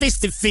face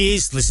to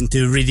face, listen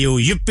to radio.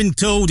 You've been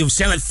told you'll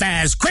sell it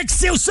fast. Quick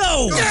sale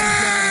sold!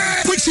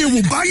 Yeah! Quick Sale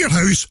will buy your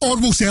house or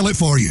we'll sell it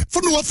for you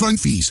for no upfront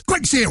fees.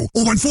 Quick Sale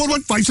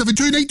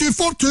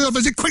 01415729242 or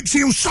visit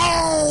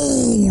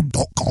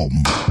quicksalesold.com.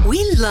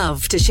 We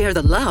love to share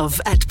the love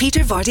at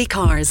Peter Vardy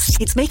Cars.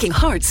 It's making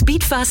hearts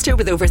beat faster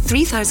with over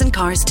 3,000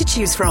 cars to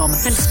choose from.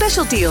 And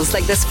special deals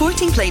like this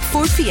 14-plate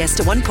Ford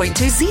Fiesta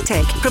 1.2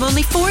 Z-Tech from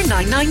only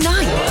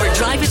 $4,999. Or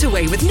drive it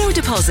away with no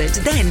deposit,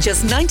 then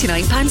just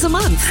 £99 a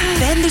month.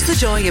 Then there's the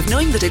joy of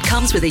knowing that it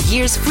comes with a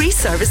year's free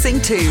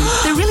servicing too.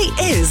 There really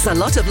is a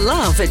lot of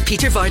love at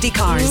Peter Vardy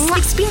Cars.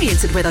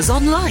 Experience it with us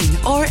online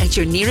or at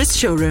your nearest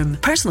showroom.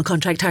 Personal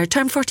contract hire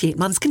term 48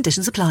 months.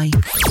 Conditions apply.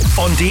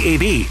 On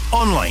DAB,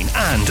 online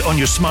and on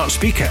your smart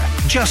speaker.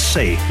 Just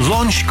say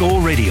Launch Go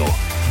Radio.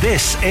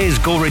 This is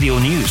Go Radio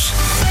News.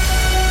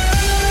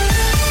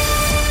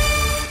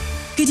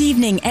 Good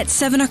evening. It's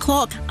 7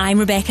 o'clock. I'm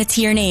Rebecca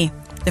Tierney.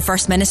 The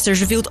First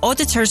Minister's revealed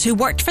auditors who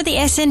worked for the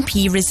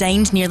SNP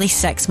resigned nearly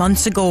 6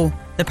 months ago.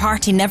 The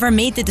party never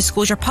made the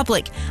disclosure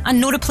public and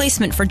no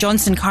replacement for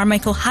Johnson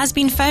Carmichael has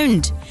been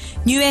found.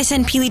 New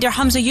SNP leader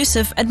Humza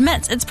Yousaf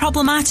admits it's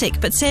problematic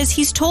but says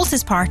he's told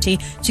his party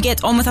to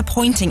get on with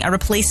appointing a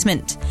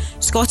replacement.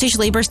 Scottish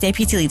Labour's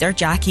deputy leader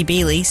Jackie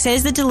Baillie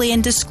says the delay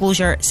in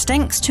disclosure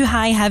stinks to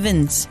high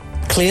heavens.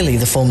 Clearly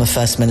the former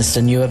First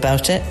Minister knew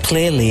about it.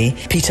 Clearly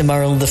Peter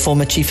Murrell, the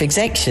former Chief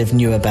Executive,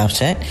 knew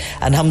about it.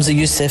 And Humza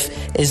Yousaf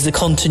is the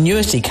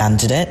continuity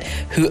candidate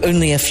who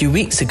only a few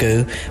weeks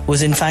ago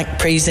was in fact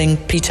praising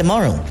Peter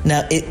Murrell.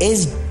 Now, it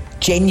is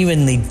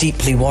genuinely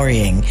deeply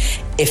worrying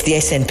if the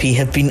SNP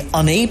have been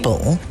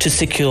unable to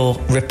secure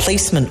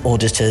replacement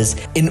auditors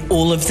in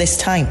all of this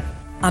time.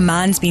 A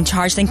man's been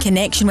charged in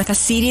connection with a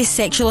serious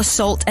sexual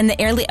assault in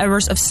the early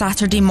hours of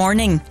Saturday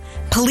morning.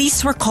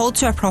 Police were called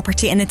to a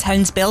property in the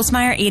town's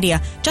Bellsmire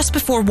area just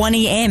before 1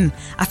 a.m.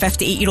 A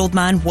 58-year-old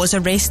man was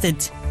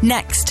arrested.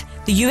 Next,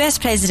 the US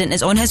President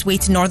is on his way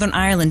to Northern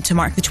Ireland to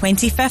mark the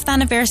 25th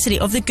anniversary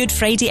of the Good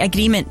Friday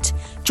Agreement.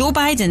 Joe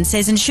Biden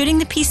says ensuring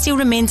the peace deal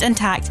remains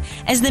intact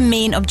is the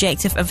main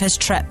objective of his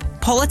trip.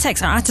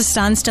 Politics are at a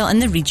standstill in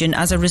the region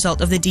as a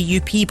result of the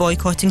DUP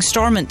boycotting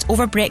Stormont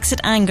over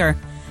Brexit anger.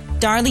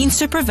 Darlene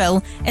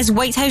Superville is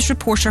White House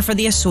reporter for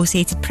the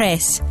Associated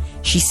Press.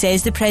 She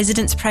says the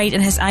president's pride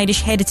in his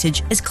Irish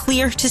heritage is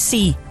clear to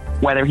see.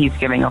 Whether he's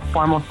giving a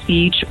formal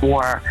speech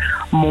or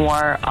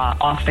more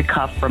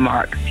off-the-cuff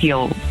remarks,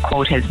 he'll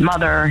quote his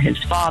mother,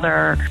 his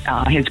father,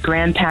 his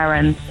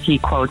grandparents. He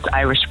quotes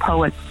Irish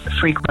poets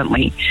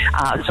frequently.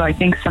 So I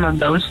think some of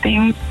those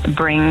things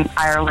bring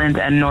Ireland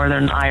and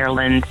Northern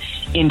Ireland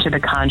into the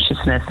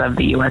consciousness of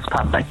the US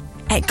public.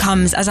 It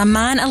comes as a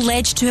man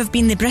alleged to have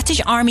been the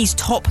British Army's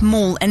top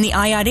mole in the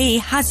IRA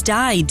has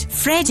died.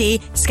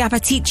 Freddie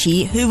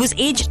Scapatici, who was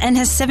aged in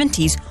his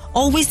 70s,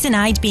 always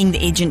denied being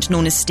the agent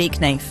known as Steak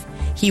Knife.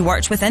 He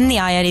worked within the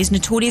IRA's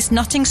notorious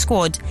Nutting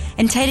Squad,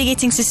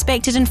 interrogating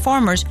suspected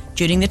informers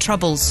during the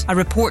Troubles. A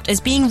report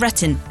is being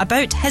written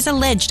about his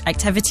alleged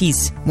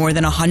activities. More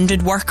than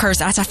 100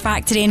 workers at a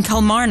factory in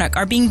Kilmarnock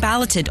are being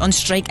balloted on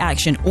strike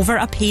action over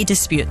a pay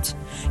dispute.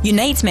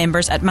 Unite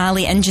members at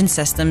Mali Engine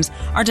Systems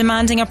are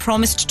demanding a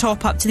promised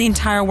top-up to the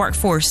entire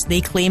workforce.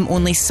 They claim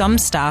only some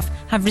staff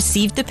have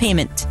received the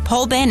payment.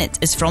 Paul Bennett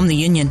is from the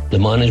union. The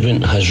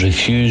management has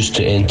refused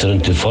to enter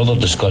into further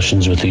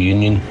discussions with the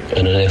union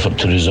in an effort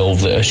to resolve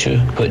the issue,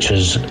 which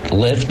has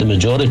left the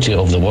majority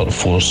of the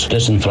workforce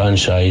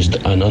disenfranchised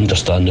and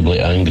understandably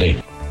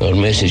angry. Our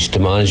message to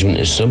management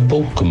is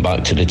simple: come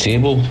back to the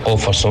table,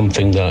 offer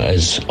something that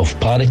is of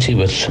parity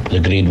with the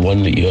grade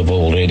 1 that you have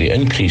already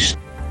increased.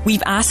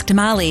 We've asked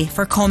Mali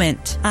for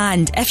comment.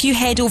 And if you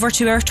head over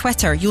to our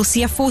Twitter, you'll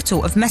see a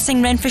photo of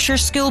missing Renfrewshire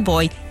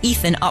schoolboy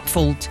Ethan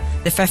Upfold.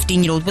 The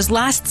 15-year-old was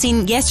last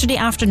seen yesterday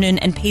afternoon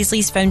in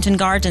Paisley's Fountain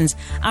Gardens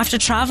after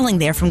travelling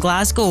there from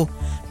Glasgow.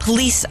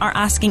 Police are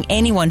asking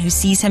anyone who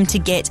sees him to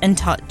get in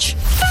touch.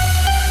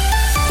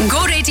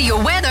 Go Radio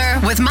weather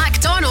with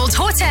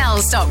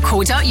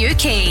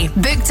McDonaldHotels.co.uk.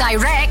 Book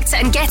direct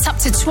and get up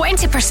to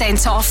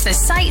 20% off the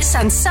sights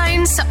and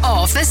sounds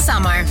of the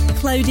summer.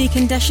 Cloudy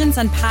conditions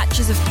and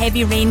patches of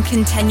heavy rain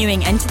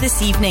continuing into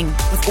this evening,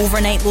 with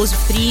overnight lows of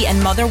 3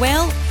 in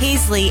Motherwell,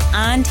 Paisley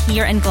and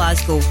here in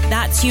Glasgow.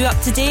 That's you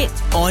up to date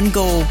on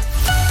Go.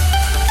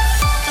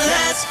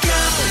 Let's go!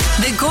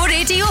 The Go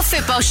Radio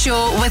Football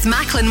Show with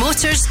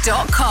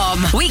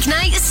MacklinMotors.com.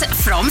 Weeknights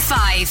from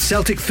 5.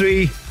 Celtic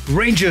 3,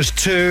 Rangers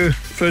 2.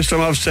 First time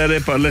I've said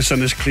it, but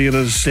listen, it's clear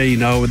as day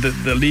now that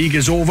the league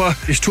is over.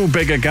 It's too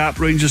big a gap.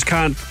 Rangers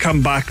can't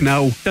come back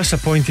now.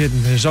 Disappointed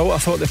in the result. I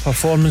thought the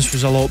performance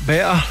was a lot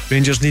better.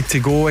 Rangers need to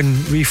go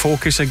and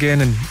refocus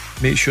again and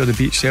make sure they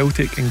beat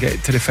Celtic and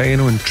get to the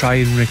final and try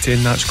and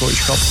retain that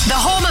Scottish Cup. The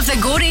home of the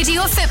Go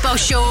Radio Football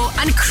Show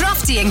and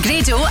Crofty and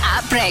Grado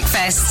at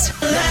breakfast.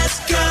 Let's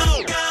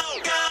go!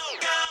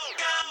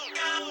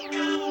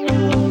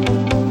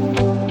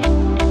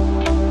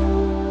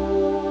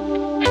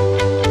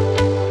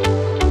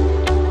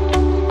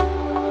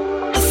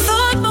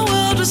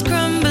 Was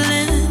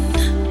crumbling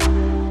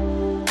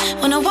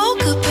when I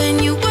woke up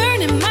and you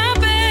weren't in my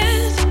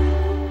bed.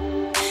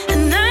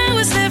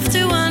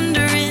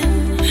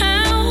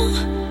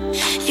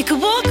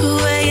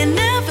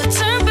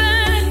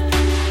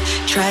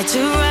 Tried to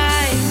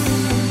right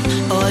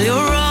all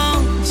your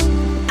wrongs.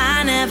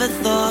 I never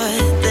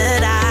thought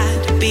that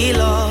I'd be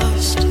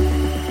lost,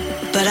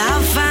 but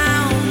I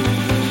found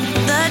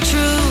the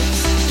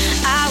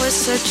truth. I was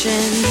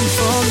searching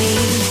for me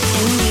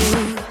in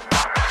you.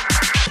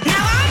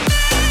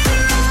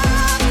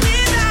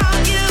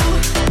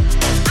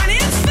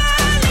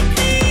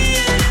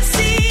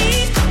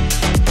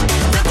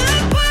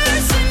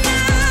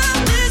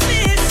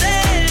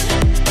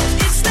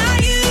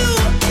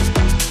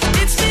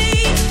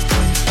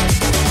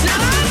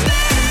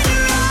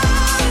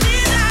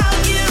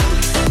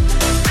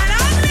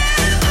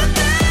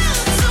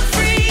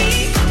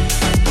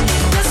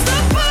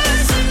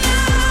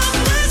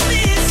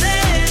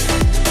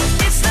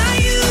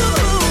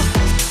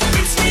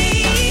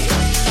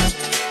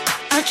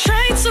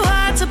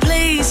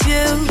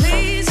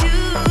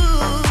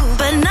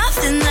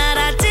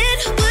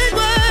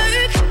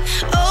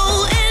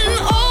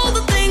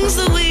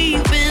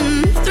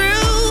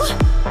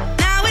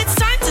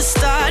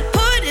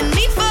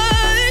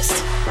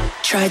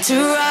 Tried to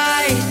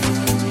right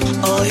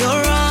all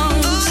your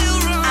wrongs.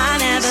 I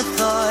never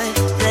thought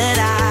that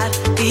I'd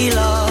be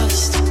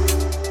lost,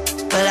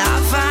 but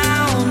I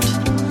found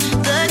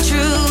the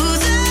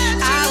truth.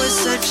 I was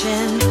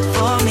searching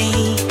for me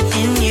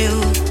in you.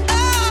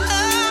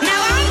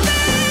 Now I'm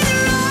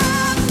better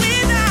off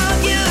without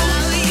you,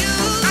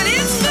 and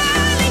it's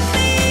finally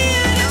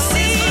clear to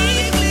see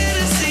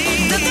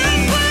that the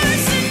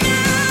person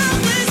I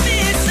was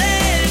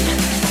missing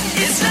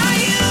is not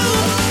you.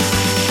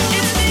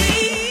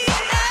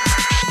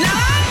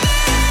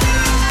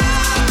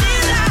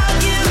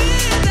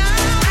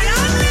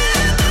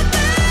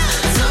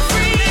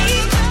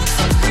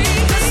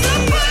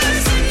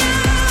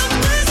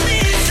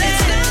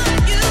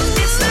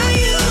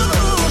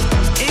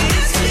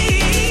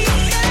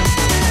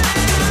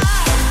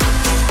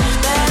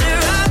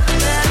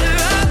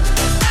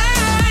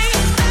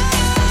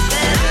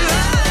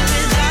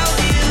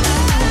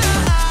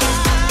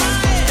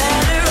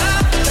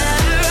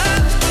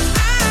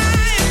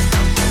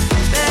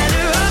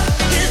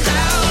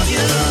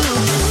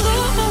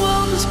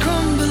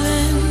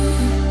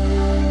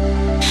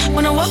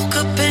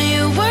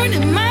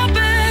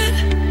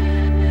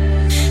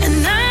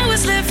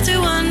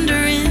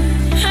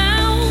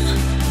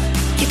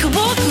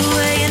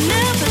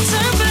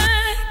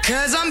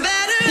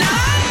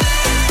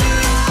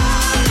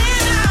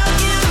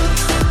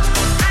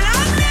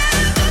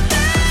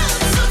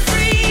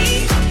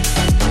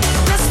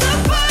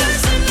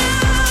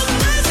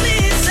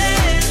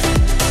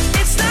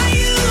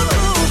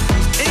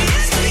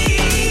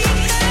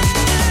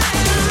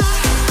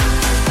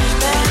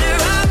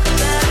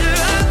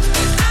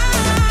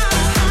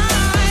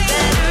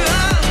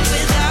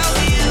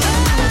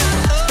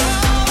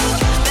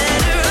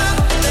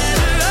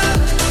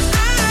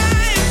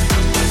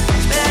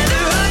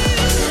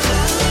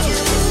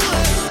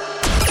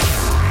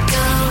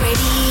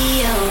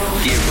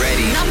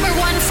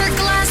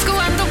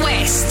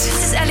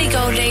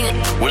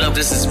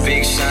 This is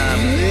Big Sean.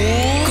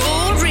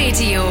 Go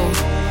Radio.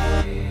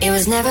 It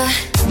was never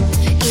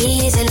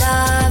easy,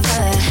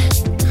 lover,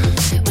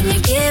 when you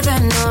give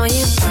and all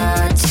you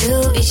brought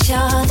to each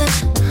other,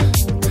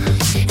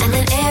 and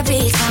then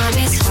every time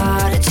it's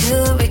harder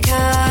to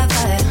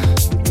recover.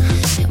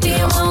 We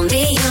won't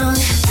be young,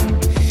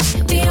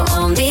 we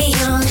won't be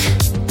young.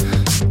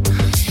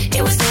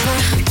 It was never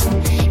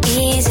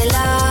easy,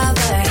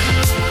 lover.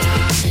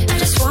 I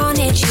just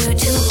wanted you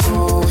to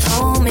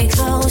hold me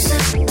closer.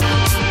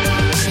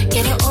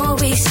 Yet you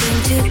always seem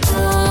to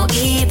go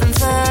even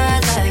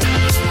further.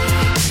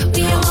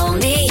 We are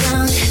only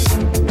young,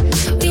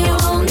 we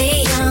are only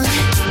young.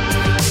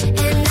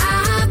 And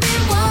I've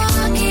been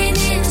walking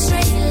in a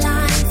straight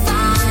line,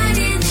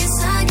 fighting this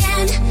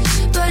again.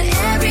 But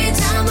every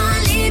time I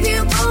leave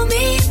you, pull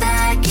me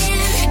back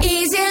in.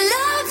 Easy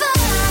lover,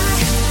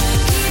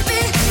 keep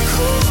it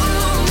cool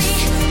on me.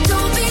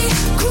 Don't be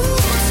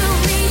cruel to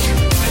me,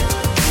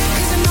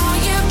 'cause I know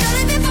you've done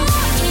it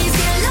before.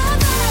 Easy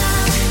lover,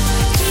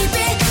 keep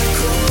it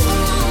cool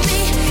on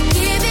me.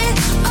 Give it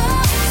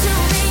up to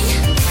me,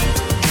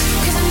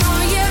 'cause I know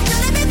you've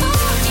done it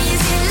before.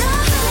 Easy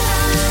lover,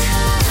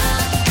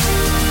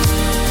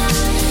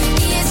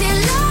 easy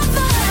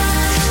lover.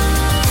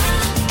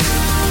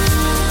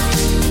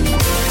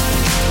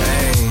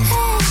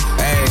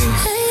 Hey,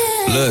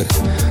 look,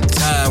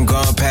 time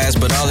gone past,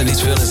 but all of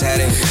these feelings had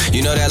it.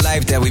 You know that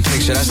life that we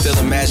pictured, I still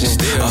imagine.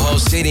 A whole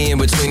city in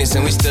between us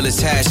and we still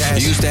attached.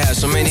 You used to have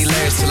so many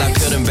layers till I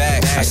peeled them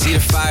back. I see the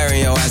fire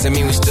in your eyes, I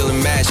mean we still a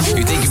match.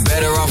 You think you're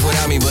better off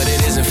without me, but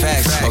it isn't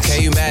fact.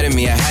 Okay, you mad at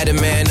me, I had to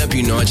man up,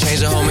 you know, I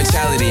changed the whole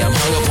mentality. I'm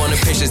hung up on the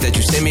pictures that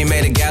you sent me,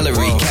 made a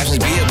gallery. Captions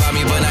be about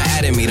me, but not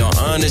adding me. Don't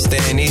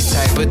understand these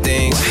type of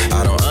things.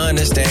 I don't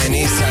understand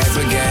these type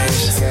of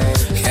games.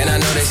 And I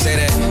know they say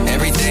that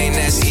everything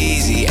that's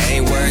easy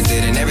ain't worth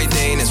it, and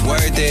everything that's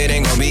worth it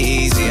ain't gonna be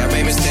easy. I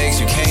made mistakes,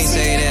 you can't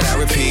say that I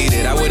repeat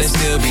it. I wouldn't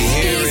still be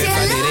here if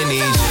I didn't need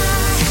you.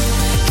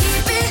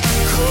 Keep it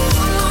cool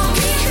on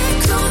me,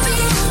 don't be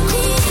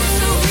cool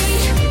to me,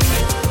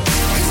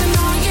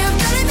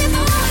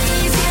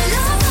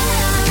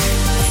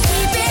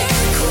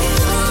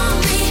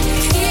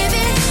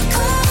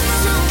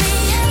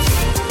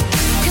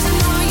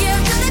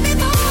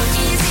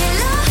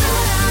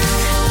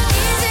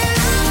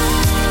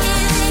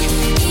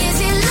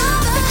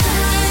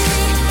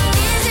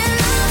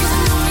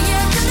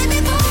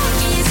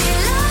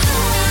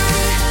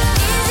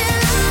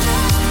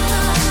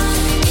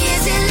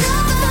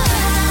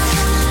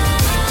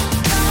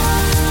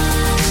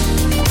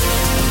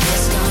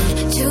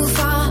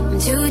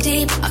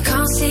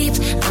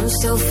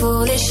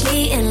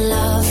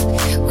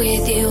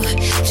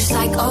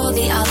 like all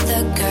the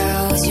other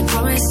girls. You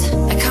promised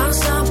I can't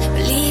stop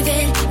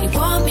believing you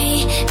want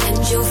me,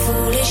 and you're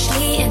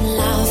foolishly in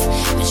love,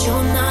 but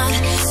you're not.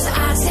 So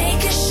I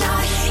take a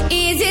shot.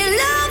 Easy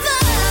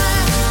lover,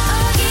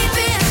 keep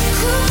it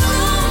cool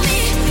on me.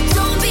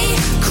 Don't be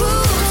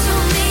cruel to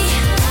me,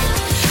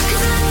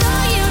 'cause I know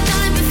you've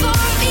done it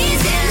before.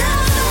 Easy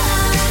lover,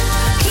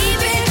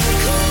 keep it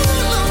cool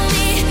on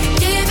me.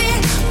 Give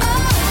it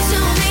all to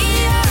me,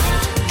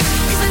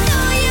 'cause I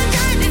know you've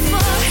done it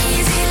before.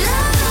 Easy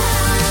lover,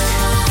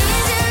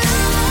 easy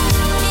lover,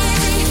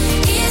 easy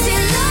lover, easy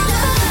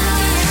lover,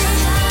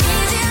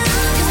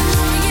 'cause I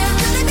know you've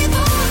done it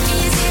before.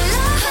 Easy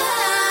lover,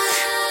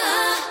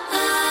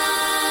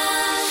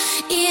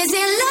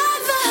 easy lover.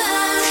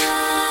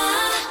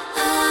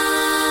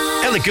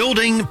 Ellie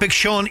Goulding, Big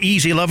Sean,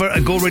 Easy Lover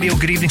at Go Radio.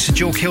 Good evening to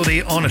Joe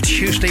Kilday on a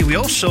Tuesday. We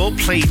also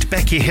played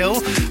Becky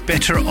Hill,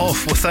 Better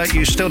Off Without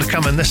You. Still to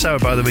come in this hour,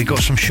 by the way. Got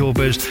some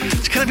showbiz.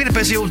 It's kind of been a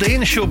busy old day in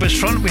the showbiz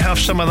front. We have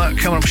some of that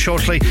coming up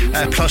shortly.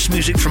 Plus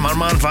music from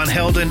Armand Van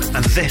Helden,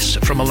 and this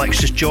from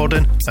Alexis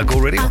Jordan at Go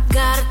Radio. I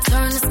gotta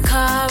turn this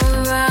car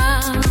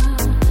around.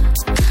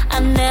 I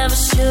never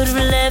should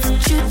have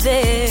left you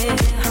there.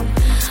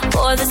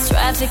 Boy, this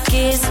traffic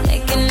is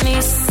making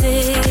me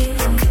sick.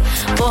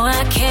 Boy,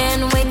 I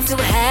can't wait to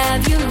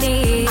have you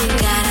near. I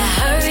gotta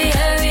hurry,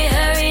 hurry,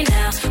 hurry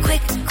now.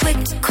 Quick,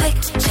 quick, quick.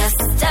 Just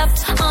step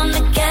on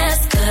the gas,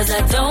 'cause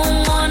I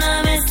don't wanna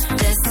miss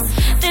this.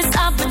 This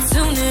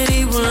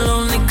opportunity will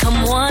only come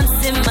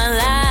once in my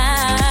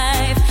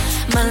life.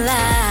 My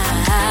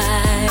life.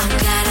 I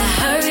gotta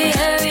hurry,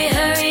 hurry,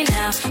 hurry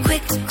now.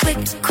 Quick,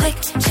 quick, quick.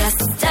 Just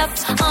step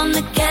on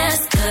the gas,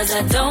 'cause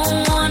I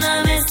don't wanna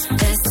miss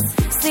this.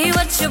 See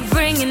what you're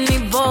bringing me,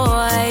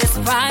 boy, it's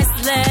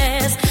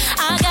priceless.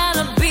 I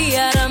gotta be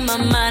out of my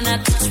mind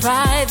not to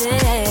try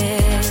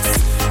this.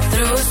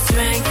 Through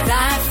strength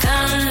I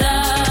found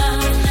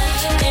love.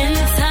 In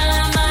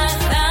time I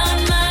found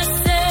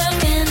myself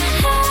in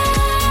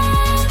happiness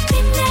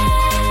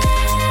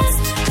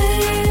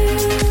with you.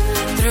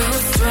 Through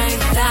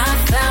strength I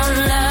found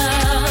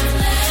love.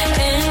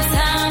 In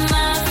time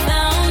I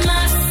found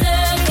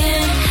myself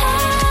in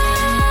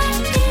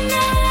happiness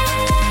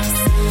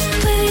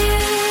with you.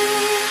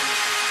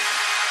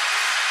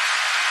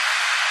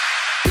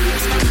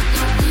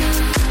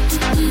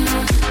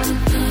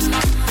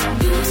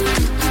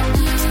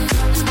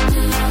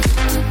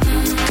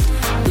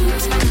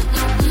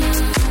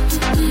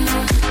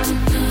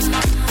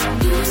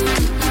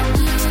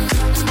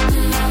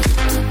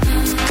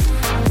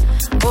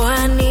 Boy,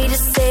 I need to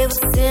say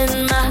what's in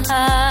my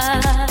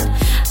heart.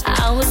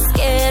 I was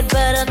scared,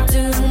 but I'll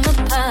do my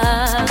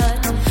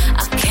part.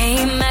 I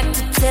came back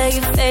to tell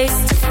you face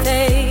to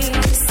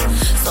face,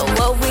 so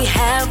what we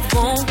have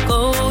won't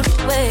go to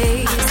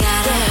waste. I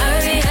gotta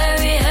hurry,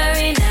 hurry,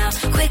 hurry now.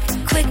 Quick,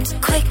 quick,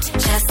 quick.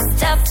 Just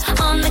step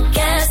on the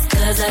gas,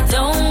 'cause I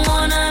don't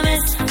wanna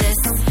miss this.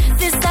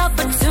 This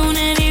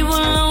opportunity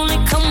will only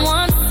come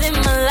once in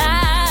my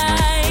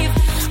life.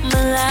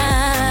 My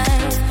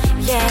life,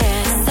 yeah.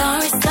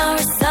 Sorry,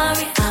 sorry,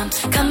 sorry, I'm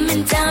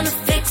coming down to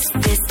fix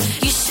this.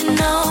 You should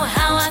know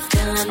how I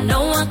feel, I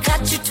know I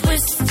got you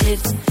twisted.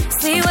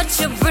 See what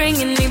you're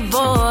bringing me,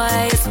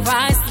 boy, it's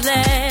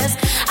priceless.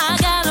 I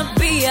gotta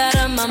be out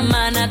of my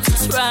mind not to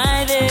try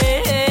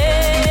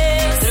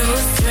this.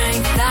 Through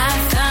strength I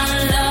found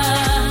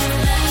love.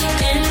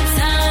 In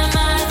time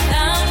I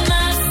found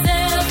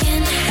myself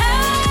in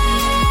happiness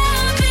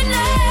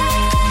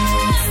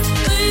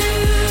with you.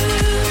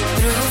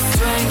 Through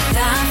strength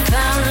I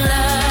found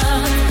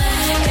love.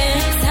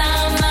 In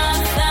time I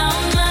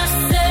found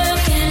myself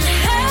in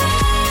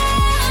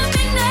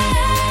happiness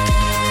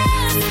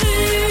with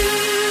you.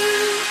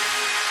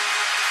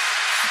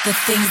 The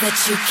things that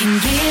you can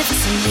give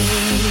to me,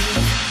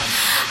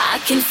 I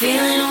can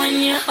feel it when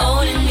you're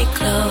holding me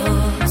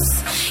close.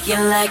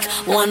 You're like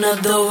one of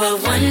the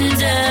world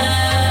wonders.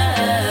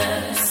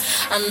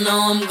 I know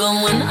I'm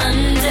going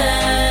under.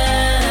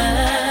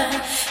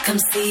 Come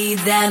see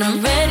that I'm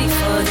ready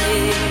for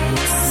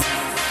this.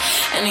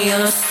 And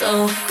you're so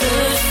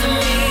good for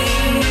me.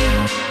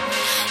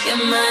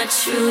 You're my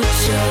true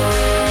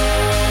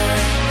joy.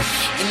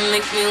 You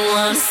make me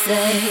wanna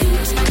say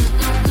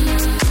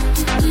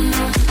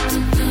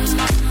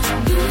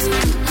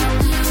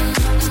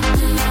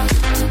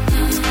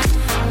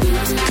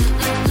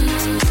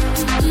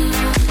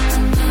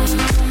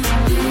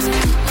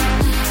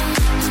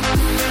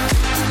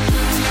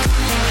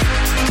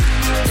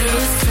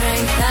through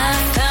strength I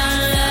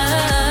found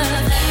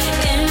love.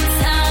 In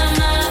time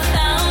I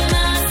found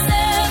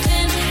myself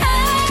in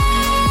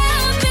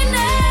happiness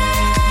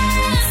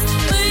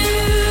with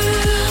you.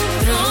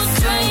 Through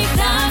strength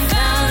I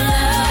found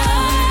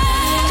love.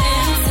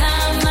 In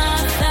time I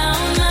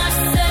found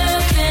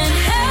myself in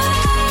happiness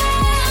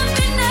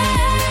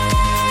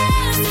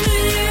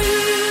with you.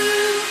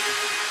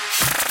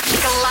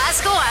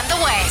 Glasgow and the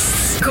West.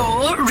 Go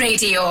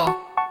Radio.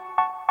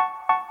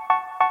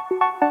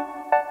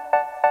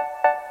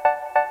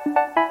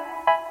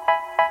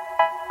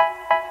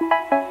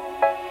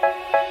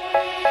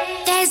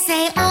 They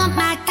say, oh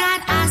my God,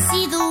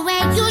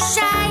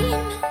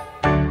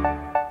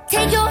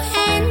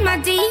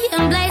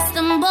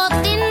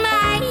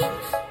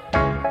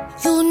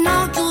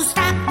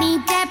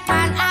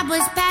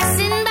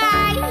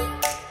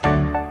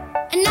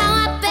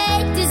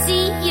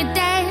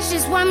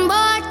 one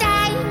more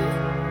time.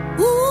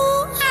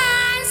 Ooh,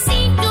 I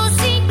see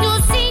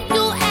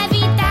you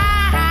every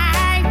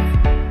time.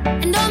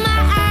 And oh my,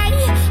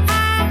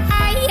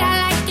 I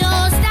like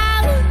your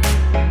style.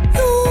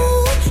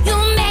 You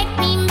make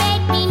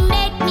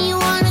me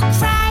wanna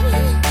cry.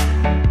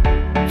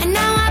 And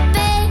now I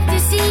beg to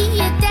see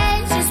you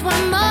dance just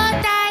one more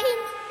time.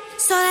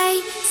 So they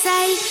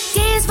say,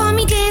 dance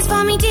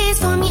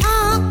for me, oh.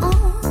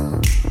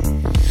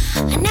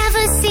 I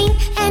never seen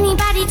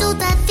anybody do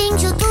the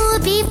things you do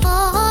before.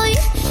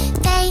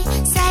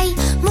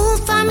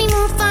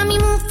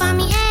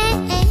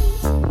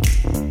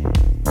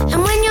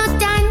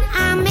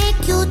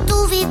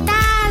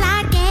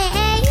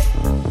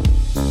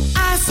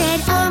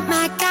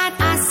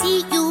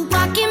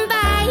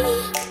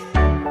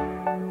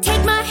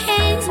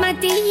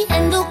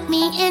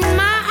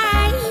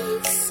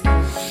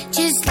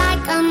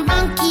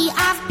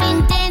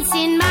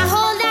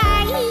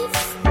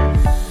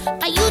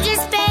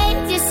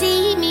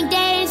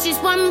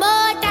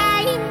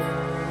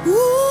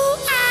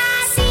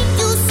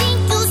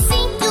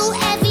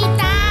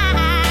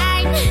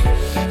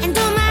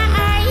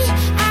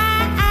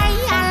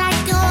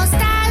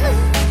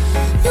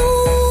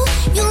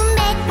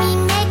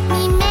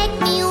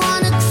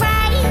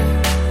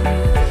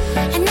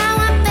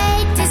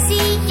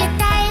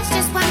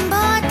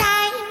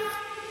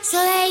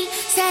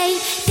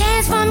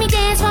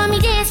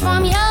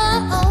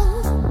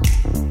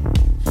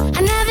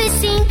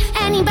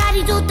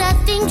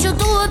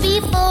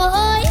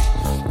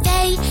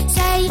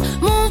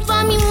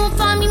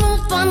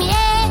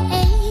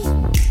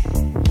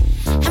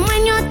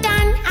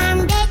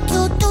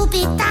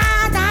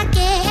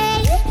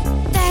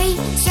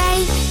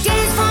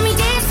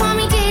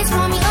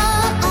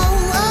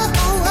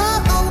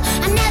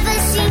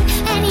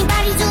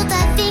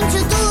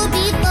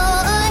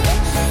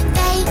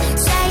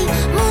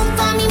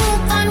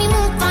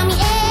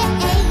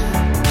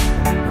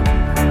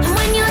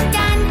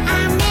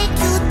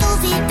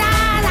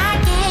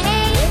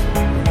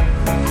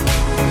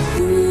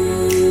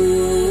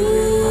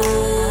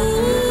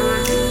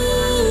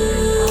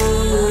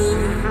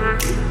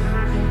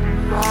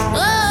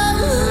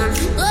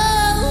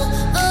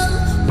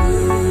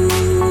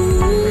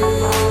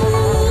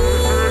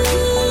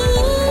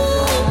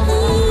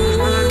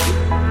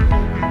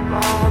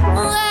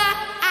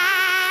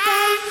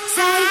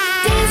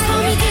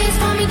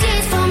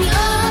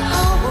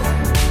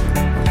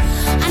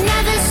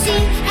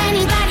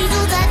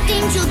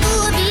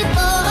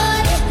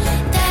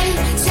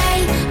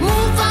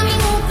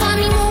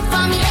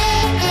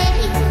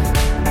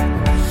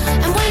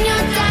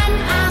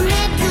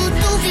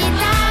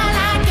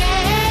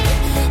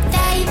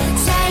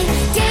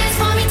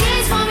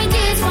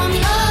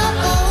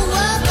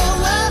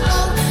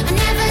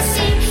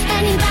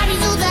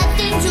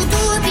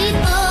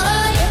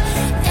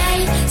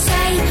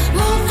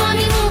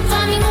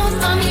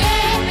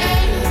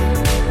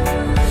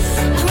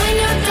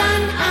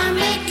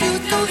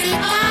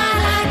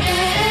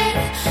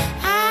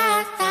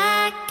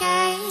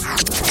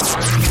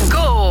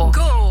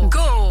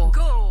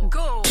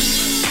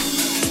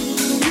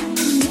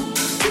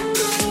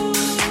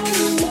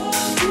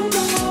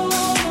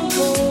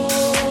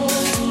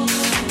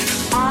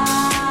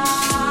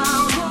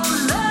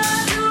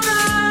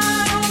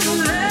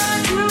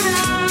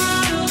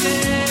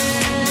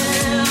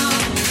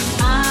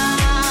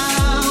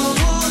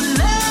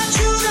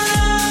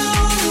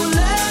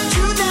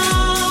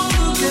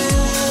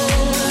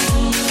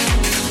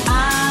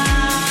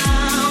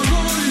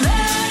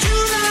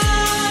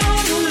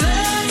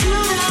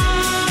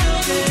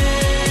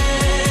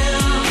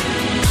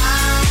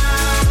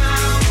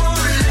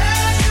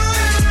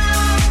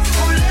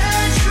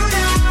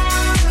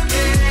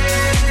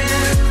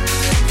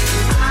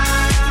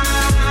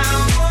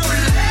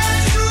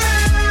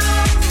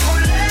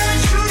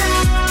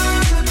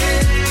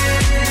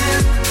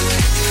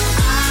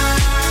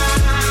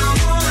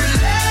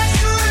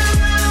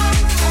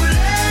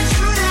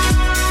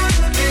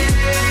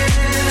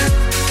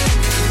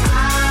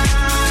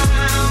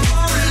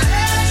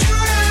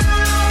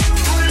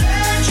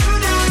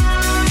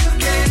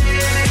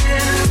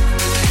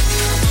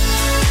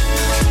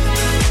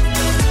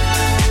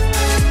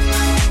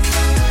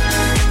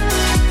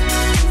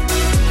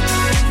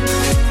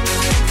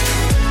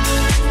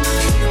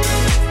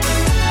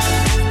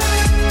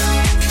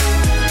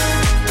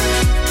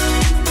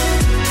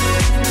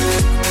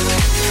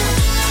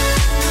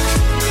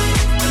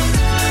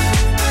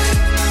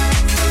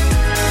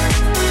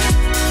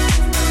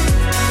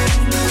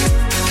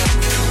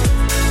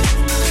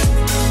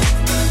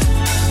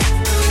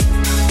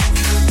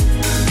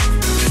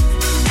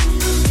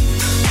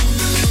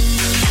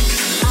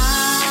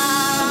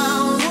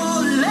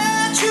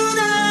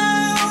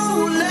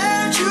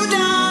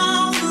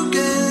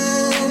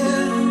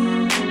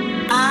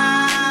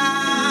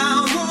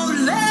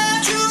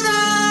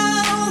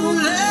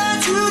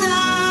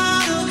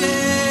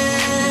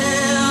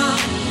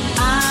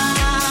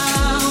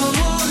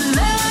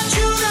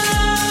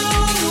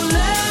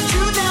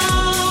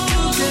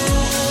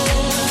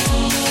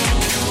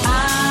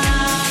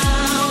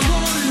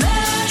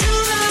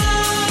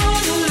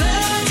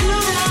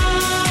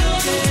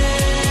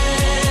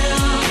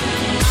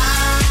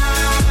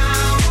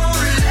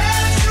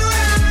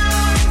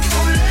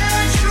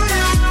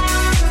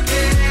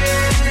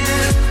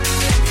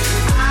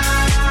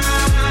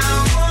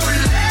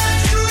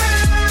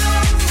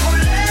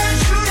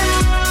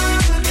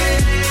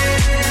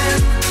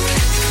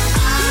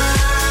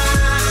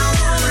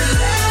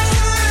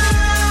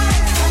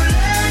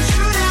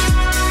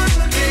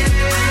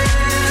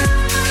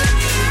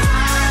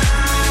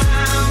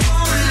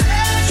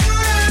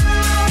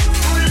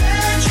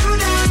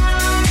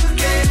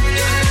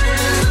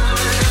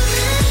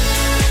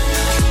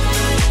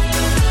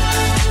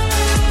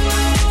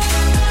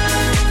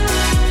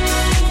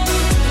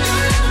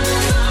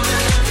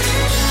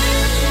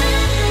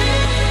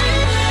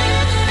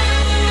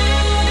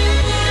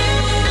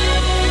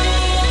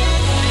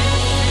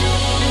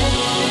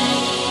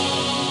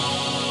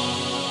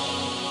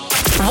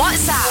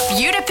 WhatsApp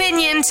your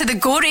opinion to the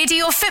Go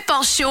Radio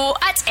Football Show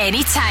at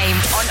any time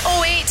on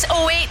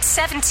 0808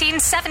 17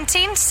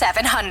 17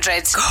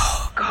 700. Go.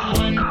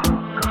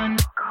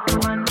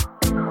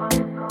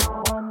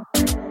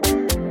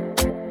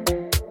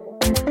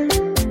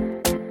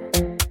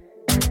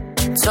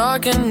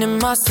 Talking in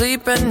my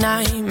sleep at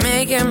night,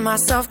 making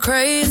myself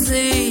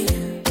crazy.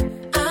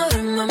 Out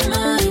of my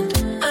mind,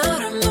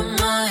 out of my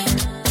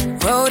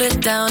mind. Wrote it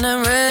down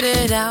and read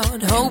it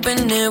out,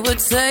 hoping it would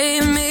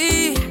save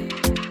me.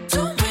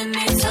 Too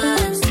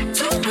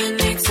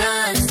many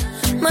times.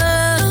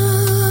 My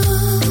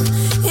love,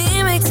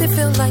 he makes it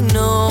feel like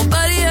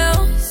nobody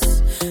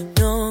else.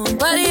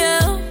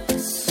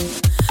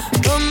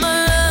 But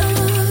my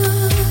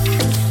love,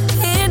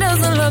 he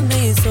doesn't love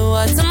me, so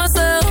I tell myself.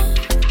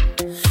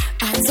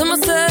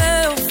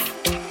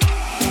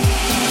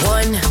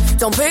 One,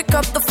 don't pick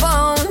up the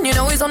phone. You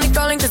know he's only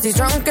calling cause he's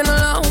drunk and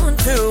alone.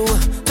 Two,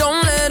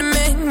 don't let him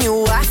in.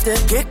 You have to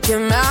kick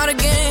him out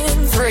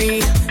again.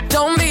 Three,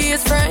 don't be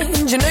his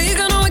friend. You know you're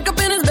gonna wake up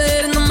in his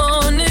bed in the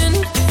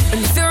morning. And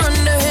if you're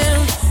under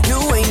him,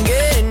 you ain't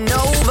getting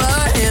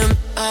over him.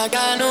 I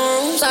got no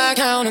rules, I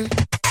count him.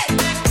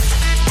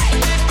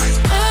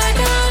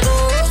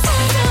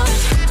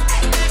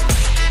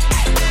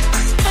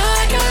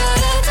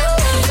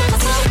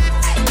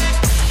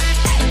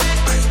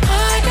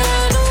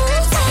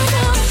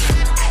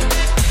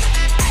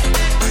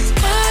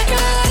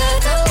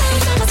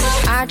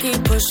 I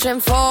keep pushing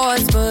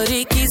forwards, but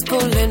he keeps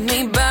pulling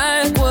me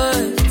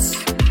backwards.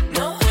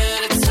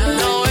 Nowhere to turn.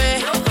 No,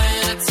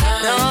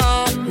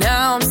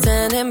 now I'm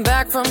standing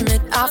back from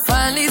it. I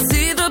finally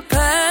see the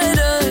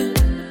pattern.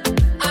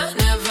 I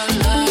never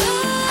loved.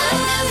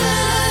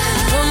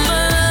 But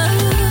my love,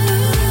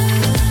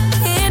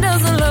 he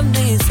doesn't love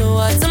me, so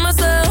I tell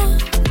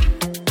myself,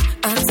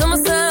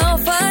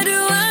 I do.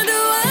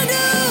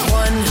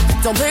 One,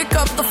 don't pick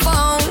up the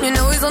phone. You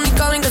know he's only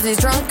calling cause he's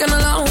drunk and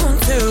alone.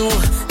 Two,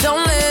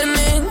 don't let him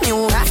in,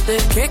 you have to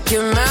kick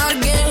him out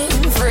again.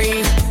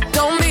 Three,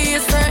 don't be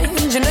his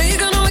friend. You know you're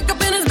gonna wake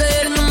up in his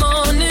bed in the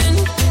morning.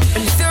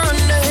 And if you're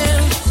under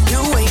him, you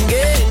ain't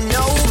getting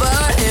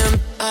over him.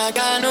 I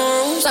got no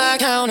rules, I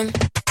count him.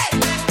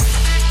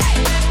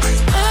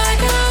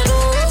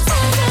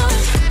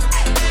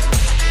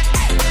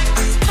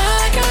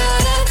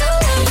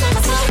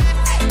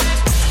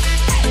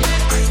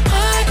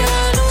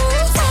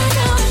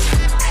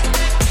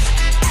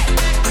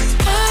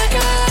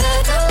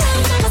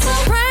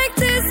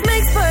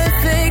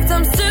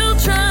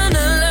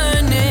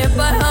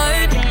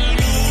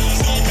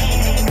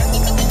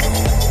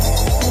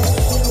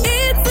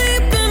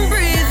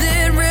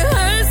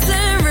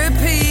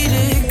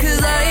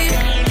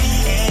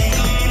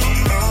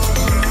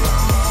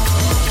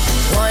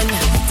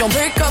 Don't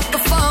pick up the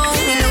phone.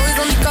 You know he's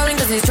only calling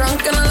cause he's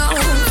drunk and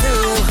alone.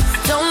 Two,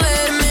 don't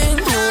let him in.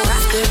 You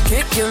have to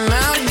kick him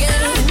out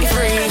again.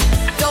 Three,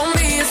 don't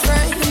be his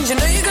friend. You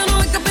know you're gonna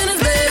wake up in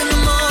his bed in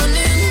the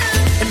morning.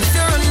 And if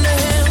you're under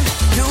him,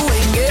 you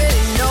ain't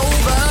getting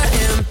over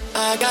him.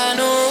 I got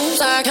no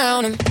rules, I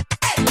count him.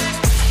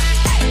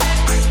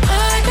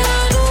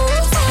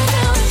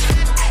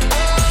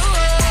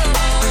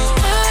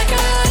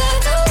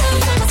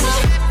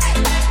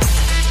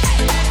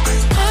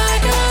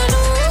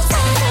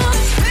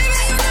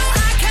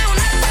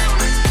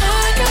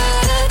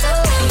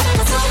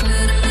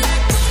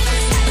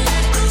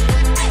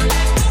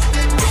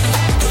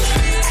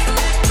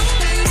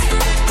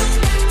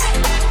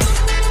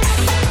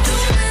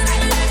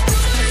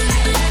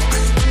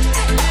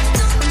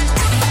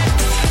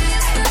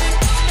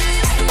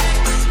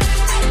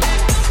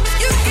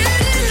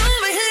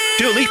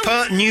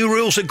 New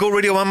rules at Go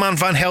Radio. One Man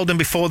Van Helden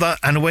before that,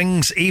 and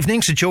Wings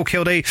evenings. So Joe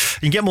Kilday.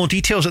 You can get more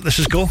details at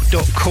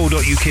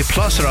thisisgo.co.uk.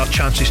 Plus there are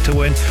chances to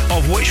win,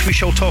 of which we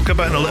shall talk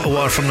about in a little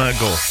while from now.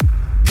 Go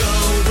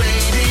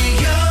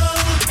Radio.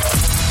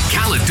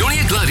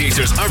 Caledonia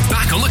Gladiators are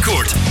back on the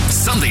court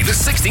Sunday the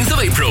 16th of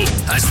April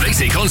as they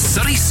take on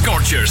Surrey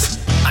Scorchers,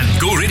 and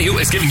Go Radio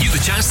is giving you the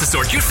chance to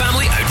sort your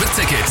family out with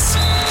tickets.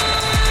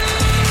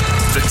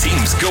 The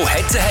teams go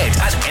head-to-head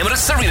at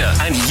Emirates Arena,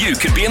 and you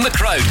could be in the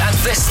crowd at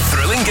this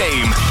thrilling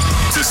game.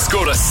 To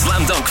score a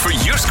slam dunk for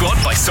your squad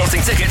by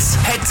sorting tickets,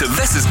 head to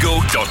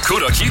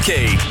thisisgo.co.uk.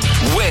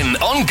 Win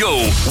on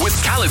Go with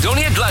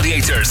Caledonia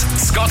Gladiators,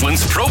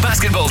 Scotland's pro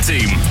basketball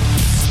team.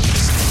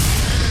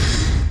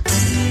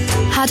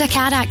 Had a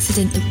car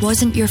accident that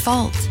wasn't your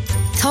fault?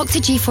 Talk to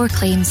G4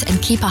 Claims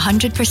and keep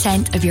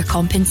 100% of your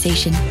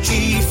compensation.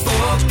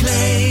 G4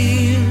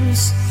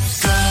 Claims.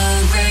 Go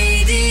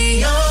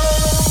Radio.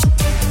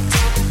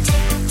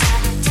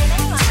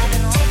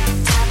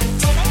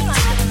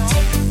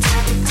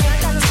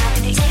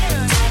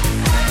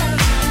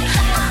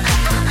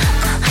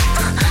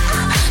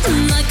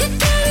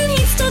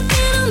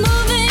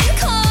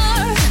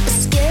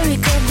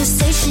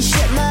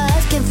 Shut my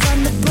eyes, can't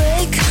find the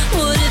break.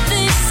 What if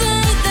they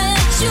say that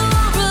you're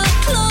a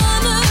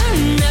cloner?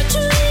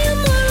 Naturally,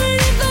 I'm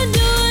worried if I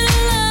do it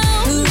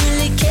alone. Who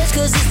really cares?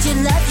 Cause it's your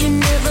life, you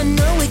never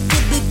know, it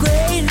could be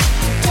great.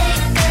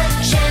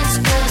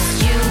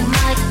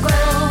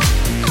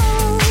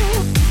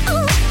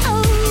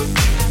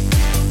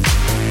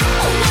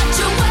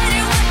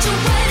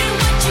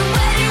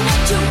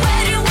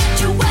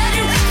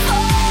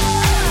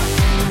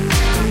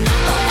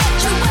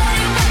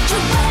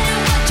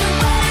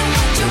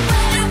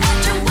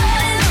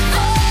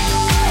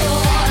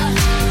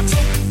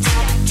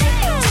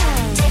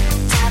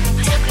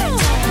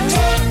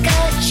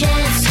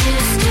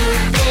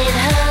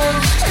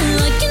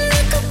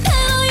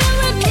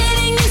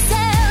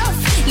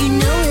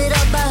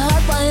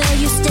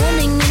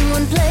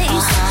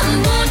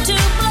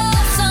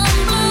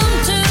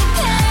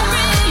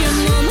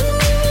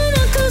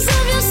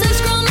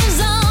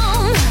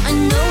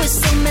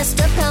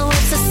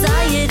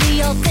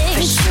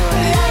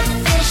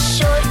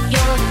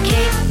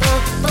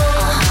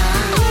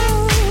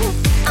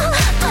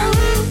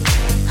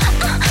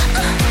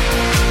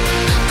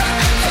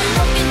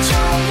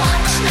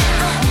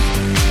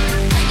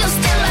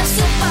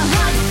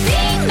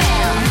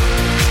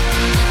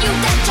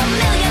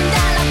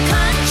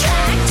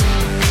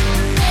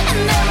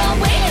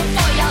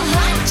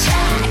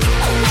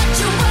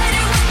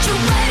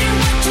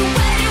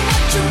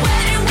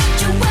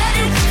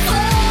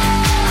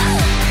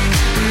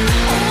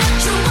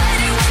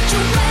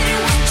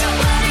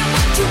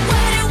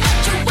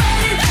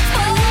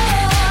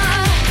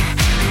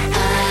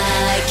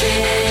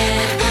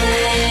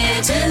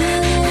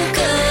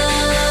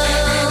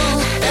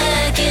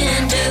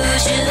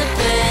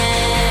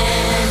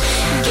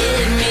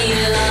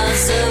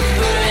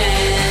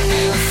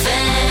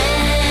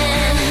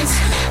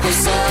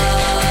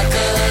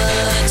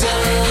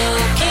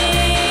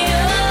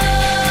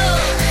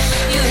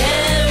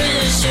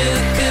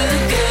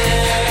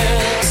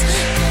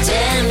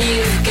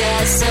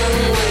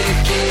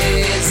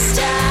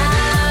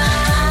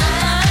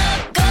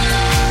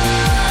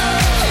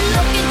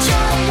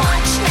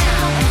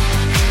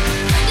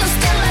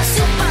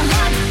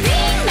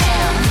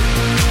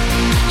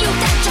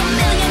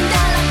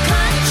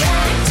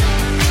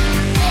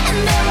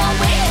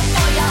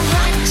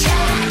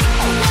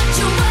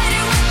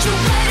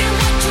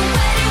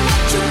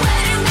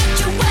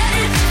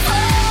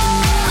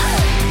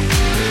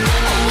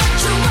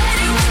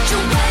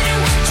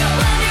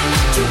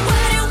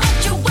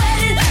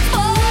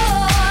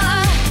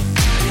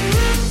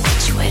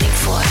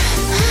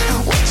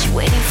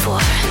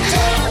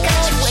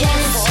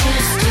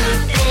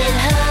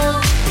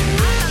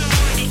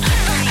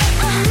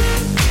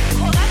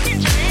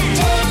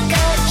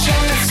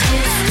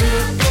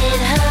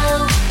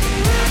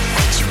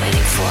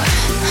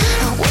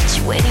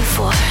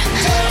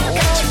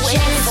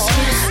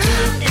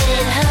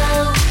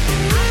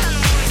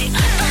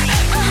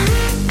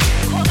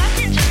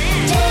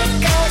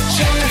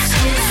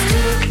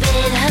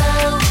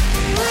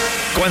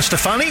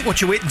 Stefani, what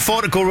you waiting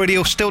for to Go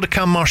Radio? Still to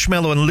come,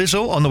 Marshmello and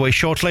Lizzo on the way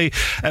shortly.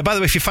 By the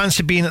way, if you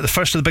fancy being at the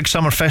first of the big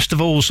summer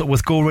festivals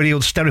with Go Radio,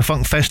 the Stereo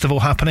Funk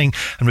Festival happening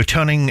and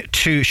returning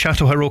to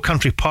Chateau Hero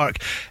Country Park,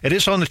 it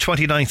is on the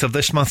 29th of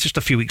this month, just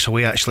a few weeks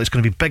away actually. It's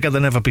going to be bigger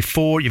than ever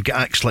before. You've got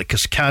acts like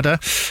Cascada,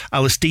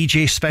 Alice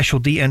DJ, Special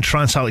D and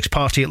Trance Alex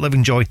Party at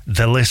Living Joy.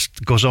 The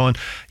list goes on.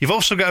 You've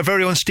also got our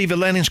very own Stevie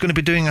Lennon's going to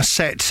be doing a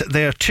set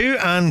there too,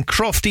 and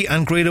Crofty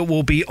and Grado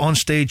will be on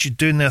stage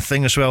doing their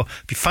thing as well.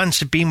 If you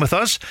fancy being with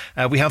us,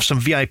 we have some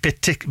VIP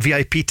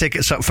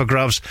tickets up for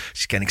grabs.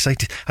 Just getting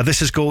excited.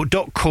 This is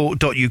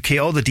go.co.uk.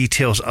 All the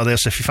details are there,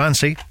 so if you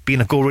fancy being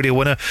a Go Radio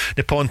winner,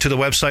 nip on to the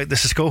website.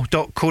 This is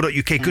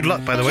go.co.uk. Good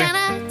luck, by the way. Can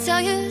I tell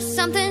you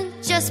something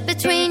just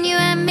between you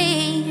and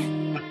me?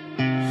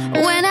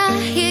 When I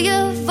hear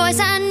your voice,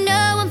 I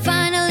know I'm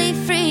finally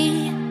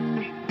free.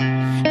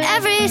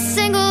 Every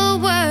single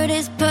word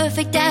is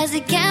perfect as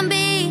it can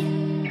be,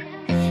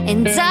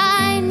 and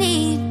I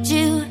need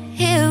you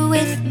here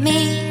with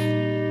me.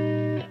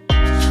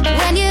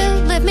 When you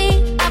lift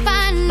me up,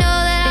 I know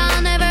that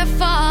I'll never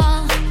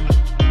fall.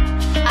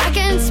 I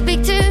can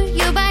speak to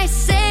you by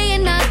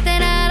saying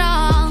nothing at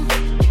all.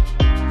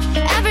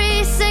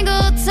 Every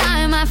single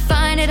time I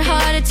find it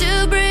harder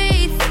to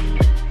breathe,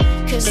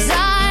 'cause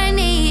I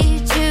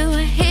need you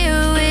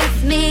here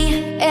with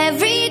me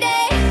every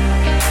day.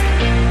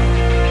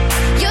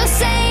 You're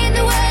saying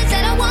the words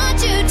that I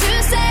want you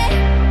to say.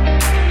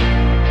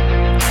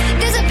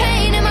 There's a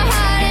pain in my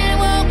heart and it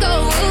won't go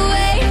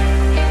away.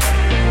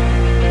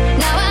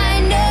 Now I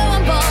know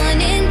I'm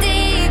falling in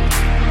deep,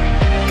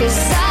 'cause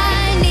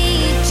I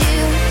need you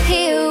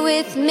here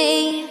with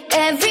me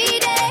every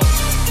day.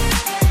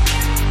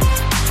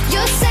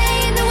 You're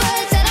saying the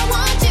words that I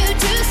want you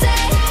to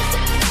say.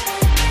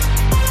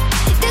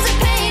 There's a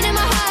pain in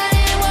my heart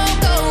and it won't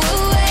go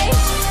away.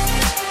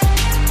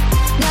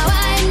 Now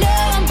I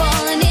know I'm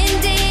falling in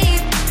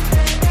deep,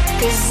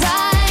 'cause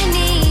I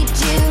need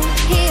you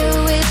here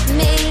with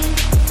me.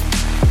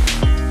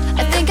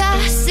 I think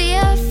I see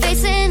your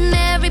face in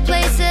every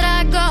place that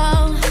I go.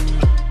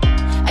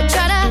 I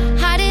try to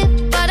hide it,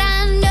 but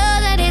I know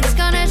that it's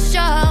gonna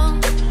show.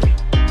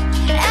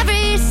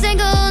 Every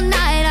single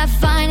night I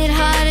find it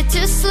harder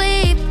to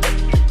sleep,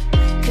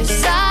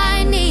 'cause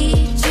I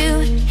need you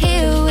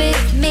here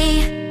with me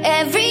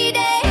every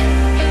day.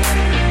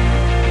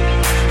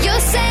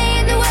 You're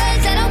saying the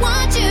words that I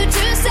want you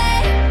to say.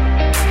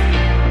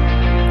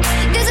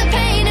 There's a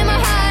pain in my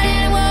heart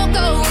and it won't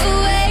go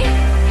away.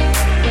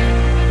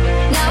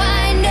 Now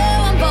I know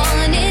I'm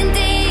falling in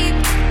deep,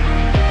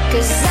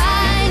 'cause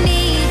I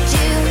need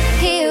you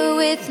here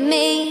with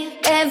me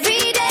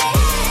every day.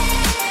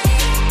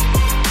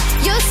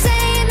 You're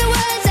saying the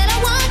words that I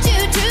want you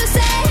to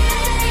say.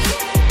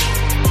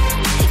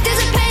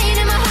 There's a pain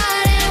in my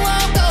heart and it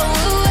won't go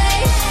away.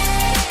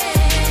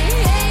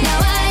 Now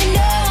I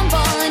know I'm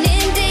falling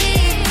in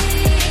deep,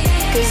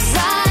 'cause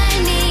I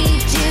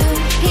need you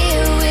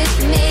here with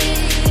me.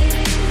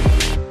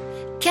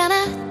 Can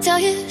I tell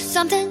you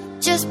something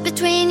just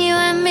between you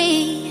and me?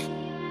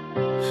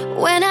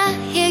 When I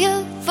hear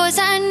your voice,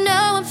 I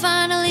know I'm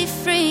finally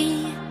free.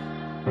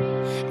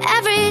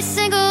 Every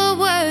single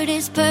word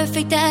is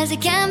perfect as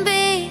it can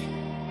be,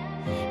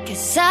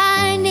 'cause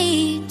I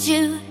need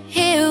you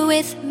here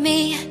with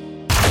me.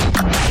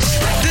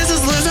 This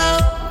is Lizzo.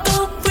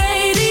 Go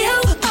Radio.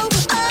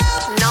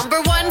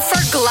 Number one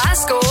for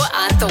Glasgow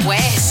and the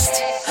West.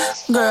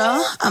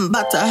 Girl, I'm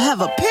about to have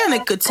a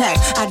panic attack.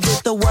 I did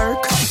the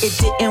work, it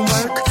didn't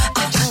work.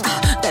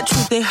 That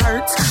truth, it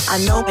hurts. I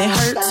know it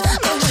hurts.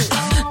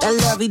 That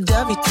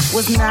lovey-dovey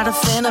was not a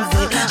fan of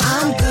it.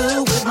 I'm good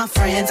with my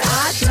friends.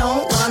 I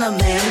don't want a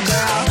man,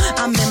 girl.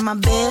 I'm in my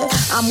bed.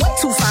 I'm way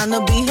too fine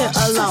to be here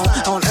alone.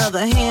 On the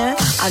other hand,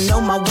 I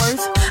know my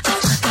worth.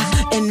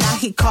 And now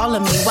he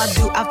calling me. Why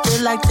do I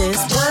feel like this?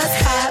 What's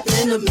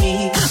happening to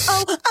me?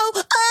 Oh, oh,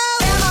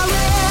 oh. Am I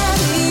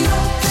ready?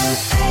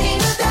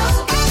 Ain't a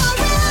doubt. Am I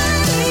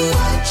ready?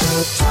 What you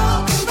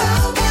talking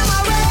about? Am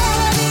I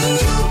ready?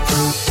 You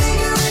can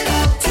figure it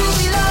out. To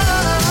be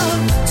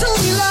loved. To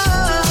be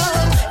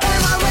loved.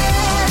 Am I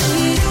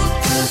ready? You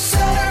can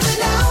serve it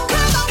now.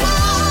 'Cause I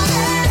want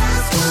it.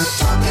 That's what I'm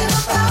talking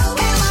about.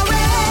 Am I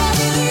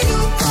ready?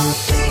 You can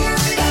figure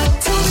it out.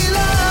 To be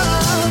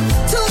loved.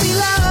 To be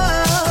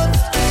loved.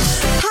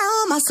 How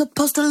am I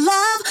supposed to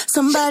love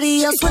somebody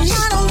else when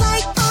I don't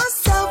like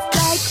myself?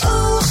 Like,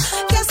 ooh,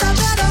 guess I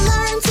better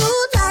learn to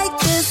like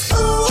this.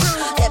 Ooh,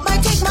 it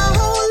might take my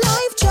whole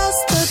life just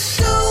to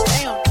do.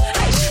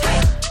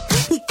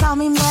 He called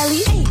me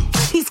Melly,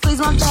 he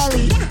squeezed my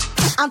belly.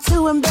 I'm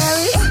too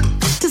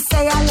embarrassed to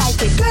say I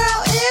like it.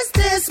 Girl, is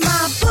this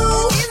my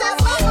boo?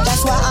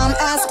 That's why I'm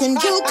asking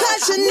you,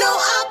 'cause you know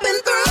I've been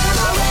through. Am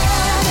I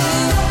ready?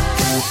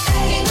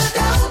 Ain't a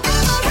doubt.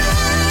 Am I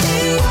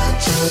ready? What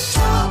you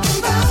talking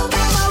about?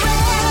 Am I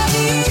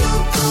ready? You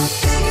can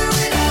figure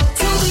it out.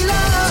 To be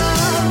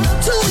loved.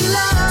 To be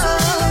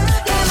loved.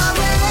 Am I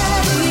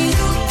ready?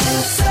 You can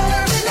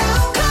serve it now.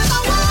 'Cause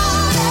I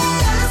want it.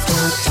 That's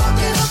what I'm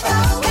talking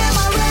about. Am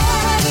I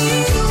ready?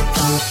 You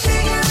can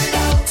figure it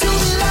out. To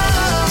be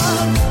loved.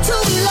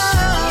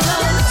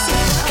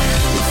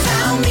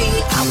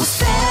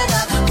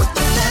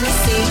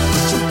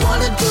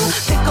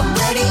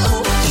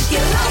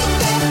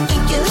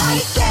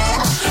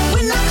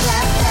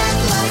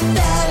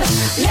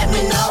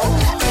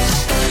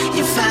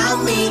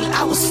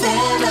 was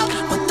fed up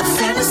with the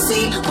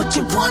fantasy. What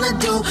you wanna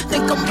do?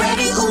 Think I'm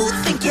ready? Ooh,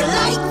 think you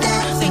like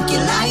that? Think you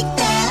like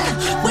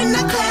that? When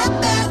I clap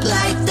back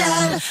like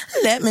that,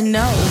 let me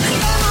know.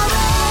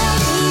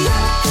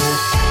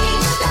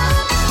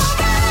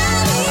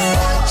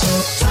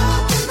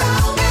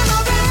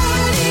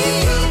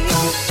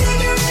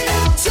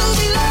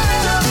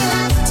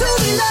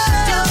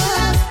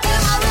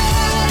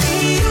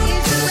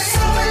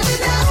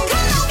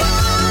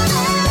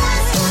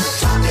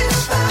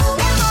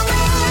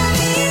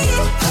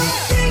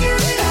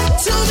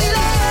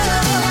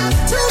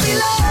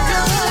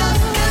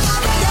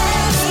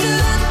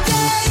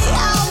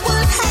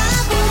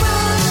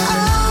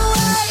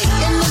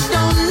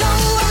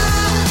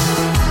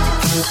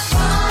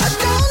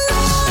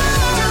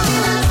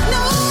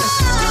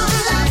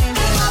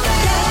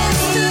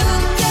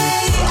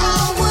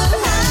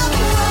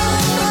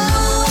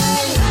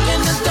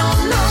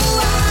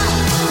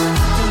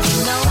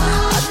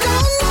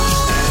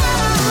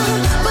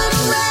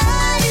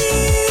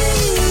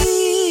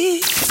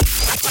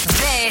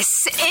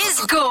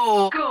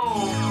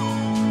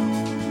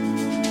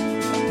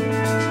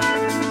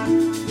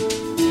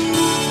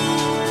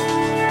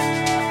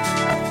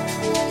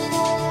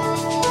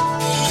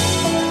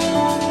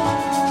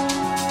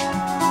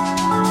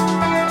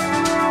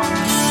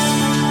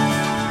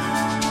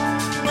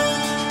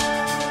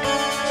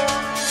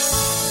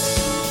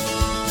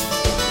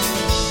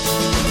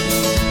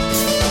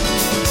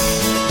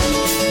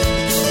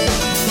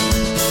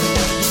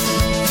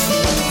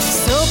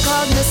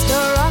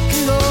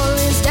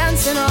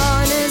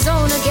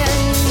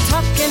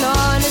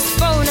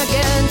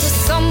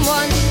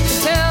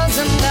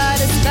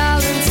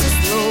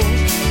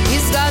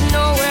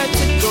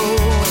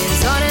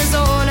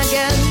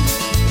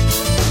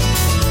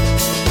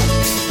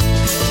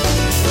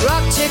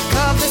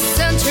 Of the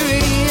century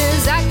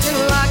is acting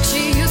like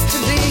she used to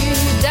be,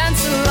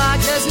 dancing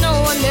like there's no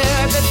one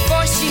there.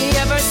 Before she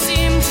ever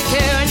seemed to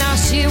care, now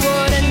she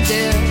wouldn't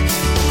dare.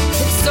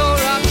 It's so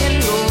rock and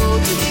roll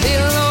to be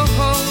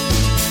alone.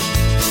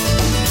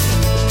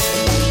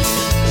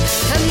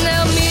 And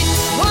they'll meet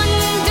one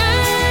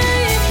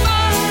day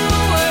far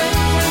away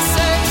and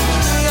say,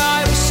 I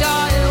wish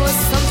I was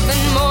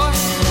something more.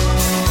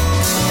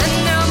 And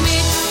they'll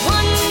meet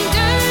one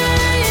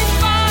day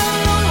far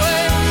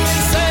away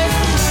and say,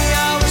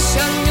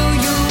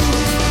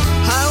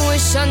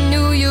 I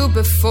knew you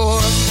before.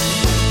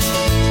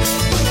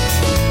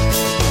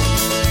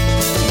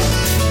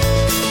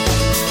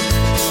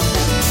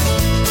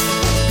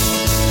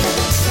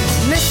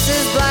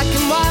 Mrs. Black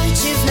and White,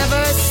 she's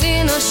never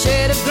seen a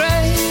shade of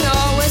grey.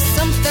 Always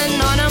something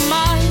on her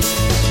mind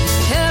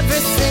every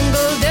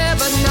single day,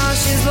 but now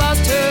she's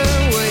lost her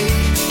way.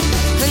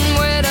 And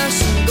where does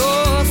she go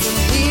from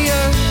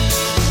here?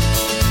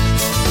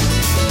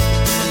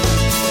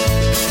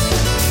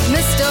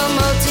 Mr.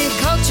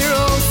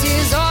 Multicultural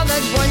sees all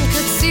that one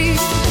could see.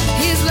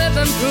 He's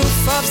living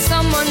proof of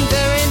someone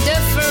very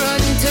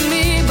different to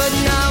me, but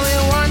now he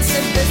wants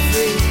to be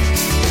free,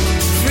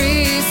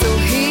 free so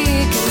he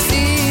can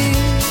see.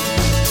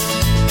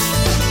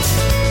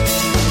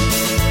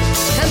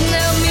 And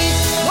they'll meet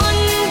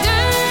one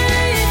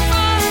day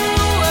far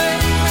away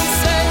and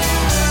say,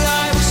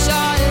 I wish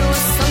I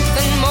was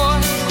something more.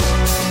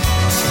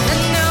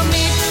 And they'll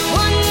meet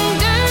one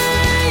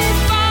day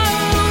far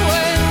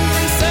away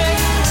and say,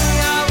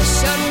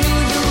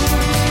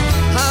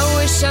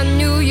 I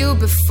knew you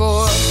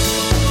before.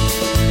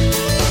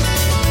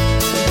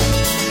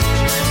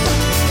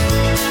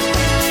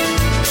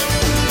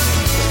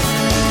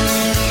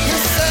 You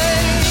say,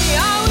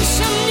 I wish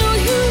I knew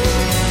you.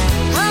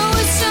 I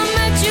wish I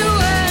met you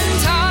when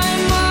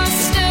time was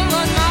still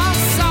on my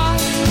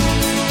side.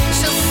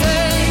 She'll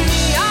say,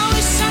 I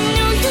wish I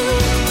knew you.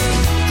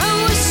 I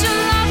wish I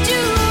loved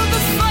you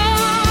before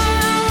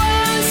I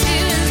was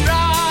his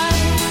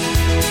bride.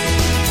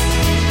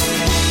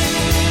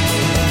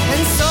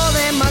 And so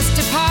they must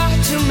depart,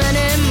 too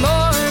many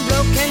more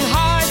broken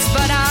hearts,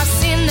 but I've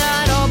seen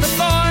that all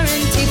before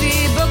in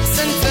TV, books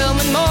and film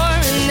and more.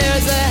 And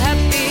there's a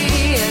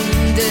happy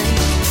ending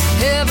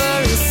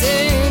every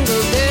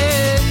single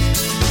day.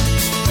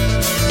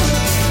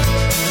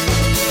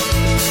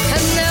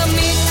 And they'll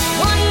meet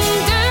one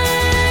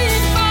day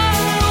far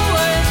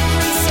away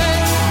and say,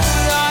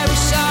 I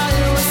wish I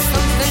was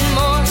something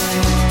more.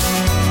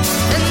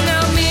 And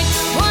they'll meet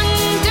one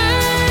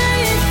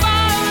day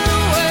far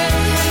away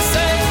and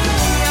say,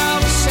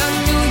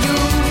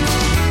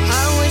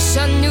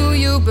 I knew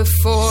you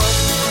before.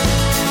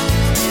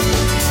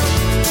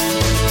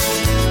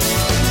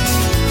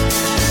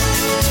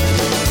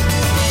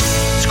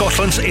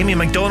 Scotland's Amy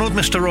MacDonald,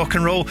 Mr. Rock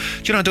and Roll. Do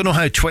you know, I don't know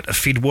how Twitter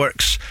feed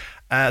works,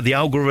 the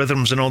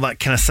algorithms and all that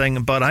kind of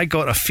thing, but I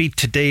got a feed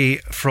today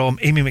from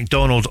Amy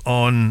MacDonald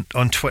on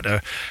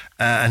Twitter,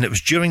 and it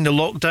was during the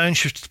lockdown.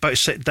 She was about to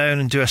sit down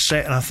and do a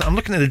set, and I'm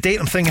looking at the date,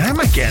 I'm thinking, how am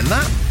I getting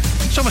that?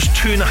 It's almost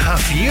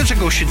 2.5 years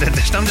ago she did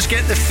this, and I'm just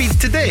getting the feed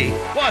today.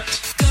 What?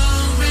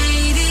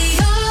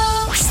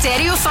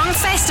 Stereo Funk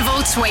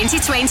Festival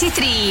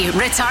 2023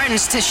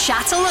 returns to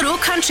Châtellerault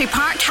Country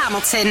Park,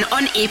 Hamilton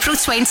on April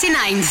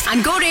 29th.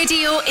 And Go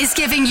Radio is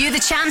giving you the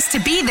chance to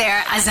be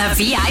there as a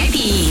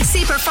VIP.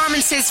 See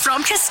performances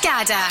from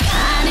Cascada,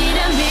 I need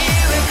a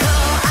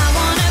miracle, I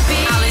wanna be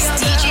Alice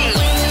DJ,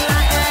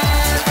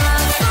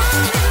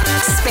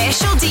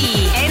 Special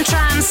D,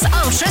 Entrance,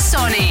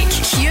 Ultrasonic,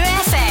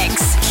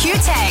 QFX,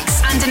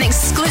 Q-Tex, and an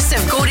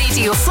exclusive Go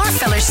Radio floor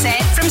filler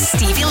set from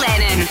Stevie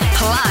Lennon.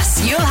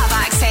 Plus, you'll have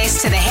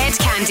access to the Head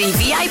Candy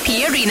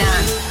VIP Arena.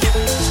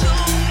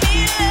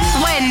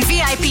 Win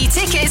VIP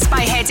tickets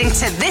by heading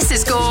to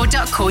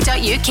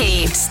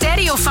thisisgo.co.uk.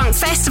 Stereo Funk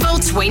Festival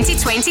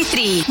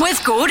 2023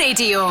 with Go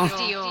Radio.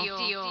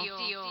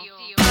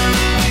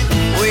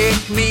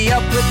 Wake me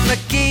up with my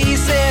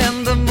keys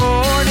in the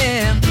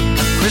morning.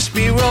 A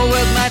crispy roll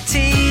with my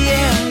tea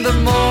in the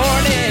morning.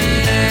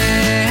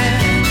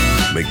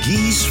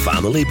 McGee's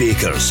Family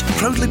Bakers,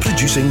 proudly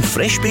producing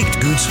fresh-baked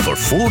goods for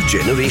 4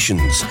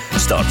 generations.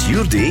 Start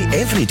your day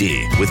every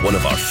day with one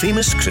of our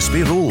famous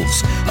crispy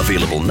rolls.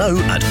 Available now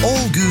at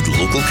all good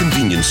local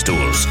convenience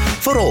stores.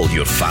 For all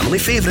your family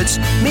favourites,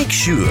 make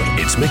sure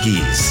it's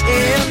McGee's.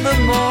 In the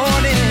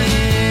morning.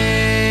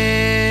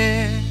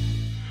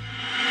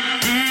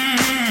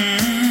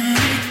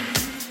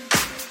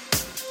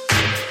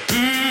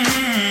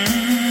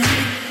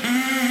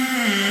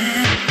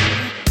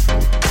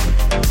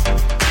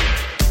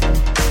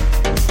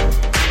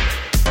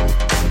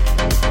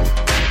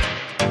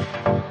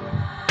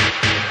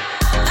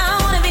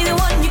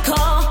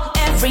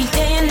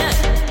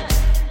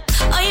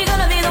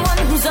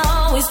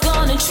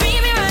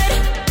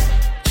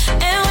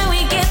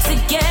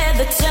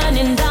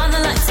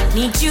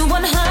 Need you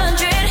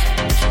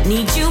 100,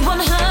 need you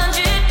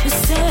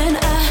 100%.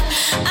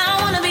 I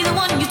wanna be the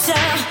one you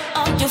tell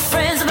all your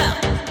friends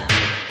about.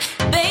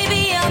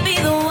 Baby, I'll be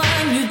the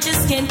one you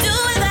just can't do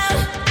without.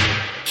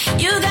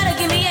 You gotta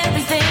give me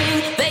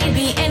everything,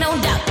 baby, ain't no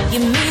doubt.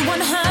 Give me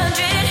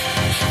 100,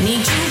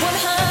 need you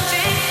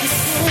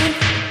 100%.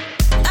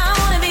 I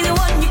wanna be the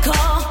one you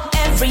call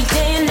every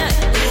day and night.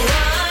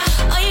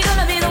 Are you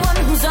gonna be the one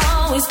who's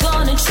always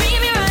gonna treat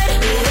me right?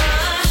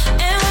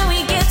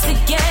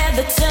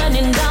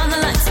 Turning down the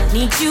lights,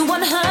 need you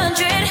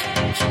 100,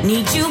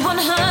 need you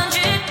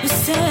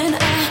 100%. I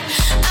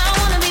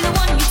wanna be the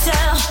one you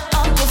tell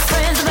all your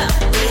friends about.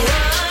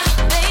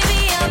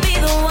 Baby, I'll be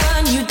the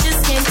one you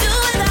just can't do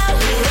without.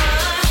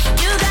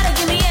 You gotta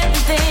give me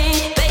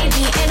everything,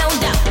 baby, ain't no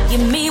doubt.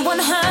 Give me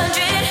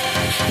 100,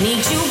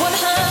 need you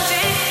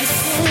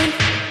 100%.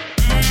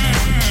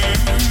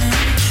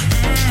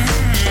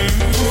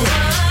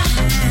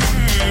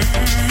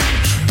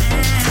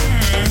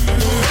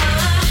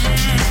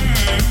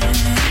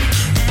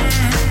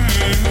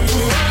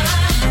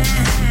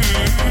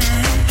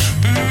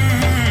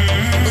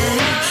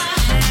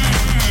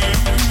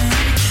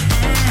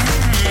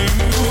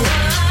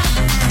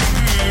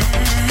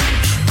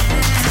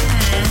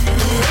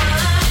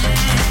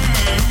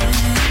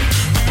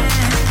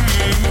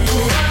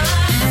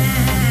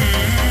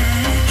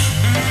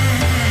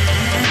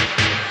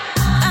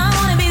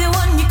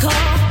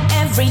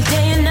 Every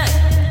day and night.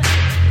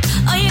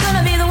 Are you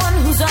gonna be the one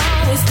who's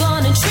always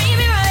gonna treat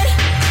me right?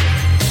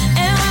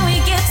 And when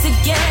we get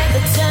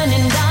together,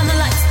 turning down the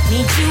lights,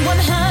 need you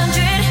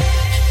 100,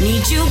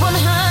 need you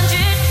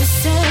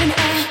 100%.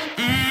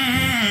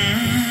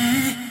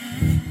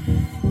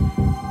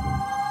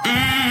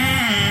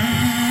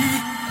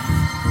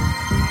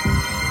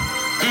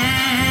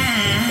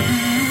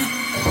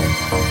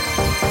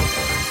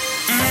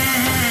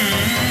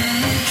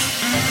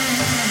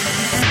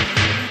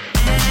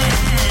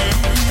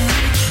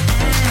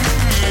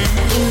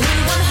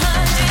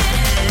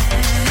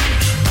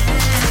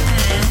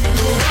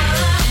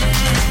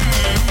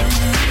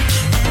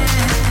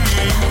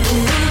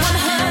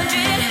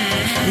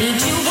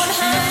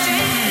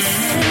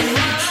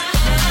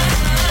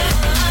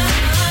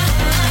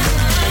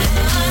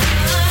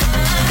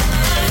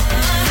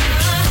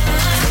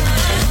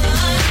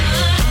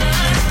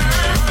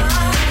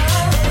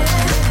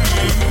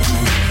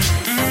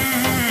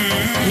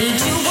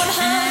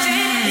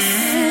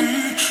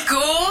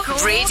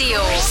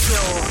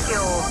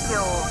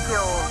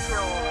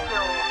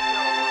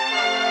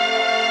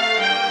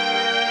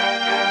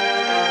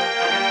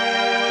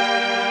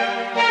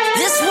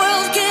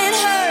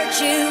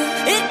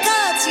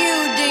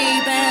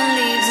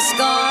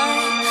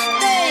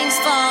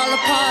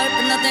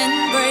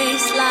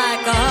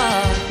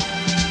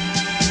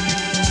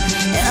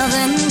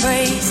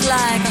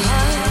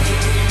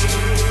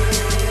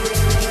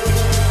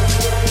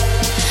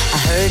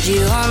 Heard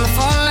you on the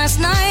phone last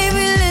night.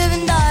 We live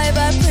and die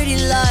by pretty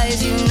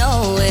lies, you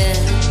know it.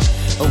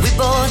 We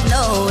both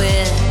know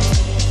it.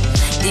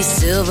 These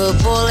silver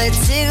bullet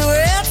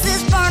cigarettes,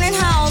 this burning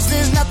house,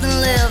 there's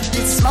nothing left,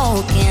 it's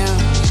smoking.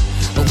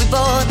 We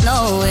both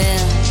know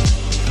it.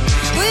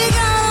 We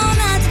got all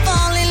night to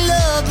fall in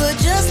love, but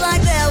just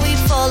like that we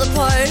fall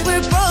apart.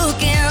 We're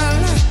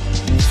broken,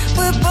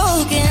 we're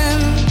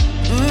broken.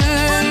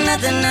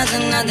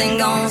 Nothing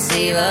gonna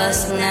save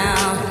us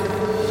now.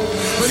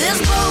 this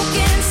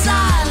broken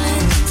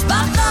silence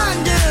by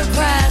thunder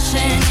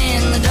crashing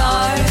in the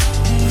dark,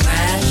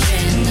 crash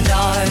in the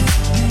dark.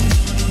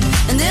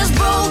 And this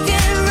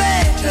broken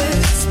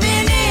record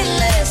spin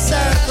endless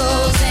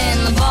circles in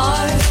the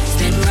bar,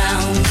 spin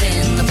round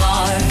in the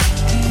bar.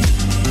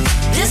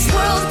 This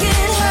world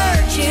can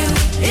hurt you,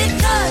 it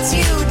cuts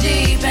you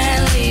deep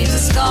and leaves a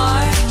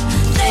scar.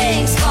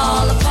 Things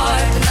fall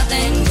apart, but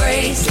nothing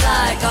breaks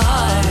like a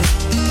heart.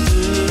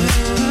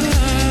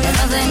 And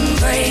nothing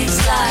breaks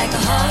like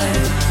a heart.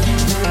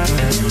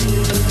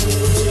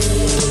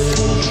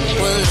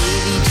 We'll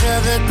leave each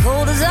other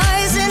cold as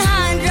ice and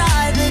high and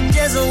dry. The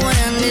desert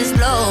wind is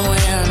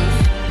blowing,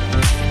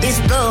 it's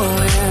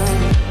blowing.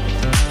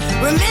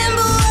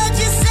 Remember what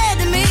you said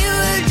to me, we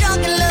were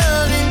drunk in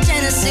love in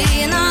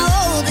Tennessee, and I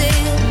hold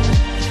it,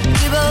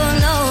 we both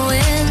know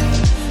it,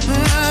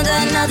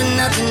 that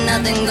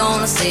nothing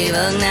gonna save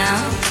us now.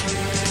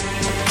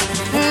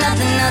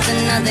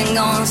 Nothing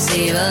gonna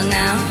save us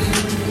now.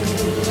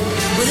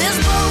 With this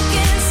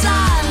broken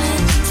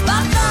silence by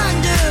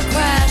thunder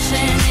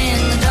crashing in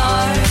the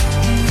dark,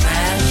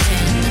 crash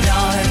in the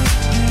dark.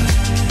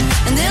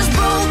 And this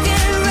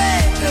broken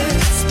record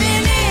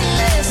spin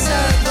endless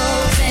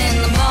circles in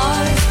the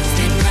bar,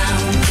 spin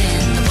round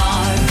in the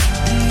bar.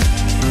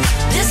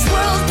 This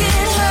world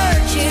can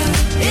hurt you,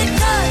 it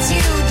cuts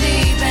you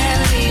deep and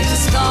leaves a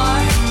scar.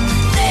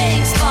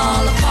 Things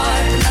fall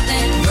apart, but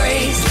nothing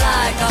breaks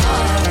like a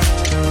heart.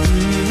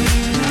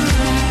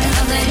 And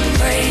nothing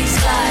breaks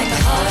like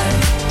a heart.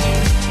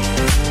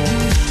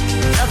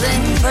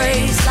 Nothing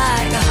breaks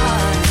like a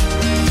heart.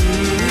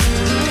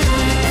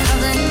 And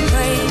nothing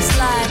breaks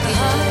like a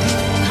heart.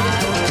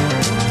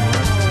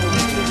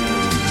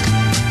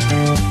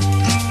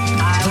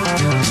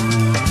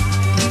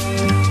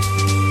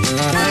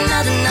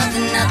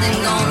 Nothing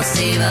gonna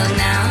save us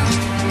now.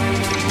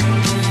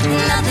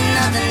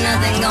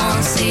 Nothing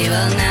gonna save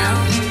us now.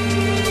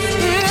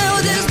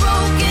 With this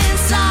broken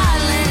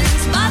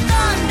silence by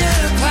thunder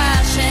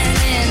crashing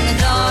in the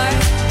dark,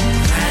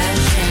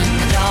 crash in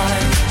the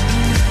dark.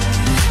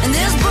 And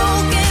this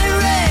broken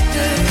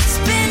record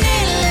spin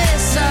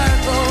endless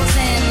circles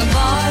in the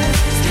bar,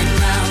 spin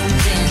round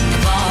in the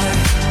bar.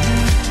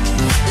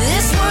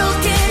 This world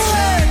can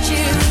hurt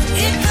you,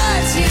 it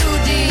cuts you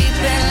deep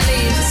and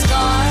leaves a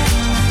scar.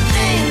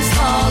 Things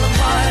fall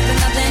apart, but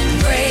nothing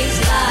breaks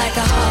like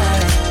a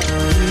heart.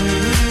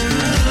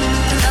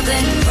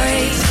 Nothing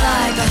breaks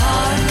like a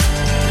heart.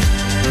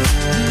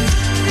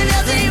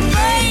 Nothing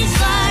breaks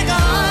like a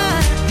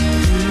heart.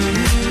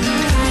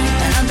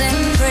 Nothing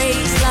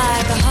breaks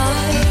like a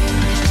heart.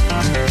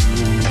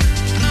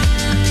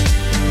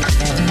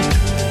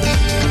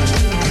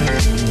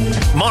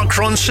 Mark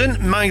Ronson,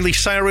 Miley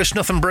Cyrus,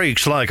 Nothing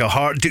Breaks Like a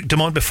Heart. Duke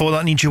Dumont before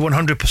that, Need You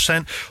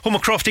 100%. Home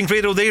of Crofting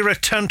Radio, they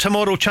return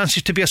tomorrow.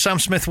 Chances to be a Sam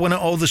Smith winner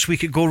all this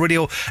week at Go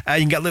Radio. You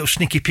can get a little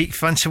sneaky peek.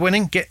 Fancy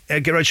winning? Get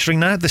registering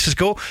now. This is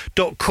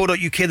go.co.uk.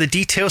 The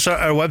details are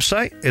our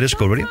website. It is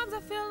Go Radio. Sometimes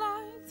I feel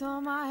like throw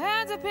my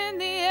hands up in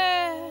the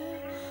air.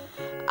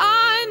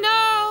 I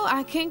know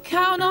I can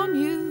count on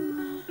you.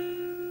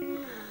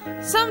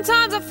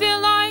 Sometimes I feel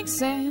like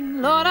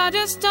saying, Lord, I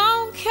just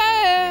don't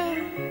care.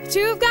 But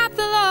you've got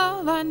the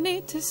love I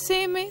need to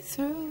see me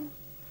through.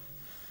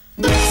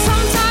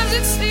 Sometimes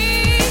it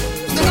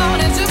seems the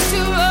going is just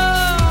too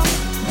rough,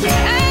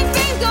 and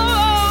things go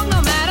wrong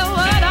no matter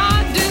what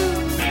I do.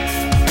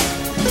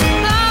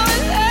 Now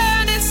and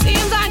then it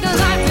seems like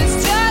life is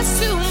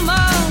just too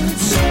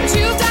much. But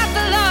you've got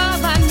the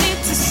love I need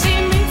to see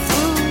me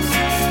through.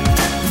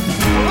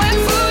 When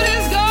food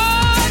is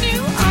gone,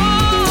 you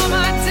are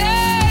my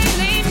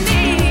daily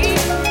need.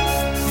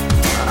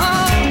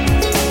 Oh.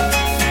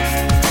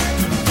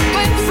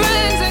 When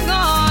friends are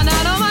gone, I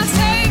know my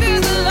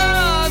Savior's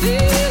love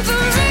is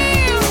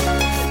real.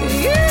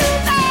 You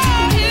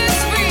know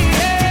it's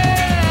real.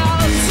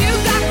 You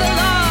got the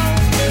love.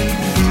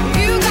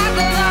 You got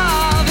the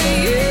love.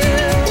 You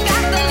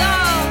got the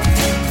love.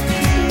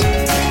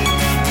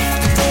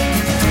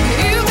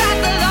 You got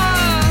the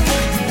love.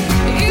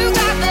 You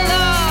got the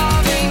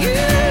love. You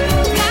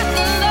got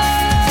the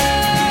love.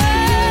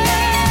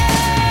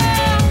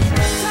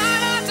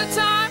 Time after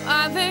time,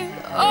 I think,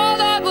 oh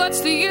Lord, what's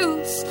the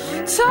use?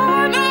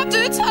 Time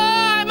after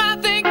time, I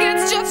think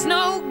it's just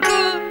no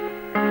good.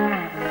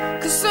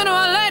 'Cause sooner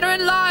or later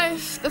in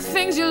life, the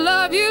things you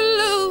love, you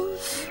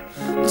lose.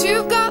 But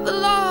you've got the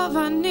love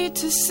I need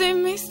to see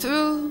me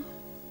through.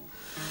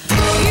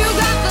 You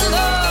got the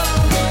love.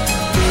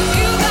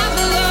 You got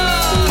the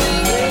love.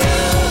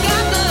 You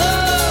got the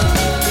love.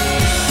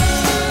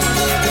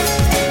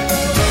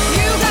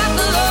 You got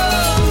the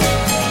love.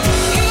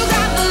 You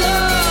got the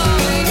love.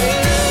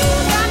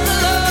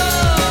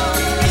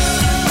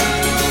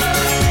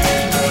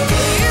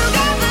 You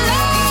got the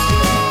love.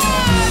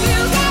 You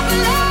got the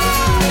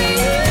love.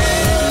 You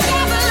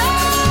got the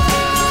love.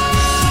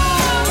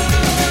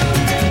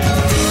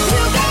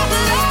 You got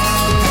the love.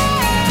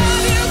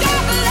 You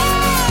got the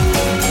love.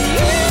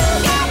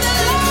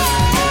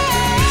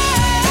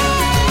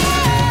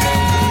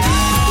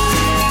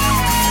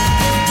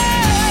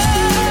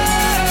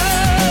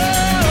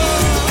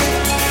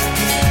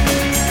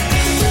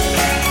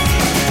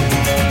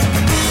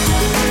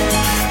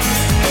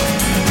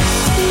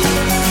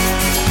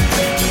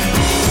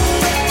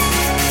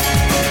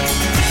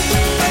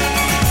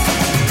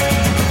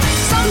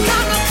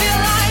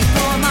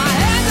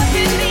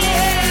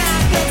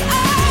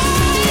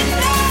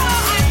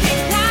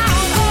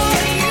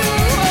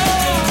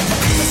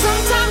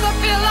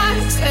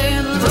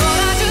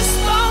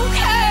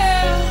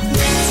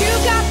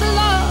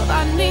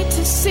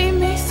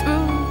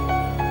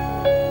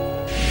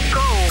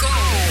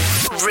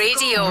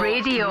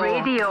 Radio.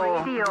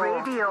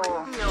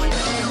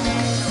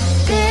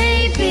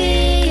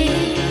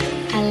 Baby,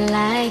 I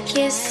like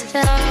your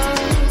style.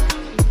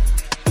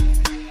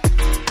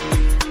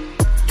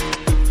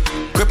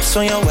 Grips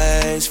on your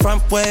ways,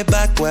 front way,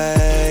 back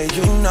way.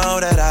 You know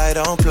that I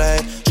don't play.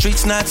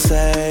 Streets not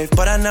safe,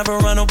 but I never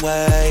run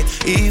away,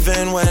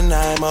 even when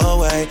I'm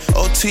away.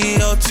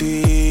 OT,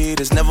 OT,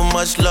 there's never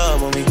much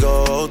love when we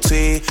go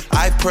OT.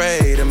 I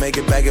pray to make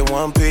it back in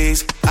one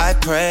piece. I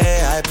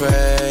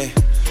pray.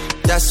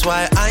 That's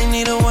why I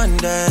need a one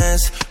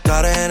dance.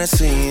 Got a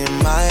Hennessy in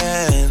my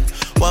hand.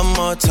 One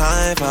more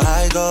time before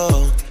I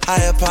go.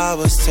 Higher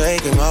powers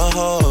taking a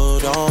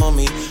hold on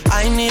me.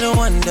 I need a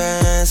one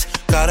dance.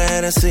 Got a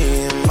Hennessy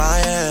in my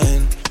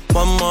hand.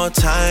 One more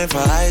time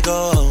before I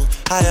go.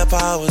 Higher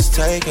powers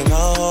taking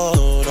a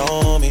hold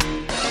on me.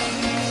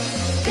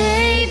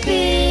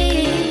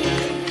 Baby,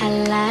 I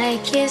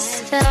like your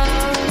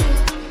style.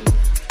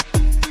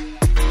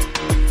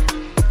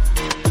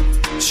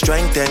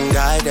 Strength and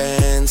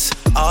guidance,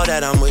 all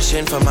that I'm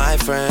wishing for my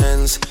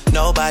friends.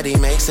 Nobody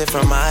makes it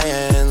from my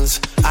ends.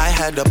 I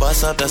had to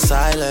bust up the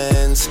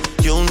silence.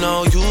 You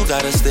know you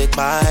gotta stick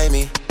by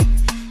me.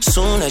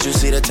 Soon as you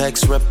see the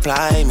text,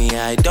 reply me.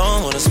 I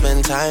don't wanna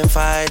spend time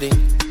fighting.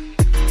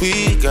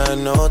 We got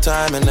no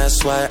time and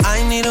that's why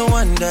I need a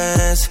one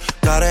dance.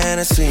 Got a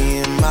Hennessy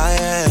in my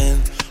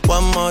hand.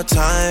 One more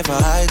time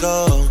before I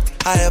go.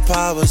 Higher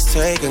powers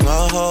taking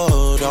a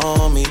hold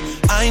on me.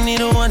 I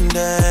need a one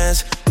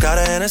dance. Got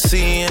a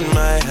Hennessy in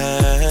my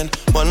hand.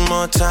 One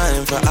more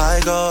time before I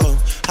go.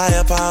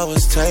 Higher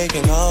powers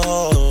taking a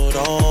hold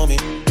on me.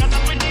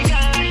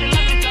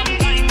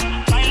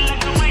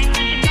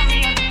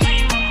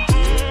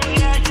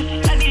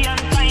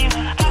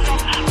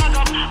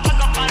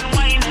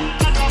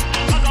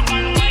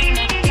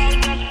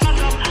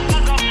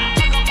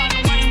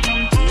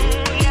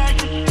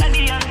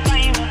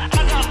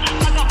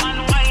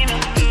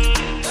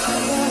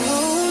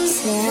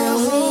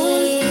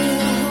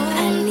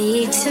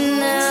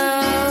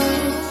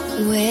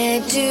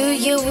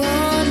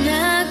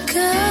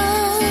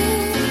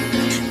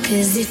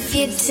 If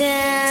you're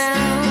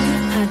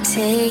down, I'll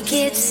take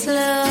it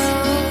slow.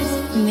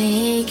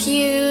 Make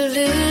you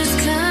lose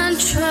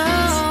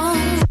control.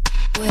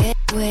 Wet,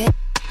 wet,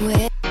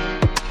 wet,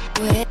 wet,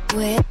 wet, wet,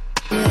 wet,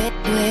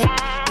 wet,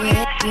 wet,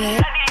 wet,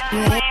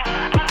 wet,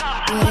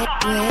 wet,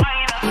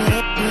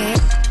 wet,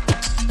 wet.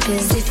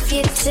 'Cause if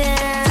you're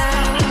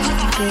down,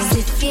 'cause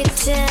if you're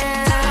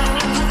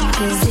down,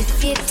 'cause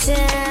if you're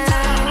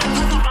down.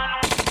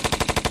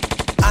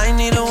 I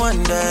need a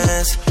one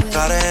dance.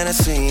 Got a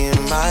Hennessy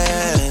in my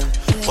hand.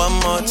 One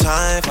more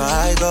time before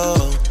I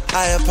go.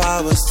 Higher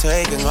powers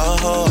taking a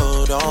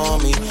hold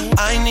on me.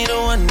 I need a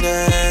one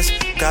dance.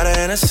 Got a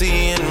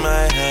Hennessy in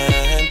my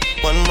hand.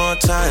 One more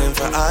time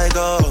before I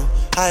go.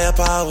 Higher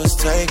powers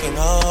taking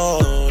a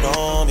hold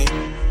on me.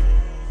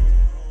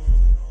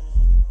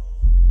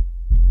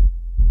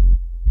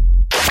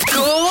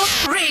 Go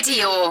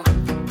Radio.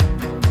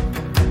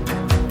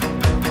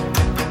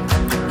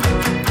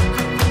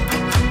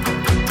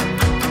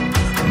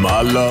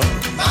 My love,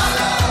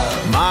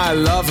 my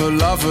lover,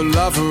 lover,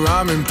 lover,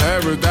 I'm in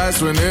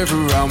paradise whenever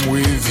I'm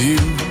with you.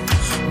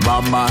 My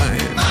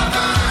mind,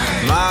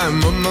 my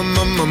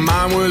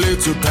mind, well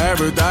it's a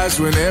paradise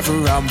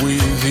whenever I'm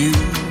with you.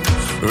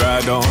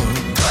 Ride on,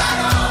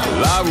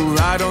 well, I will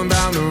ride on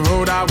down the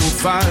road, I will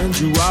find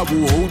you, I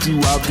will hold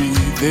you, I'll be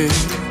there.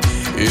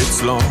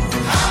 It's long,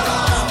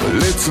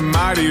 well it's a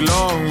mighty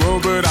long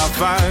road, but I'll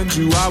find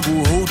you, I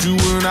will hold you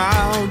and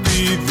I'll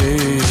be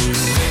there.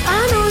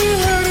 I know you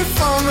heard it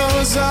from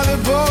those other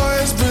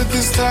boys, but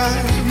this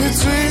time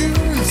it's real,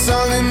 it's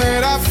something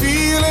that I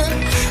feel it.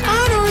 I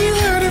know you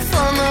heard it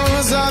from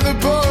those other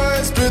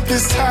boys, but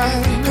this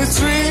time it's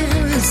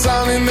real, it's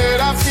something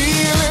that I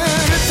feel it.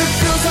 If it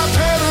feels like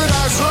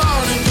paradise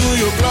running through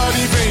your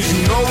bloody veins, you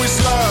know it's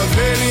love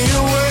heading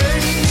your way.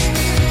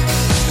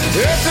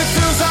 If it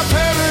feels like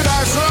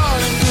paradise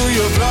running through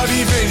your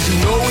bloody veins, you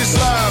know it's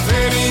love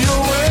heading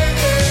your way.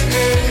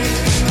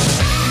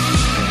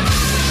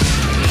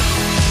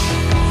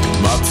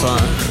 My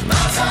time,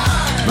 my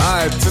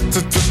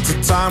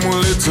time,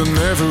 well it's a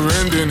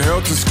never-ending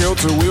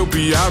helter-skelter. We'll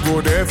be out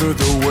whatever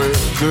the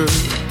weather.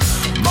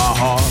 My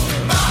heart,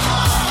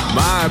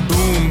 my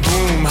boom,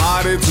 boom,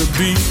 heart it's a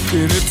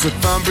beating, it's a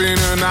thumping,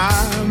 and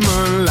I'm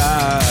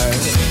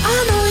alive. I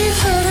know you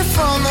heard it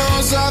from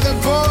those other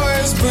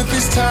boys, but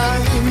this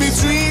time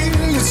it's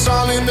real, it's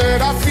something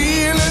that I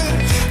feel it.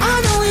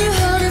 I know you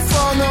heard it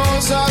from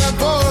those other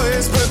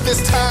boys, but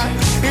this time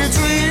it's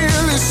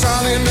real, it's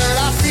something that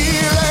I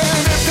feel it.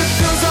 If it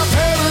feels like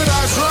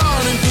paradise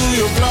running through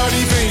your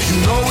bloody veins, you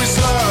know it's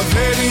love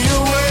heading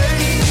your way.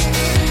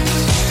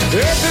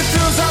 If it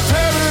feels like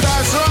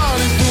paradise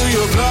running through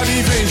your bloody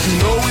veins, you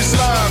know it's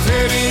love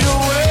heading your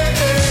way.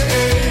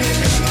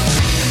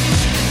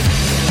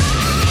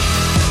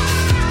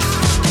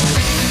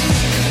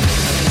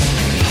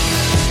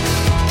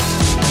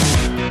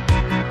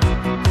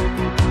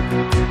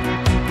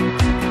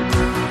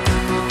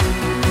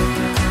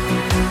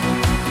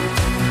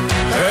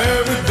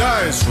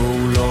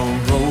 roll on,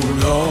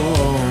 roll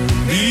on.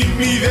 Meet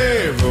me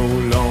there,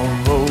 roll on,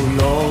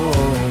 roll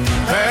on.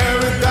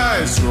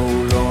 Paradise,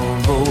 roll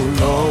on,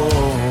 roll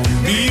on.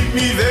 Meet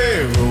me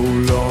there,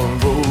 roll on,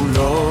 roll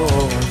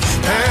on.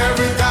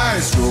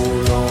 Paradise,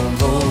 roll on,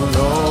 roll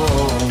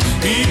on.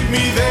 Meet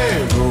me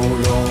there,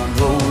 roll on,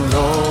 roll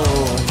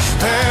on.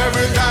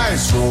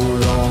 Paradise,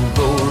 roll on,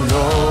 roll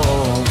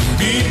on.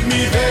 Meet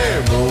me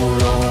there,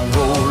 roll on,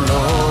 roll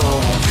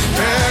on.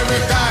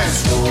 Paradise,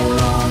 roll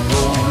on,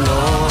 roll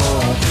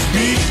on.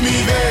 Meet me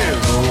there,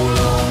 roll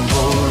on,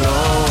 roll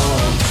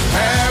on.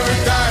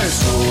 Paradise,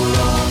 roll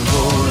on,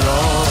 roll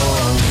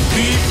on.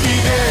 Meet me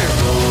there,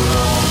 roll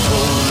on,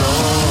 roll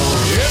on.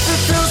 If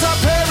it feels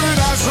like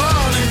paradise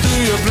running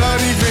through your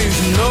bloody veins,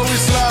 you know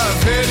it's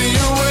love heading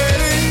your way.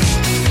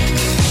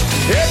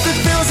 If it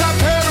feels like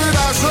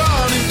paradise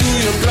running through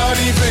your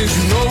bloody veins,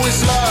 you know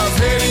it's love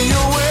heading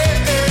your way.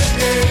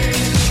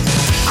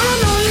 I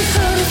know you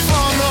heard it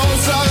from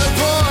those other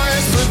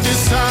boys, but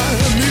this time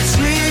it's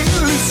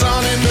really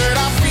something that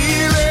I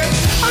feel it.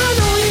 I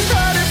know you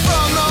heard it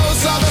from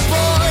those other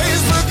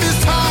boys, but this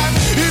time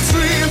it's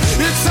real,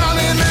 it's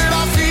something that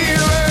I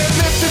feel it.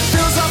 If it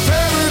feels like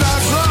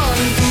paradise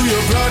running through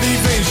your bloody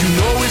veins, you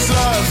know it's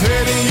love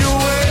heading your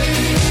way.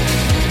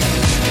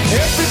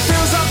 If it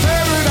feels like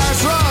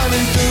paradise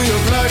running through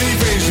your bloody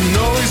veins, you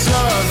know it's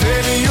love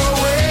heading your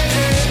way.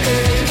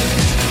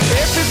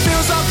 If it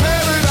feels like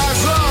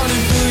paradise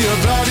running through your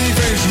bloody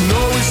veins, you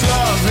know it's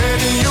love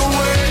heading your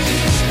way.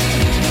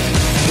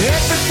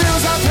 If it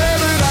feels like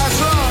paradise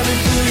running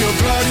through your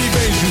bloody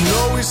veins, you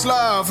know it's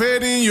love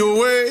heading your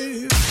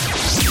way.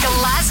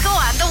 Glasgow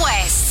and the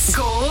West.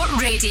 Go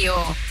Radio.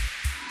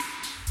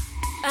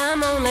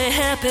 I'm only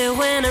happy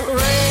when it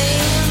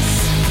rains.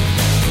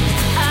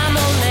 I'm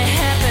only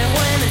happy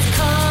when it's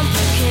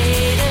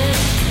complicated.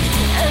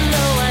 And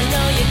though I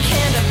know you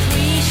can't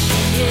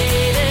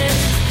appreciate it,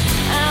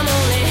 I'm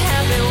only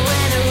happy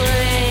when it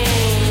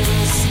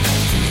rains.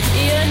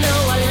 You know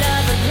I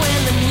love it when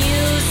the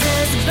news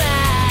is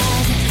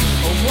bad.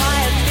 Why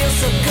it feels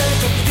so good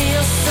to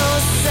feel so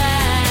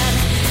sad.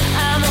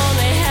 I'm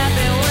only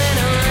happy when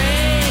it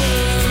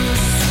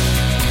rains.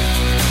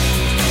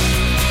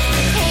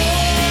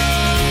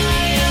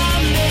 Pour your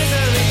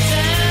misery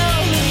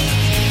down.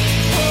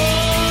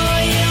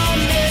 Pour your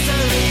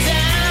misery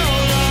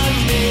down on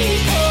me.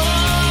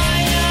 Pour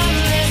your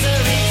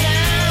misery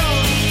down.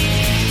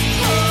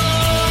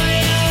 Pour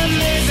your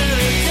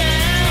misery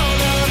down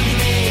on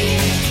me.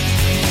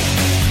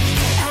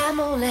 I'm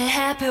only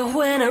happy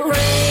when it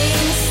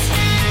rains.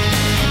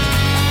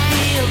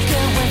 Feel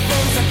good when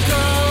things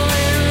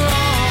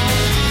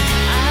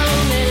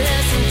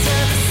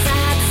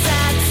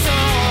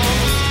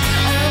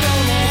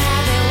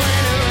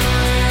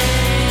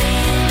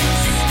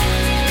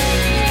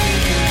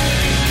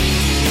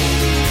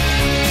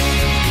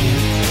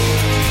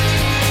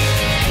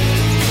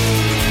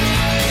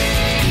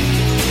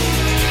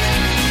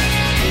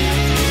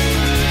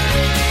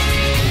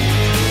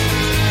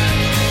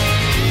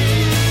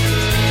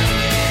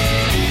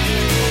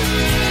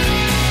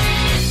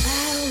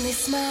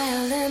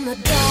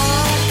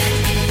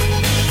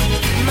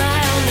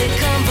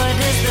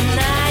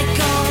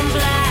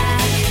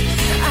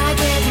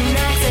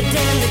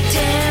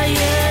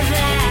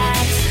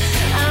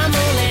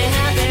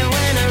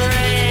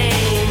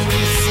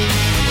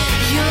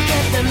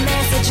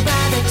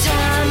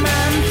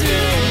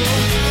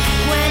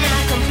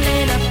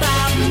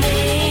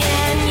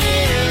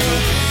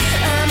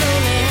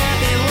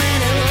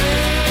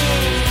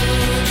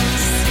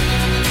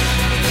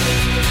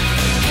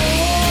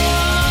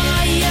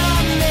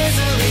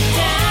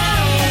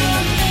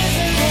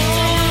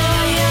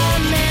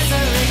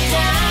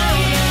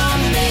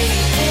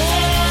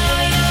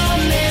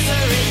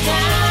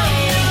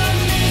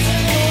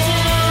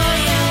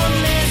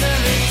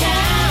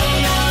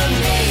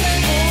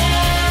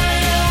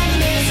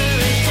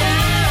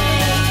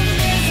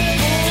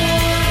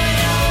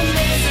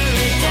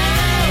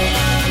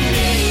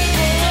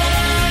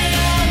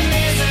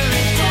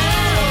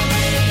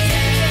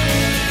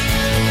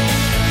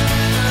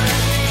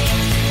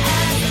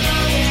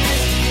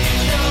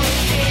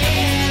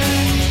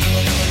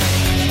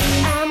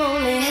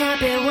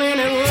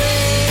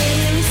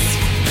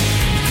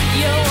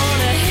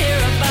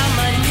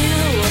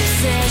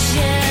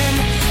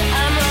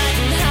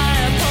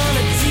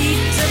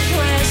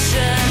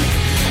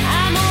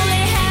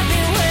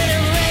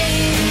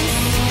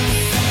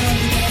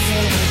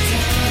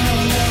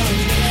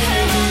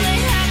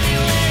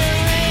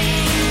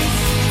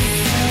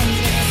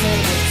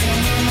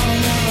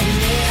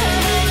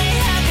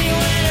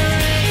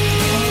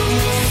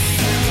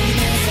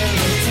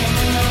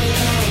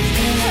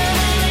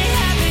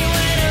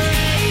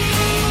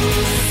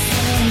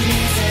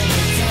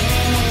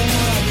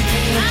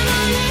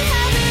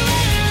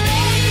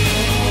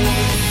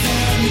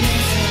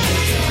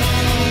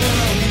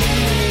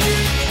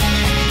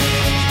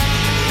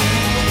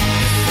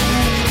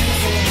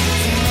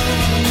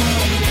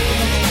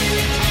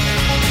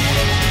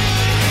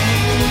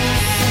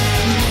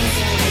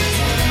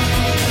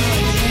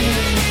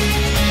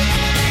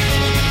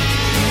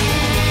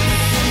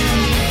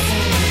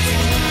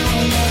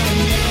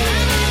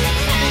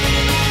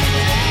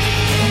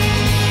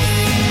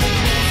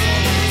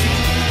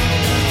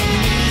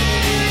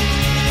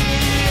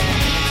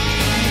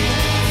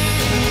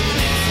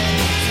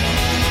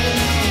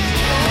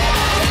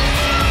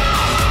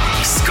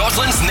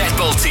Scotland's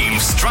netball team,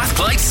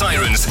 Strathclyde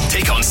Sirens,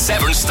 take on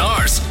Severn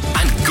Stars.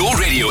 And Go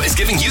Radio is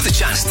giving you the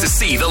chance to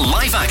see the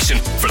live action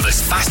for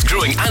this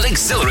fast-growing and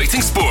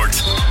exhilarating sport.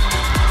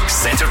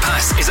 Centre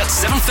Pass is at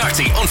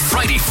 7:30 on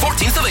Friday,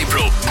 14th of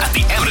April at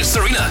the Emirates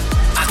Arena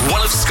at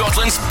one of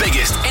Scotland's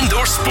biggest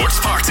indoor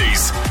sports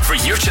parties. For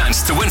your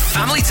chance to win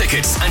family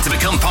tickets and to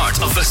become part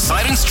of the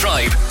Sirens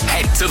tribe,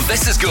 head to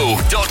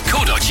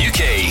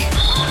thisisgo.co.uk.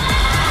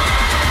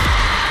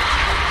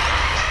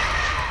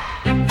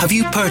 Have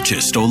you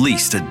purchased or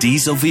leased a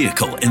diesel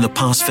vehicle in the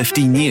past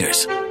 15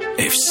 years?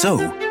 If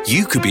so,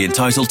 you could be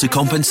entitled to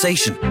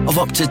compensation of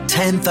up to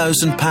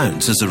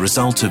 £10,000 as a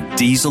result of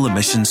diesel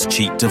emissions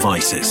cheat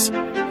devices.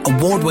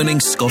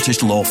 Award-winning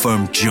Scottish law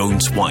firm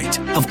Jones White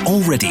have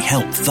already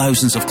helped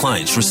thousands of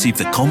clients receive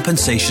the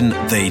compensation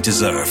they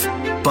deserve.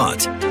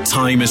 But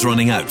time is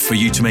running out for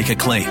you to make a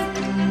claim.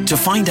 To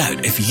find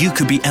out if you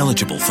could be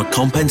eligible for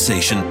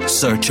compensation,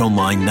 search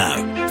online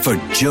now for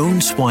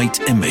Jones White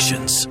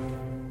Emissions.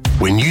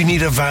 When you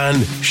need a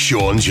van,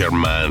 Sean's your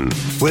man.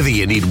 Whether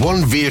you need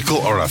one vehicle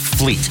or a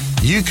fleet,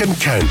 you can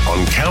count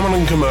on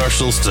Cameron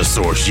Commercials to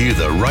source you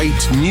the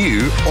right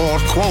new or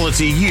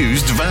quality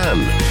used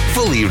van.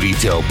 Fully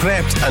retail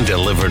prepped and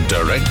delivered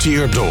direct to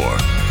your door.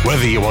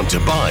 Whether you want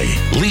to buy,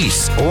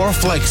 lease or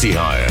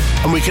flexi-hire.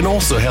 And we can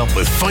also help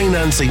with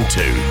financing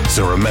too.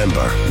 So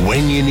remember,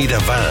 when you need a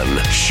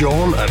van,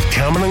 Sean at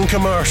Cameron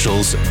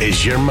Commercials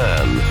is your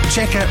man.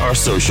 Check out our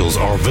socials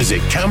or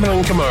visit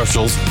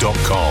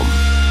CameronCommercials.com.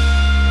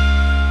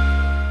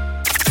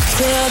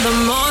 Till the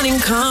morning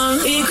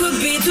comes, we could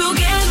be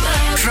together.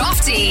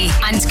 Crofty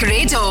and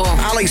Grado.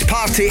 Alex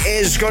Party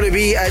is going to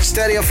be at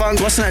Stereo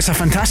Fund. Listen, it's a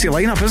fantastic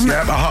lineup, isn't it?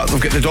 Yeah,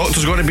 we've got the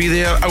Doctor's going to be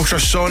there,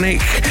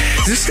 Ultrasonic.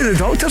 Is this the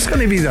Doctor's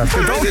going to be there?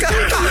 The Doctor?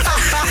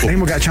 I think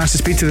we'll get a chance to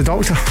speak to the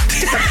Doctor.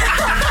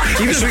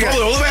 Even if we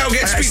follow all the way, I'll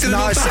get to speak to the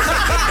Doctor.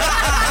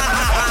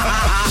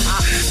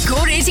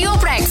 Go Radio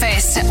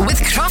Breakfast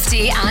with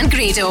Crofty and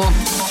Grado.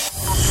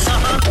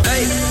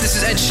 Hey, this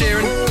is Ed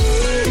Sheeran.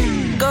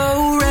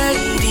 Go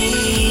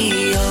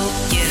radio.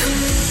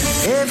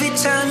 Yeah. Every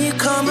time you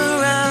come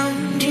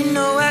around, you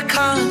know I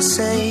can't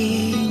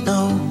say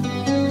no.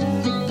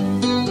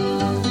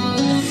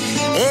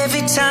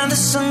 Every time the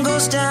sun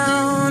goes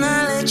down,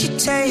 I let you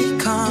take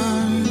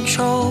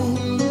control.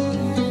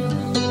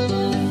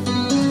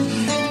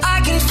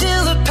 I can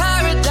feel the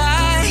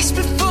paradise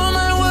before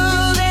my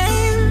world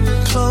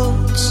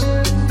implodes.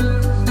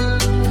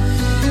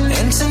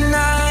 And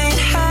tonight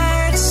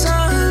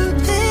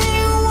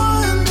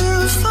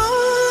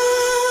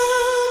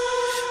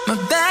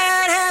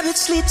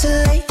lead to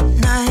late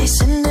nights,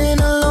 sitting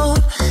alone,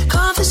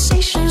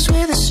 conversations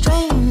with a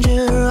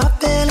stranger I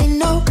barely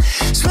know,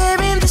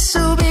 swearing this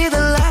will be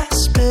the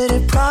last, but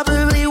it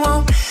probably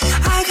won't.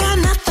 I got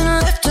nothing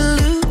left to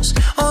lose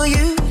or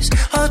use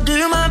or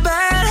do. My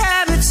bad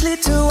habits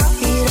lead to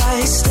white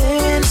eyes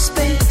staring into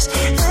space,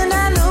 and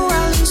I know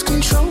I lose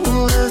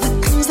control of the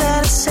things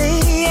that I say.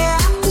 Yeah,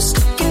 I was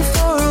looking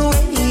for a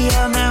way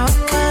out, now I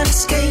can't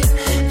escape.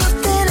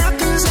 Nothing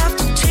happens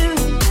after two.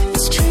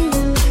 It's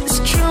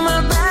true,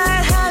 my bad.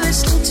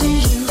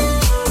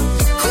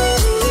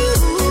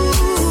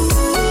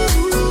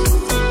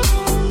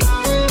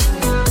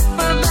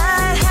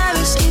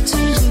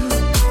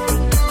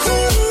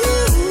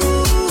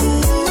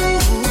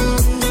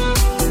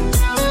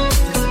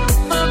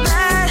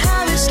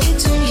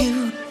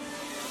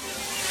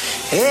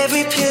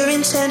 Every pure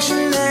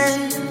intention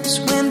ends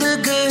when the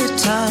good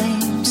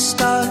times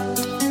start.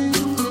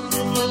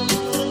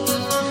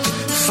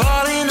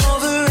 Falling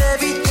over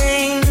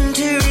everything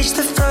to reach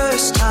the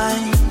first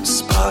time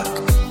spark.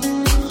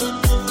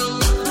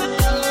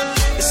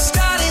 It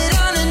started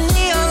under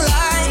neon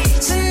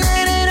lights and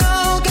then it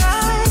all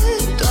got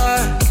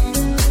dark.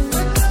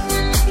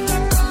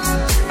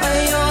 I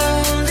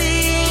only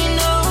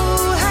know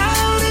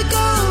how to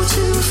go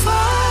too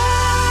far.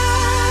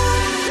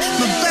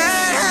 My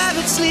bad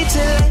habits lead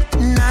to late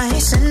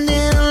nights,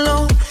 sitting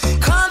alone,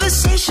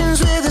 conversations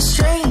with a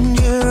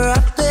stranger I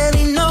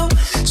barely know,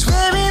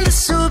 swearing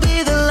this will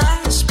be the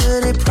last,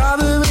 but it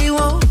probably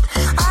won't.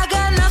 I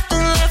got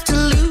nothing left to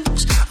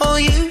lose or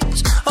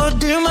use or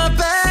do. My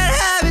bad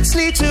habits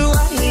lead to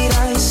white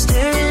eyes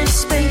staring into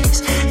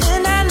space,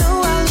 and I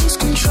know I lose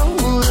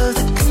control of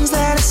the things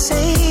that I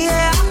say.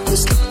 Yeah, I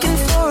was looking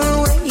for a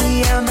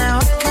way out, now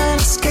I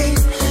can't escape.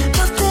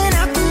 Nothing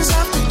happens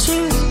after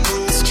two.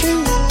 It's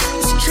true,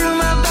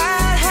 my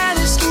bad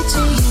habits lead to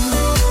you.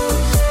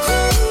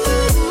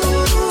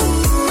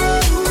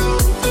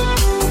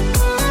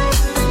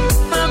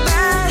 My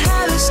bad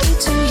habits lead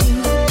to you.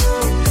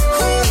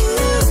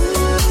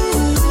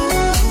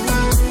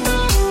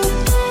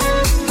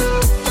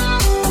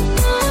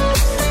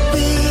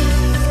 We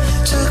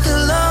took a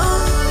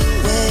long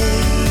way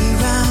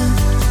round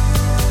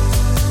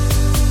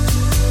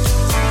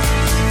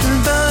and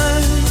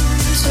burned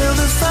till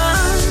the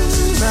fun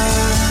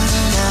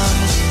ran out.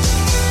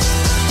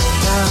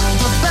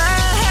 My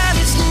bad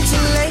habits lead to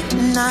late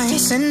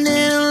nights, sitting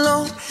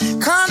alone,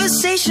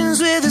 conversations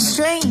with a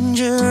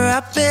stranger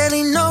I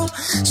barely know,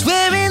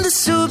 swearing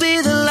this will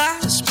be the last,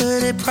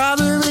 they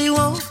probably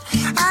won't.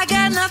 I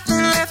got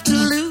nothing left to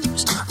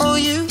lose or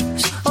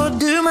use, or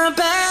do my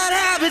bad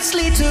habits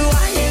lead to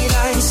white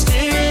eyes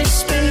staring into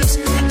space?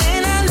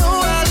 And I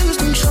know I lose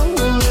control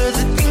over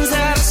the things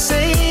that I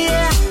say.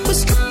 Yeah, I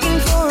was looking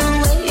for a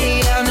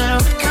way out, now I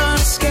can't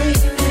escape.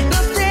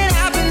 Nothing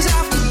happens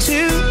after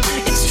two.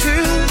 It's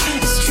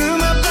true,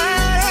 my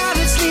bad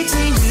habits lead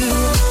to you.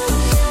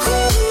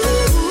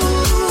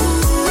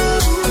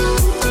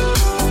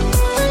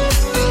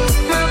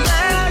 My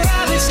bad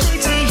habits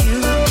lead to you.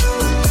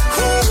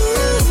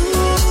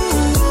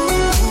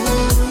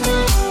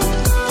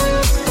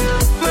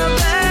 My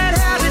bad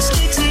habits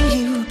lead to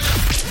you.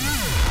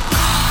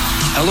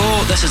 Hello,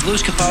 this is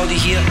Lewis Capaldi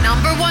here.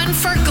 Number one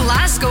for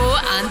Glasgow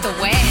and the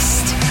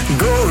West.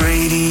 Go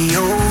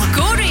radio.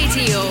 Go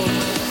Radio.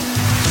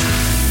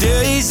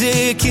 Days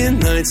aching,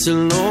 nights are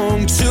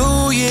long.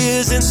 2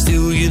 years and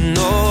still you're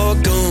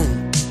not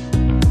gone.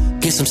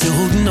 Guess I'm still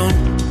holding on.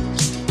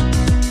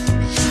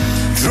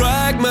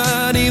 Drag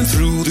my name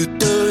through the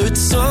dirt.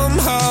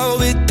 Somehow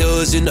it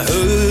doesn't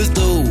hurt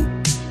though.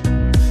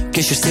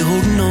 Guess you're still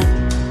holding on.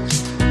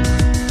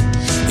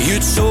 You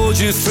told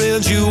your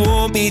friends you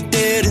want me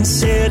dead and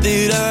said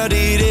that I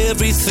did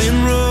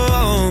everything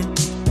wrong.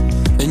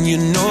 And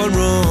you're not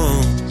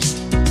wrong.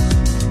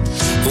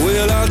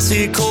 Well, I'll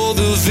take all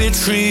the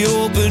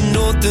vitriol, but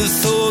not the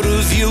thought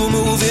of you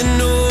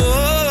moving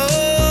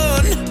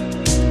on.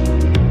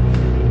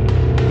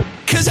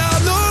 'Cause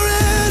I'm not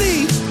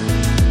ready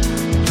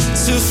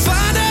to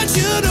find out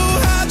you know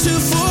how to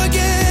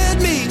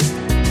forget me.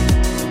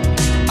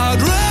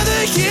 I'd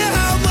rather hear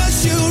how much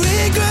you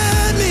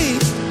regret me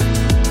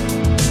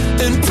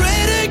and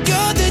pray to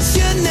God that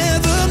you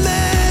never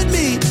met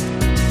me,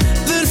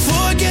 then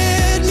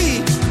forget me.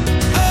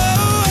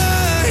 Oh,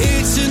 I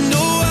hate to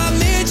know I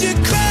made you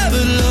cry,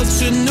 but love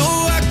to know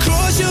I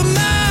crossed your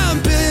mind,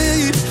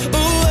 babe.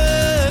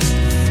 Oh,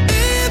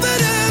 even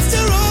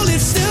after all,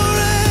 it still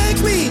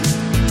wrecked me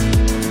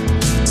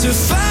to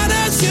find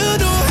out you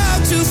know how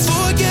to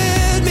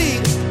forget me.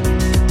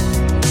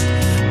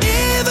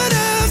 Even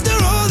after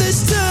all this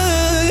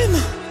time.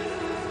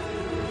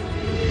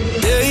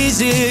 Days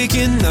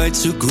aching,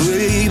 nights are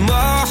grey.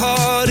 My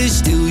heart is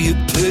still your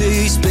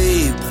place,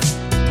 babe.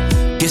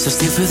 Guess I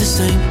still feel the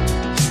same.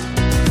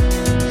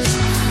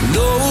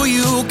 No,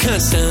 you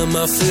can't stand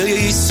my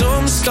face.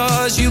 Some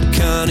scars you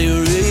can't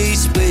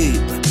erase,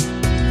 babe.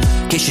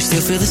 Guess you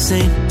still feel the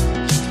same.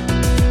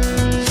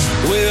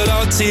 Well,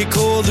 I'll take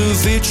all the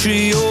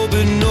vitriol,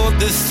 but not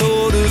the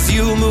thought of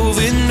you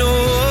moving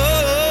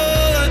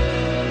on.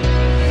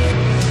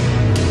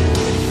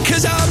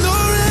 'Cause I'm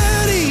not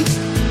ready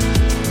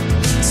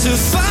to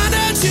find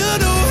out you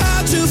know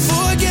how to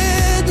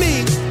forget me.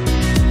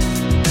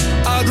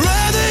 I'd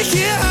rather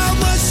hear how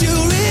much you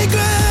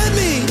regret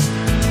me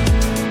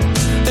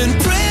and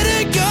pray to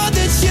God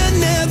that you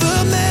never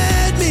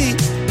met me,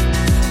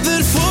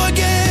 then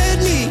forget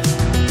me.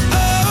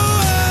 Oh,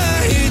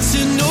 I hate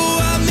to know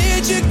I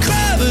made you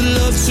cry, but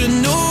love to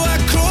know I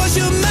crossed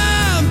your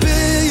mind,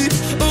 babe.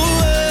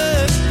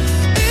 Oh,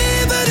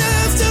 even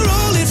after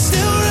all, it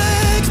still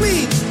wrecked me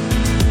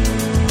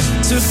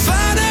to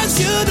find out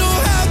you know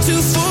how to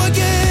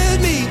forget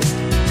me.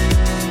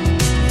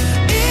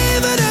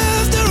 Even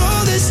after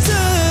all this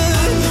time,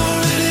 I'm not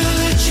ready to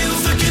let you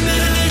forgive me,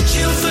 to let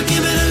you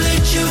forgive me, to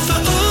let you for.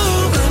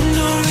 Oh, I'm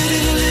not ready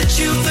to let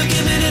you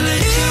forgive me, to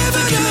let you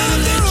forgive me, to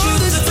let you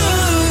for.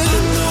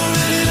 I'm not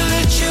ready to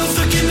let you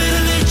forgive me,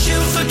 to let you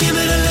forgive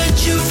me, to let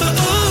you for.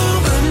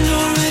 Oh, I'm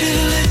not ready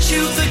to let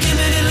you forgive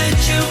me, to let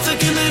you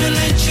forgive me, to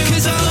let you.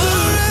 'Cause I'm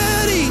not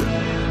ready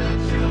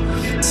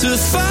to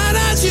find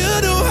out you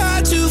know how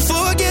to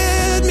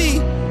forget me.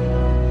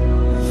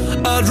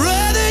 I'd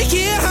rather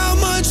hear how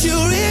much you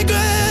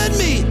regret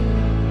me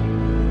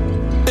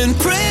and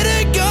pray to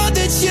God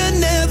that you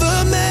never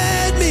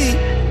met me,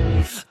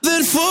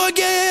 then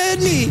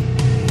forget me.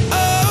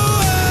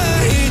 Oh,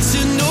 I hate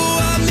to know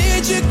I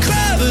made you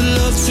cry, but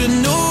love to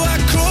know I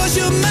crossed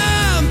your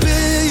mind,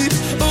 babe.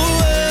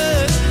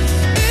 Oh,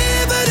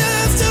 even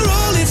after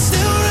all, it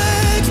still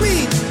wrecked me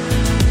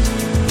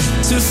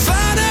to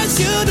find out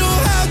you know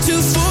how to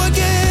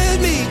forget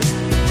me.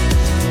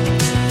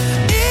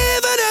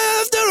 Even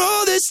after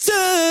all this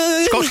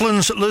time.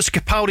 Scotland's Lewis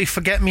Capaldi,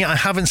 Forget Me. I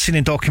haven't seen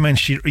a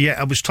documentary yet.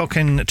 I was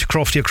talking to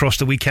Crofty across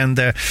the weekend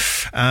there,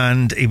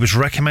 and he was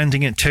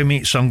recommending it to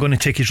me, so I'm going to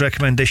take his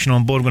recommendation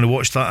on board. I'm going to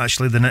watch that,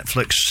 actually, the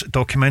Netflix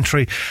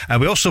documentary.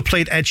 We also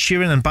played Ed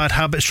Sheeran and Bad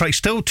Habits. Right,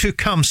 still to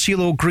come,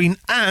 CeeLo Green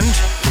and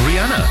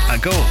Rihanna. I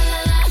go.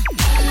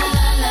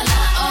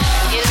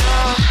 You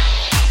know,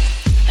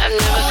 I've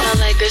never felt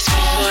like this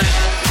before.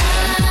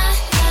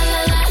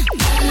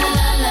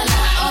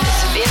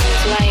 This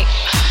feeling's like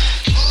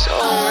so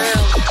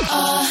real.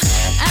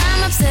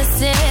 I'm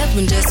obsessive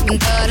when just one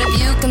thought of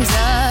you comes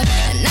up,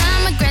 and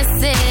I'm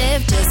aggressive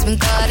just when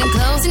thought ain't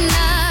close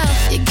enough.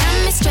 You got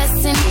me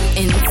stressing,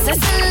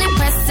 incessantly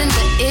pressing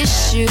the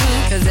issue,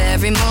 'cause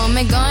every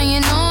moment gone, you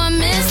know I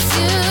miss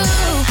you.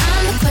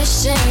 I'm the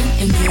question,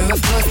 and you're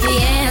of course the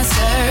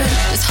answer.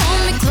 Just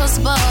hold me close,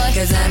 boy,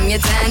 'cause I'm your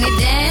tiny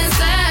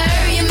dancer.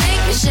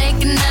 be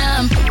shaking.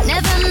 I'm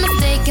never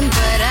mistaken,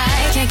 but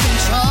I can't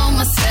control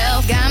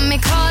myself. Got me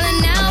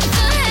calling out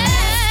for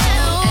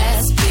help.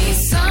 SOS,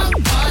 please,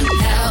 someone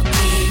help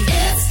me.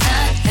 It's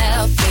not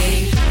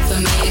healthy for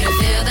me to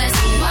feel this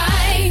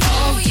way.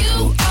 Oh, you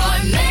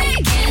are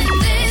making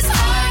this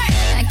hard.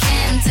 I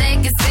can't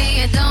take it, see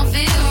it don't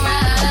feel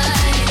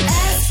right.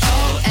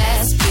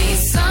 SOS,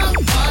 please,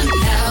 someone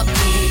help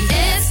me.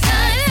 It's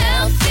not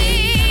healthy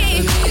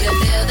for me to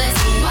feel this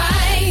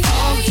way.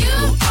 Oh, you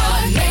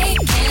are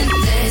making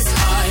this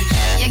hard.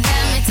 You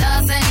got me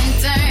tossing and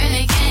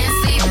turning, can't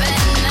sleep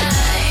at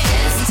night.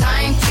 This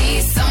time,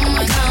 please,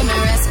 someone come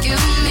and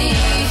rescue me.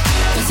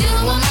 'Cause you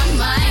on my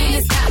mind,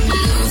 it's got me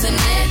losing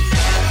it.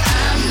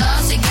 I'm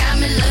lost, you got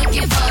me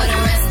looking for the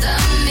rest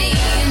of me.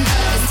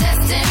 Love is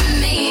testing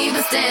me,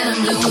 but still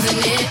I'm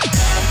losing it.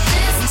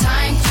 This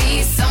time,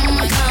 please,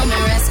 someone come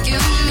and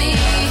rescue me.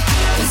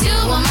 'Cause you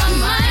on my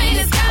mind,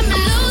 it's got me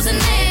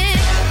losing it.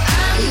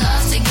 I'm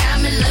lost, you got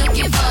me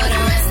looking for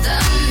the rest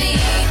of me.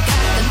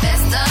 Got the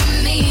best of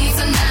me,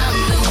 so now I'm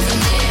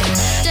losing it.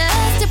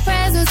 Just your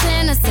presence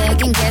in a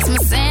second, guess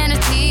my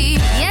sanity.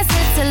 Yes,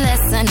 it's a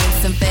lesson,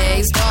 it's a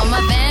phase for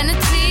my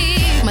vanity.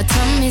 My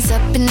tummy's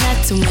up and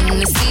that's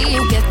when I see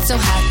you get so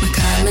hot. My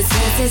common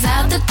sense is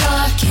out the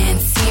door,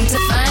 can't seem to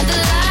find the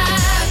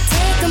light.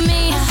 Take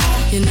me,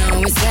 you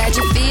know it's that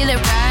you feel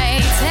it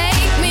right.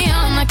 Take me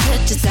on, I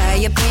could just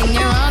tie up in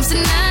your arms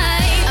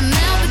tonight. I'm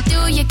out with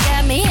you, you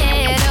got me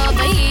head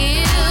over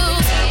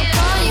heels.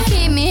 Boy, you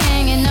keep me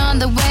hanging on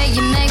the way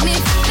you make me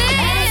feel.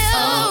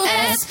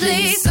 SOS,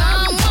 please,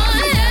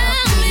 someone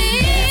help me.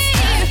 It's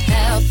not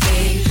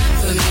healthy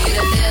for me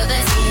to feel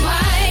this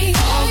way.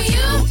 Oh,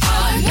 you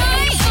are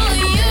making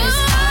this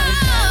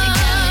hard. You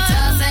got me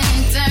tossing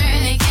and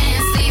turning,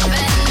 can't sleep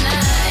at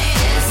night.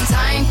 This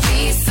time,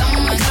 please,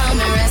 someone come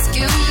and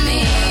rescue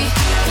me.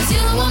 'Cause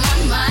you on my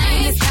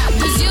mind, it's got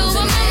me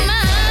losing it.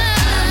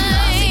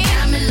 You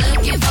got me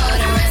looking for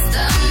the rest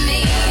of me.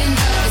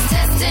 Love is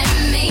testing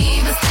me,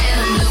 but still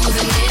I'm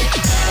losing it.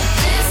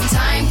 This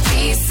time,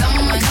 please,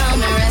 someone come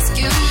and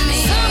rescue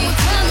me.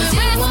 'Cause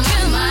you on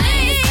my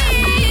mind, it's got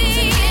me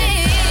losing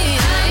it.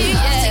 I'm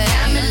lost, you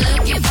got me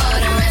looking for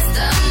the rest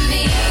of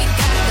me.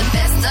 Got the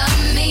best of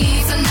me,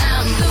 so now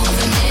I'm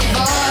losing it.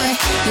 Boy,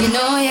 you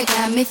know you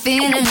got me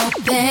feeling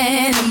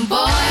open. And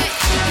boy,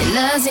 your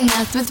love's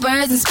enough with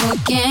words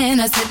unspoken.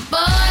 I said,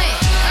 boy,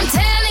 I'm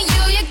telling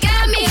you, you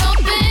got me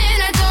open.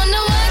 I don't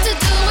know what to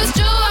do, it's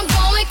true, I'm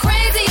going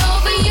crazy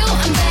over you.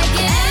 I'm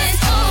begging,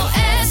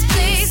 SOS,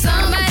 please,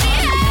 somebody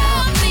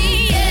help me.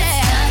 It's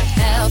not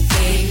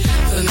healthy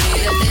for me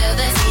to feel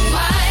this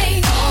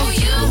way. Oh,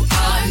 you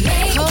are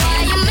making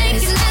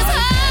this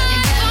hard. You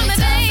got me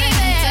tossing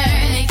and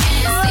turning,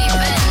 can't sleep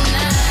at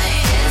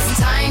night. This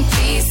time,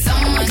 please,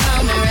 someone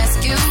come and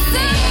rescue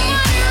me.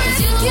 'Cause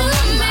you on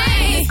my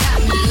mind, got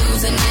me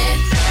losing it.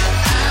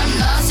 I'm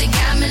lost, you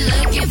got me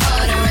looking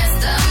for the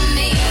rest of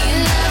me.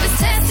 Love is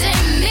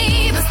testing me,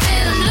 but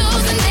still I'm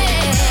losing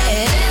it.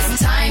 This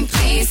time,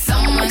 please,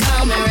 someone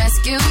come and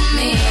rescue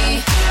me.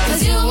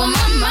 'Cause you on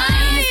my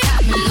mind,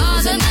 got me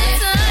losing it.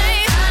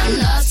 I'm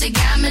lost, you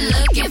got me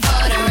looking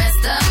for the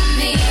rest of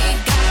me.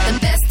 Got the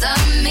best of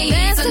me,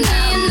 so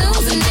now I'm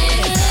losing it.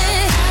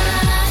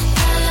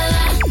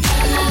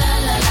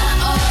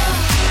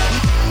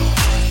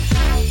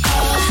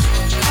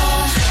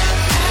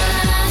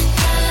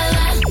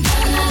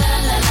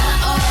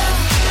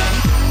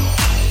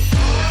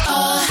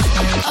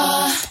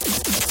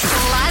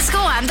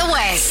 Glasgow and the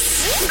West.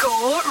 Go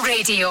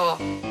Radio.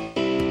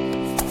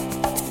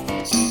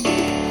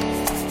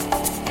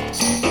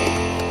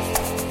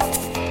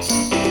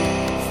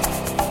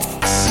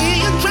 See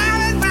you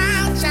driving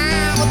round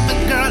town with the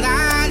girl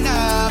I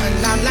love,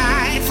 and I'm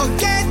like,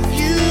 forget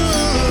you.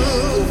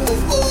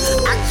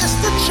 I guess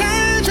the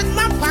change in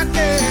my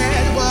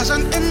pocket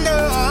wasn't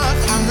enough.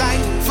 I'm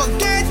like,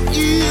 forget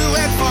you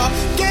and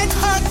forget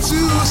her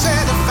too.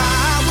 Said if I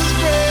was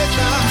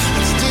richer,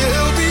 I'd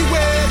still be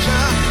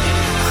richer.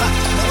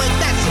 Ain't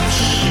that some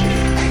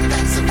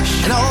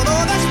shit? And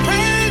although there's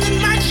pain in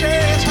my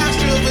chest, I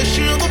still wish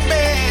you the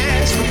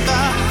best.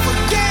 But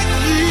forget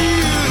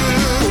you.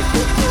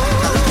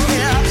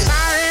 Yeah, I'm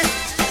sorry,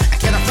 I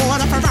can't afford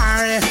a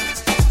Ferrari,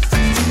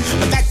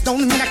 but that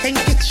don't mean I can't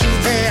get you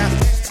there.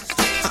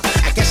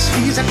 I guess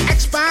he's an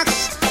Xbox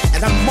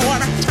and I'm more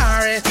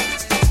Atari.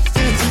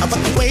 But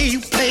the way you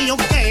play your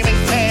game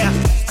ain't fair.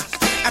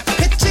 I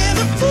picture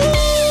the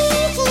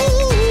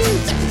fool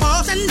that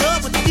falls in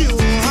love with you.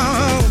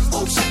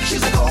 Oops,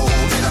 she's a gold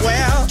digger.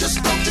 Well, just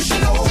don't you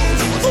know.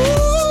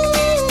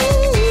 Ooh,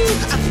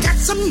 I've got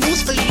some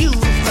news for you.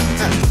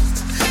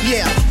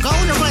 Yeah, go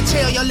on and run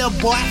tell your little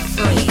boy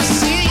free.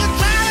 See you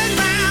driving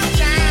round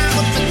town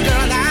with the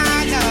girl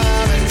I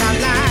love, and I'm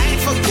like,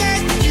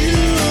 forget you.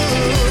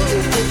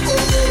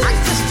 I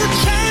guess the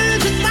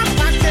change in my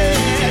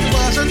pocket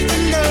wasn't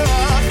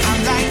enough.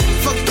 I'm like,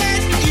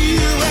 forget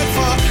you and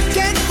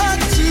forget her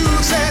too.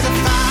 Said if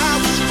I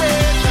was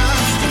richer,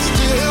 I'd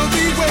still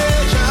be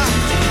richer.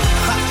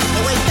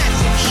 Ain't that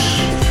some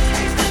shit?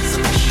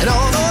 And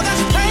although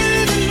there's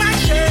pain in my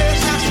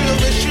chest, I still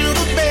wish you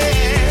the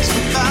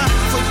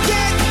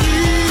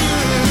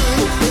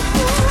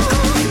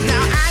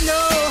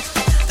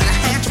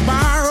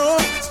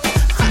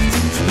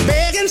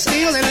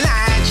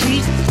lie,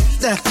 cheat,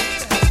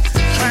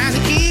 trying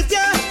to keep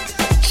you,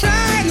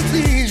 trying to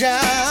please you.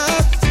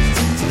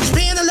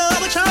 Being in love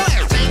with your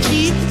ass ain't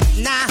cheap.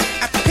 Now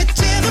I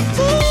picture the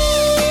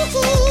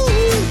fool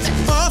that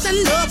falls in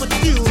love with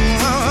you.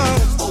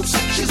 Oops,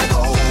 she's a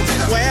gold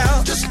digger.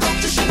 Well, just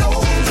don't you know.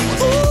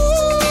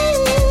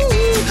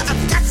 Ooh,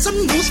 I've got some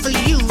news for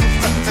you.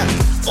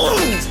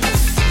 Ooh,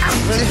 I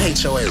really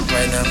hate your ass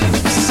right now.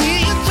 See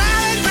you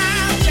driving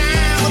round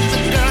town with the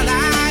girl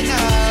I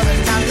love,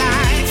 and I'm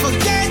like,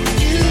 forget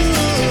you.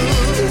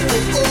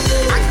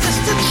 I guess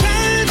the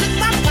change in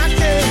my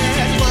pocket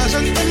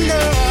wasn't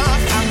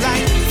enough. I'm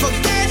like,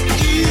 forget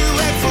you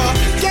and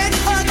forget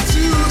her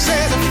too.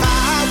 Said if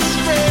I was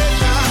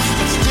richer,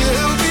 I'd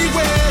still be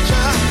with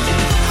ya.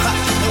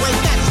 Wait,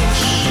 that's some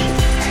shit.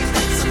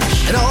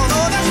 And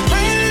although there's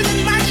pain in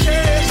my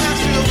chest, I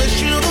still wish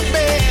you the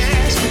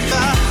best.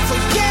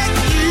 Forget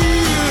you.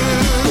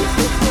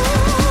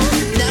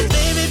 Now,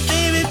 baby,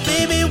 baby,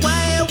 baby, why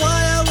you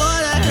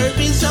wanna hurt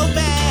me so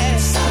bad?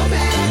 So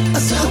bad,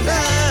 so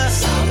bad,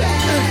 so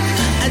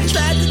bad. I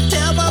tried to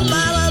tell my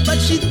mama, but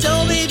she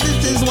told me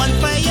this is one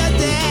for your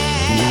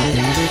dad.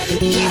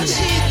 Yeah,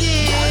 she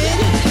did.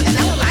 And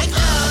I was like,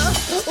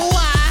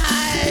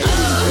 why,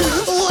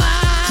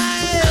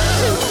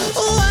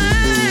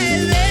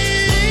 baby?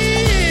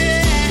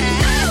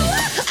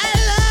 I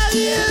love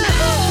you.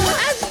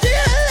 I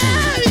still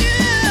love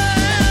you.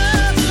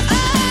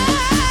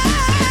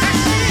 I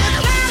see you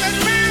driving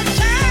round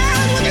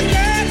town with the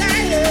girl I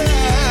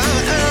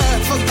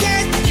love.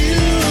 Forget you.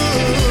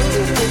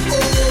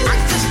 I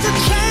guess the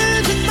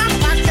change in my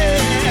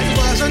pocket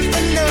wasn't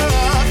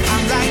enough.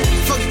 I'm like,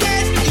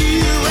 forget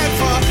you and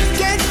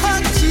forget her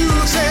too.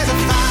 Said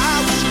if I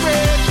was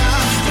richer,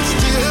 I'd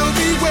still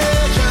be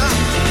with ya.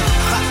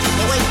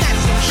 Wait,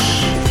 that's some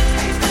shit.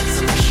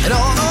 And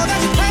although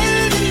there's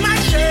pain in my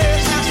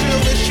chest, I still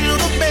wish you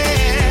the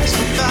best.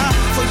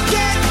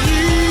 Forget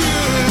you.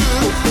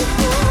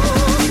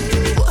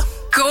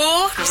 Go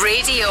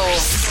Radio.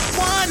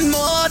 One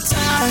more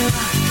time.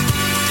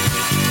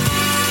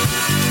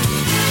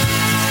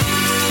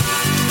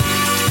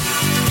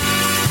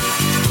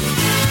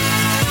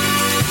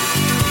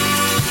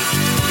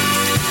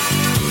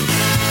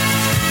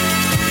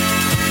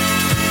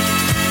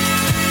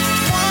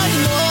 One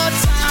more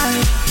time.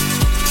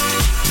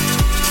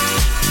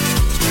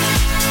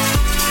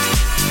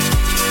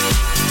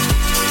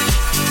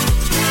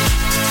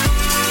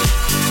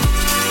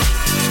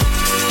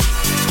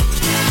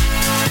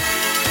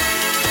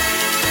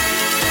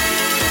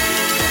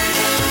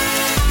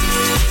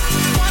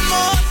 One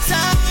more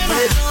time,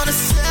 we're gonna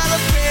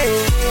celebrate.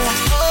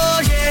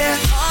 Oh yeah,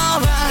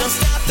 alright. Don't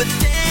stop the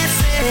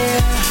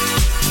dancing.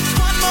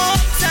 One more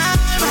time,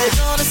 we're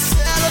gonna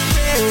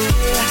celebrate.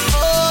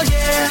 Oh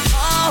yeah,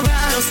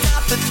 alright. Don't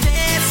stop the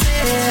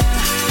dancing.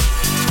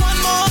 One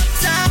more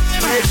time,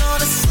 we're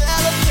gonna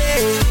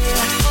celebrate.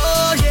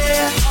 Oh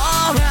yeah,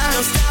 alright.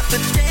 Don't stop the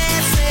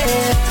dancing.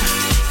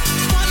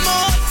 One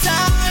more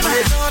time,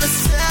 we're gonna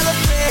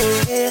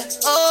celebrate.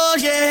 Oh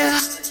yeah.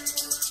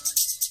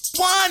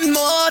 One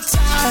more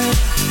time.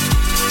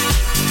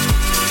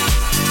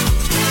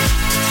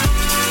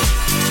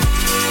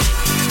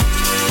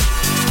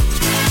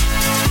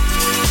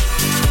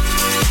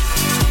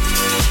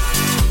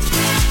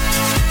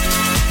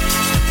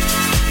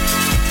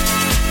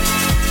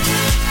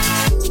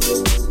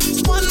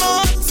 One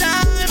more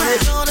time,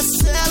 we're gonna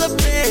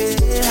celebrate.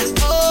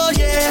 Oh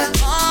yeah,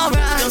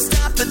 alright. Don't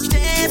stop the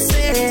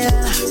dancing.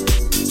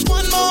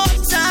 One more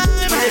time,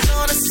 we're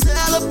gonna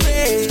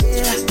celebrate.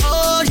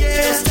 Oh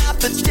yeah, don't stop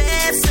the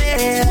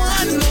dancing.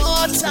 One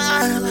more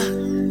time.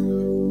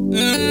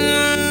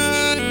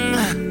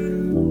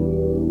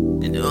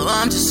 You know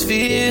I'm just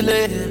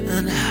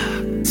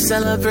feeling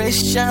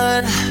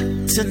celebration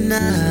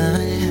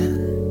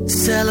tonight.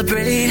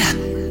 Celebrate.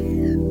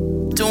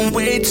 Don't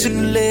wait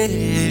too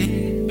late.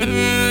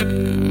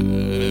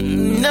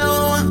 No,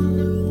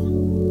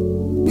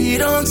 we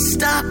don't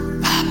stop.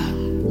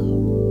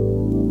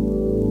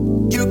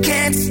 You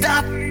can't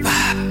stop.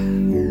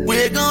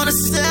 We're gonna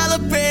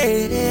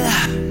celebrate.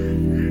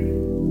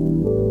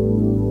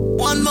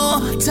 One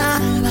more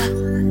time.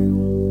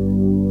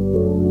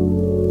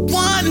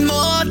 One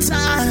more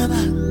time.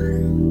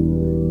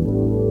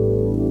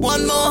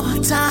 One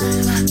more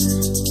time.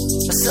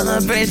 A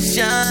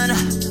celebration.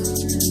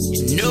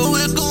 You know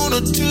we're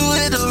gonna do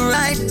it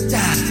right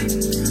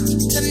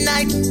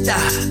tonight.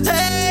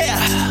 Hey,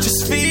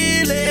 just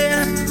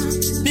feeling.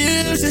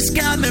 Music's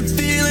got me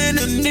feeling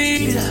the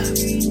need.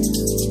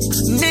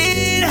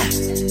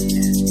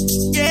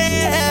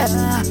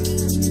 Yeah.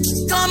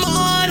 Come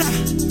on.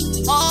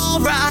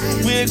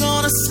 Alright, we're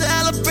gonna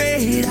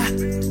celebrate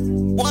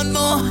one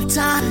more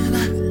time.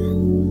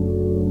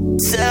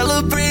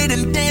 Celebrate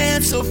and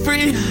dance so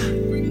free.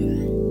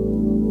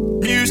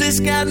 Music's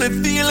got me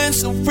feeling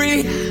so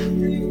free.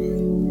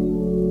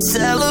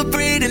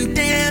 Celebrate and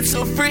dance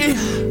so free.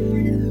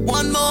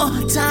 One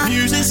more time.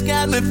 Music's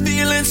got me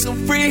feeling so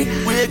free.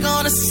 We're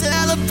gonna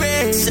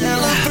celebrate.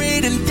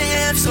 Celebrate and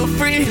dance so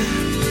free.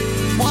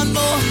 One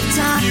more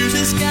time,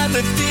 music's got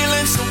me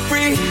feeling so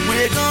free.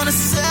 We're gonna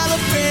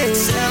celebrate,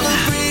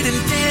 celebrate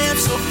and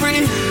dance so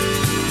free.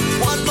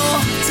 One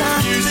more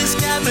time, music's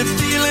got me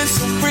feeling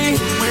so free.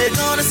 We're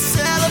gonna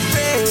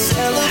celebrate,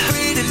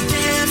 celebrate and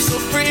dance so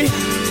free.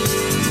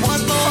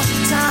 One more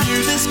time,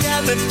 music's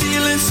got me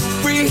feeling so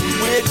free.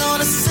 We're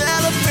gonna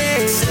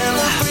celebrate,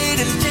 celebrate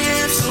and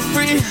dance so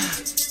free.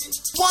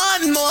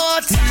 One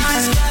more time,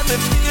 it's got me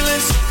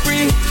feeling so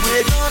free.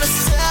 We're gonna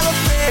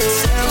celebrate,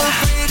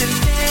 celebrate and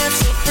dance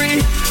so free.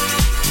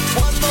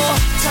 One more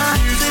time,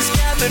 music's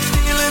got me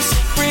feeling so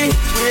free.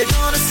 We're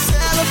gonna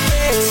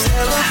celebrate,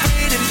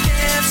 celebrate and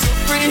dance so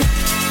free.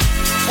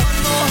 One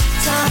more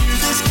time,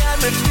 music's got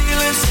me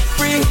feeling so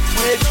free.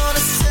 We're gonna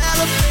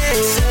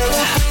celebrate,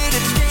 celebrate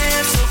and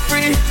dance so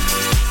free.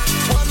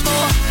 One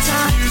more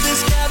time,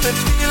 music's got me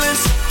feeling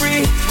so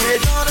free. We're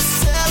gonna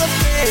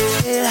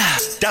celebrate, yeah.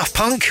 Daft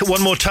Punk,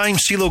 One More Time,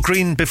 CeeLo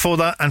Green before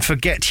that, and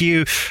Forget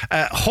You.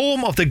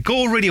 Home of the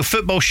Go Radio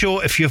Football Show.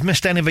 If you've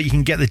missed any of it, you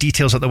can get the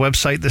details at the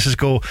website. This is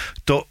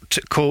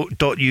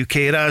go.co.uk.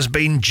 It has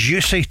been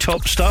juicy,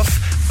 top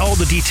stuff. All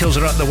the details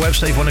are at the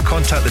website. If you want to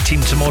contact the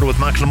team tomorrow with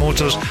Macklin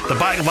Motors, they're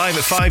back live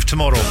at 5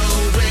 tomorrow.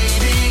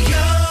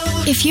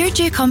 If you're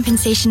due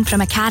compensation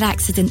from a car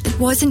accident that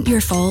wasn't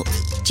your fault,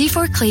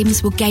 G4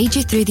 Claims will guide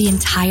you through the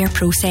entire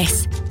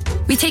process.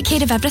 We take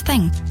care of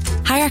everything.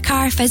 Hire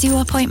car, physio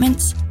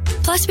appointments.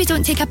 Plus, we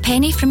don't take a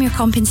penny from your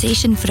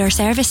compensation for our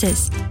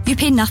services. You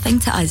pay nothing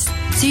to us,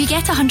 so you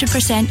get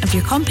 100% of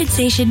your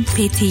compensation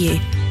paid to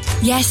you.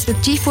 Yes, with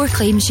G4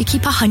 Claims, you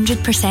keep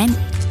 100%.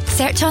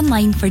 Search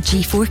online for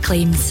G4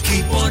 Claims.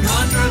 Keep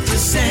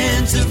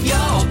 100% of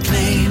your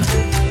claim.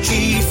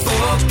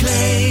 G4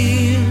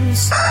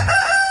 Claims.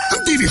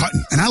 I'm Davey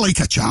Hutton, and I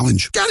like a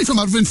challenge. Gary from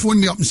Irvine phoned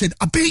me up and said,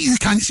 I bet you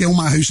can't sell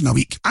my house in a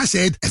week. I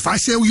said, if I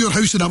sell your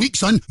house in a week,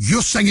 son,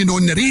 you're singing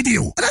on the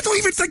radio. And I don't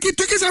even think it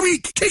took us a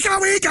week. Take it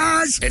away,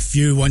 guys. If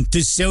you want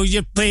to sell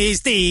your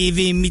place,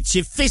 Davey meets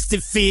you face to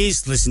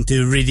face. Listen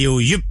to radio,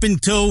 you've been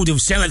told he'll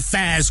sell it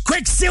fast.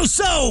 Quick Sale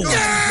Sold!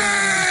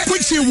 Yeah!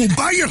 Quick Sale will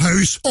buy your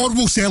house, or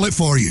we'll sell it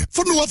for you.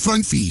 For no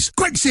upfront fees.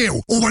 Quick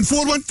Sale,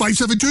 0141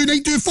 572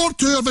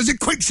 9242, or visit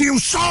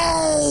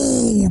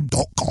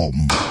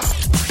quicksalesold.com.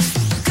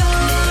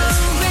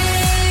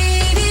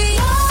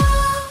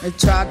 They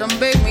tried to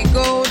make me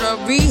go to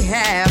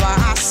rehab.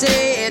 I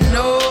said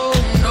no,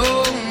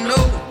 no, no.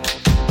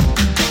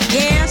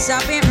 Yes,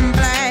 I've been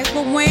black,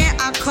 but when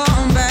I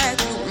come back,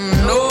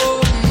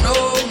 no,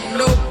 no,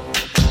 no.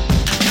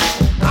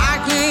 I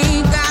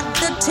ain't got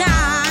the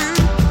time,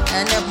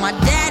 and if my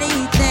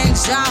daddy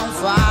thinks I'm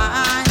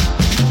fine,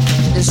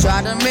 they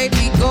try to make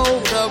me go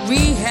to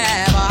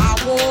rehab. I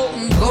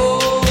won't go.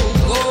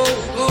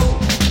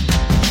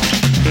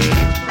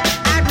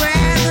 I'd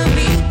rather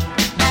be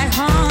at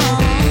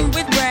home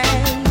with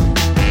Ray.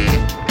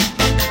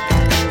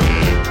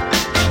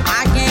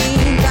 I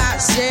ain't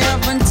got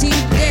 70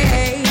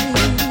 days.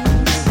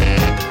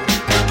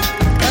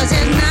 'Cause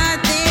there's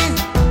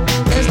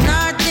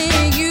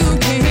nothing you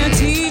can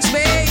teach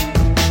me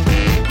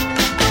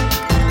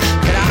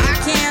that I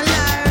can't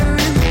learn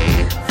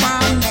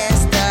from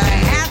Mr.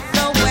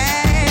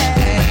 Hathaway.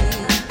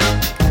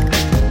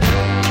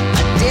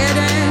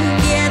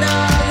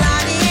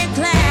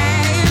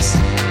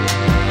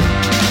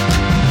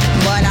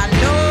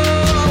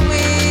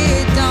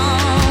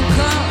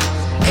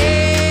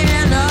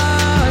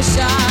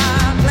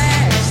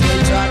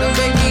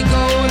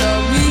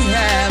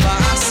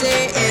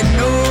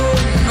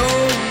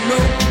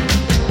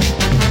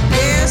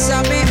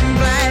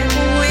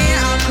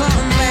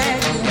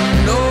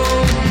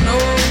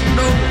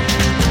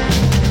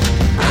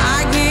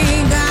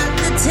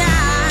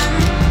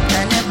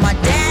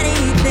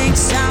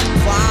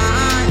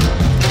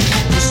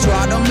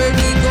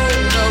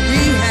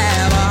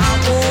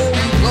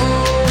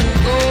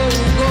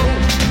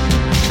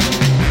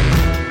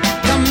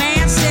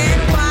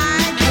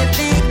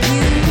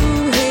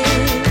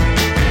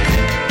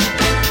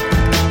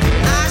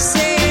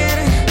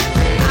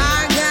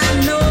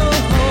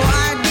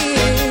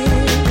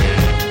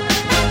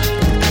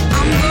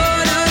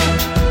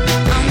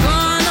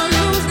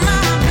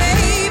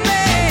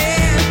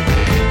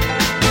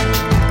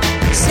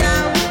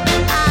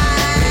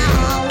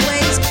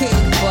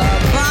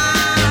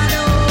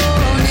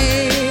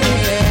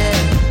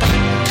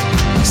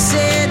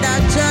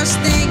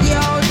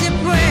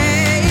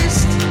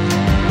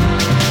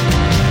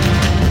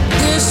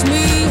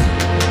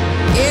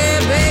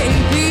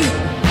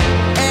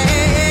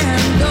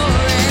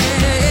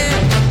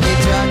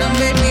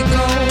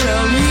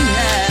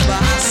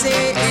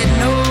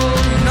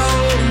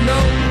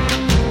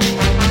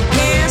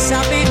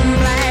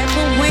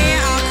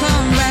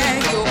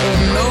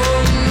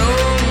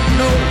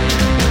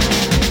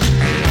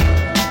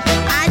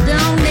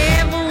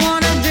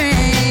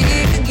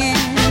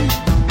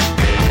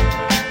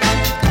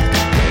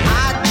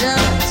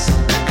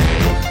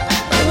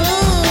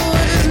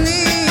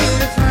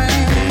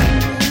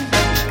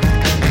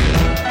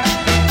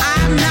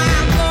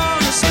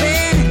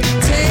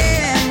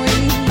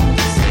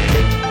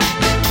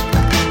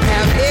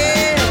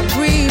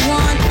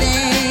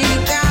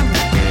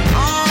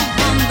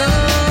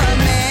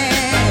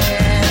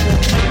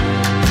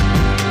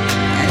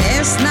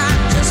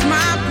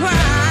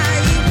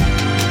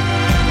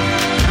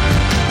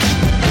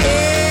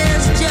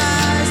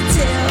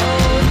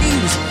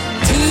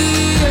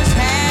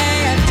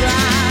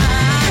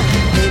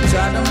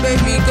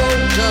 make me go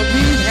to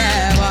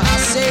rehab. I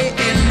say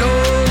no,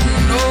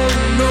 no,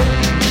 no.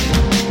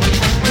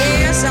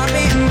 Yes, I've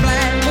been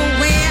black, but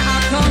when I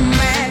come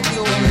back,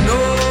 you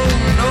no,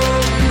 no,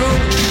 no.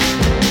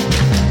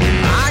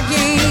 I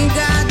ain't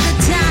got the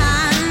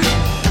time,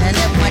 and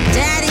if my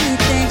daddy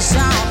thinks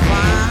I'm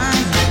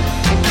fine,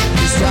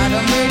 he's trying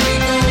to make me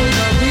go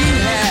to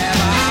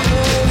rehab. I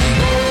won't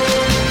go.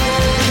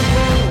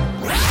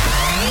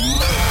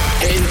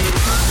 Hey,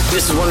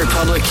 this is One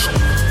Republic.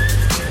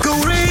 Go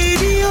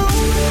radio.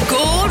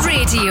 Go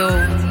radio.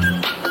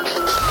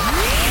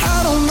 I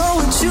don't know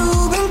what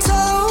you've been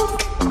told,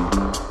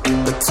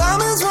 but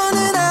time is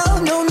running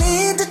out. No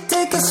need to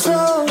take a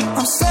stroll.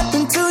 I'm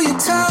stepping to you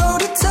toe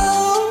to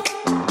toe.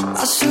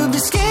 I should be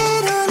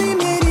scared, honey,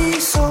 maybe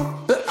so,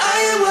 but I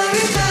ain't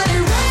worried about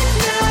it right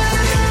now.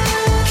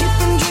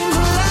 Keeping dreams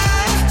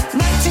alive,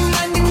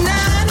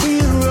 1999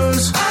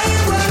 heroes. I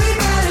ain't worried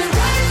about it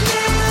right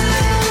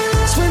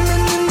now.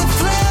 Swimming in the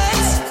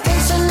floods,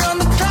 dancing on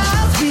the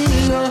clouds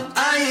below. I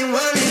ain't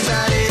worried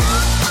about it.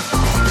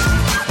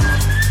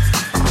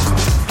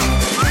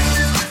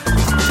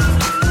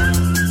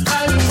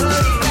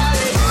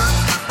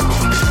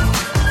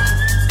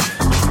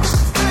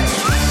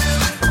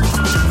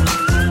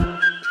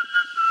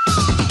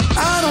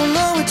 I don't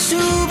know what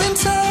you've been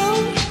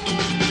told,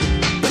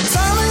 but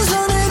time is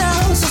running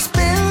out, so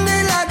spend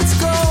it like it's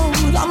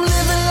gold. I'm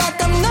living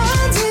like I'm 19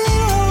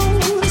 years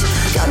old.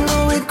 Got no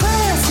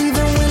regrets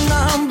even when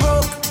I'm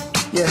broke.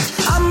 Yeah,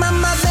 I'm at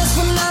my best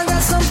when I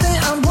got something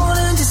I'm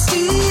wanting to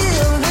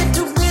steal. Way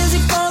too busy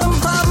for them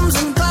problems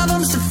and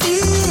problems to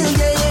feel.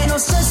 Yeah, no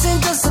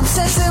stressing, just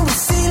obsessing with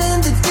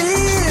sealing the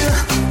deal.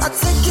 I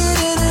take it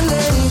in and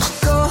let it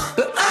go,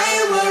 but I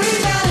ain't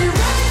worried about it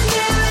right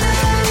now.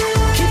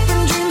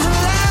 Keeping dreams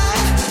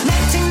alive,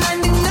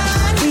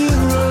 1999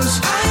 heroes.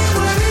 I ain't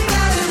worried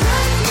about it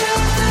right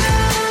now.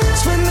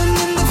 Swimming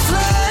in the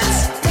floods,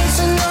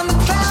 dancing on the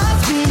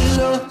clouds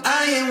below. I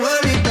ain't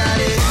worried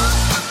about it.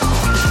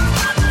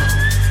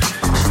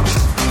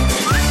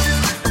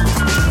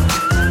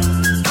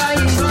 I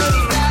ain't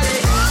worried about it.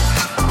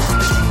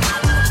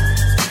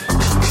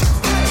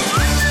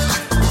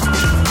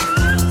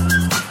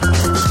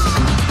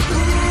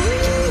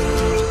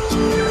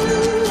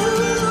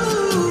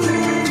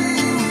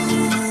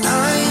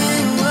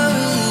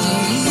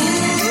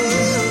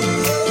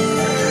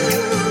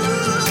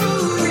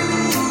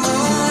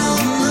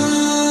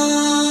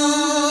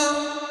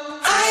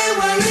 I ain't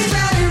worried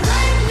about it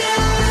right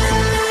now.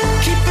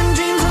 Keeping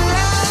dreams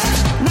alive,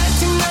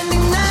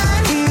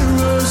 1999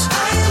 heroes.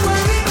 I ain't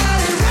worried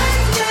about it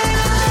right now.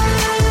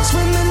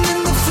 Swimming in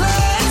the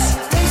floods,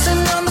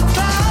 dancing on the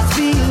clouds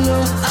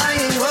below. I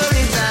ain't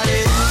worried about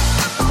it.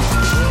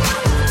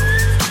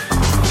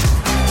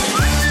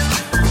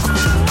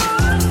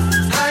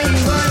 I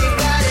ain't worried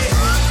about it.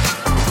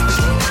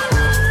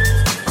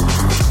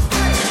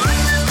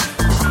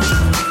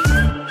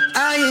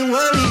 I ain't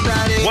worried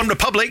about it. One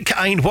Republic,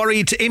 I Ain't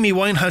Worried. Amy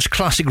Winehouse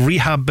classic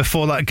Rehab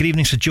before that. Good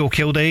evening to Joe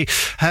Kilday.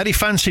 How do you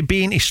fancy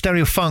being a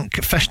Stereo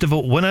Funk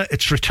Festival winner?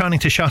 It's returning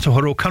to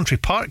Châteauroux Country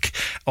Park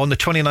on the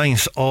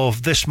 29th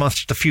of this month,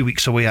 just a few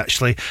weeks away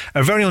actually.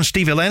 Our very own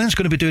Stevie Lennon's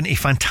going to be doing a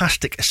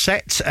fantastic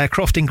set.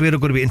 Croft and Greer are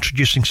going to be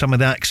introducing some of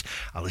the acts.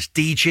 Alice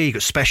DJ, you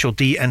got Special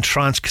D and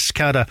Trans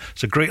Cascada.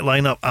 It's a great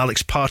lineup.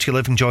 Alex Party,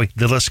 Living Joy,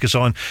 the list goes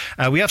on.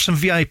 We have some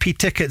VIP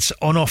tickets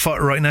on offer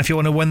right now. If you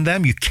want to win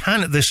them, you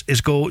can at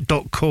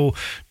thisisgo.co.uk.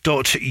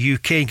 You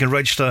can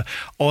register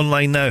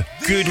online now.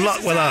 Good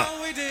luck with that.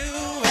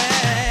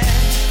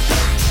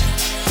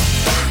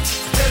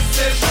 This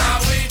is how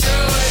we do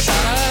it.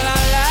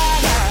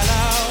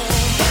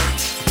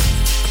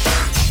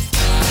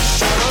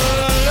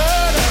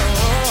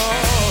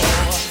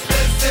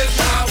 This is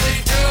how we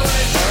do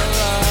it.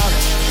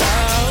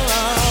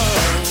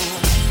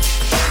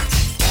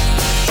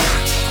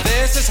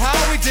 This is how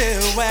we do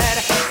it.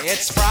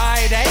 It's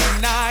Friday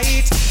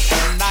night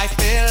and I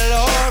feel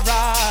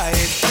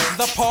alright.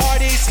 The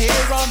party's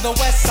here on the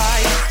west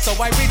side, so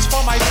I reach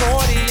for my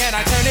 40 and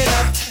I turn it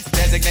up.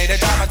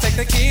 Designated driver, take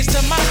the keys to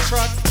my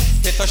truck.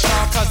 Hit the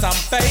shop cause I'm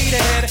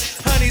faded.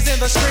 Honey's in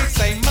the streets,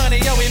 say money,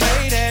 yo, we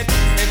made it.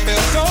 It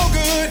feels so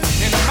good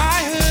in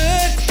my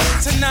hood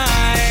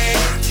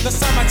tonight. The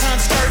summertime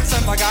skirts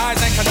and the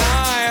guys ain't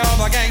canine.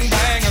 All the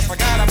gangbangers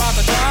forgot about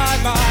the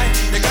drive-by.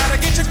 You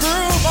gotta get your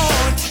groove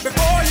on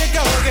before you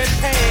go get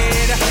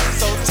paid.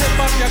 So tip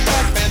up your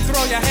cup and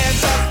throw your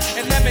hands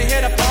up and let me hear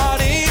the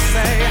party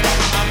say,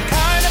 I'm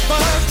kinda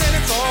buzzed and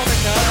it's all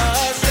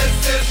because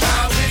this is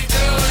how we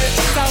do it.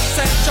 South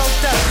Central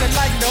does it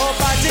like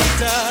nobody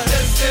does.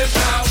 This is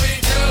how we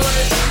do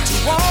it.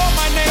 To all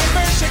my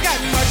neighbors, you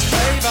got much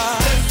flavor.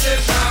 This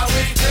is how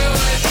we do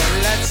it.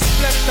 Let's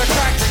flip the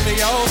crack, bring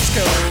the old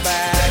school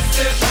back.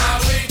 This is how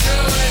we do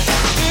it.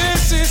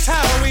 This is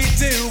how we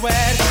do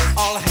it.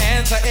 All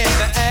hands are in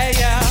the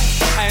air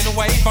and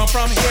wave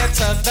from here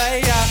to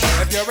there.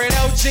 If you're an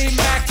OG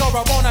Mac or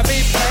a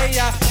wannabe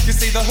player, you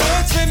see the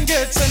hood's been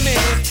good to me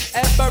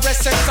ever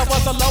since I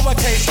was a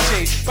lowercase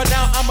G. But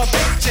now I'm a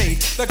big G.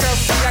 The girls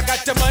see I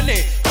got the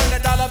money,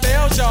 $100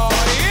 bills, y'all.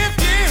 If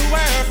you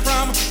anywhere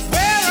from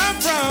where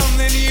I'm from,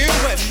 then you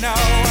would know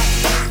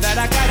that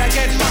I gotta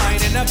get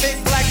mine in a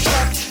big black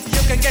truck.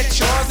 You can get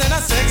yours in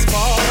a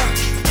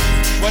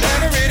 6-4.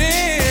 Whatever it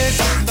is,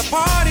 the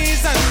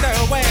party's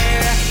underway.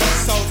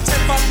 So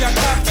tip up your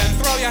cup and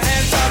throw your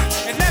hands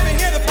up and let me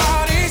hear the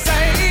party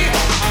say,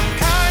 I'm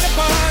kind of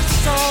buzzed,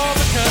 so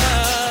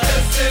because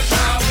this is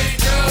how we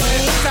do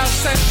it. South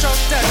Central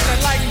does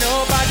it like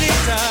nobody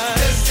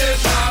does. This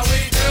is how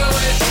we do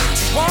it.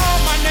 To all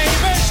my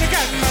neighbors, you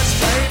got much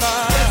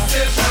flavor.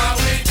 This is how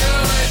we do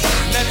it.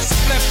 Let's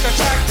flip the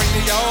track, bring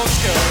the old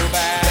school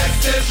back.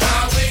 This is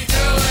how we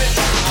do it.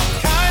 I'm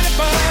kind of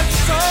buzzed,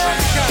 so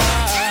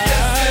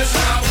because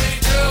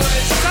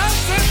South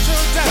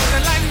Central does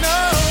it like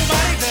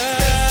nobody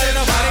does.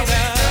 Nobody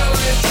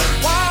does.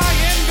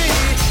 YNB,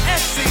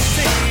 SEC.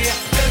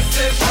 This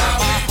is how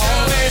my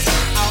homies.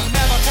 I'll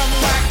never come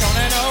back on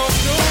an old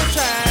school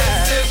track.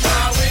 This is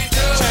how we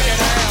do it. Check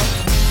it out.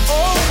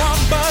 Oh,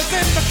 I'm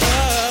buzzing the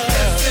club.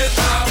 This is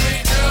how we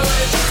do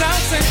it.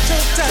 South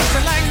Central does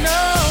it like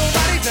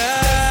nobody does.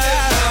 This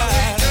is how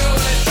we do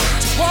it.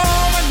 To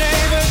all my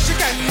neighbors, you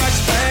got much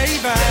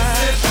flavor.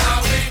 This is how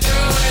we do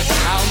it.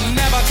 I'll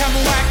never come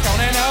back on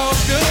an old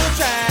school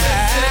track.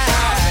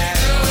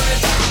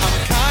 I'm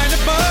kind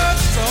of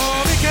buzzed, so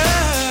because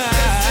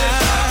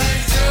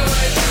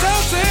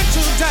South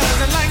Central does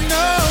it like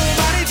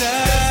nobody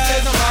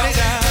does. Nobody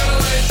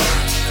does.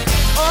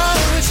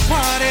 Oh, it's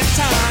party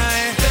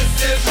time. This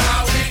is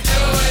how we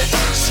do it.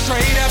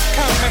 Straight up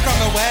coming from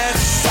the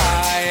west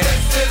side.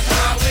 This is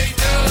how we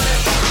do it.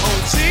 Oh,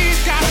 she's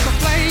got the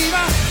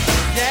flavor.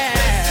 Yeah.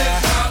 This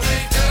is how we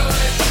do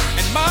it.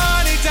 And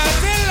money does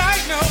it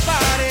like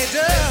nobody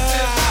does.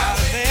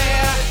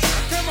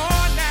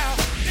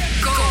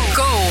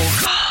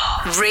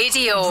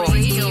 Radio.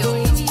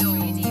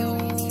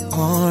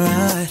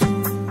 Alright.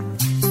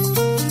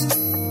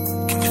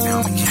 Can you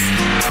feel me?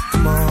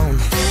 Come on.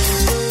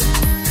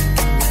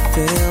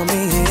 Feel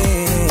me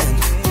in.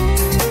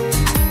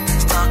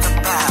 Let's talk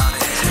about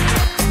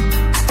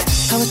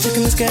it. I was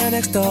checking this girl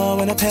next door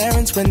when her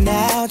parents went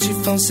out. She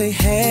phone say,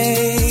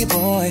 hey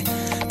boy,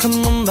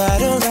 come on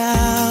right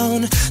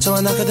around. So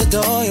I knock at the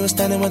door, you were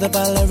standing with a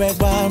bottle of red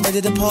wine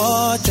ready to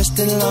pour, dressed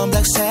in long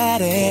black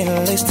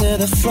satin, lace to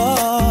the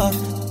floor.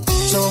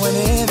 So I went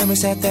in and we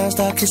sat down,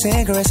 started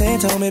kissing, caressing,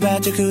 told me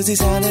about jacuzzi,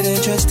 sounded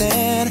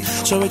interesting.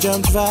 So we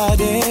jumped right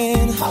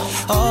in,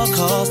 all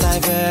calls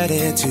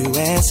diverted to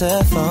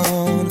answer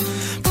phone.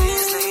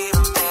 Please leave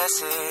a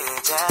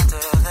message after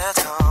the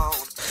tone.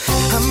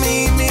 I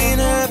mean, me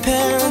and her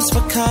parents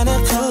were kinda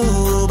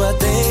cool, but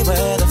they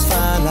were the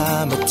fine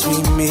line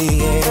between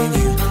me and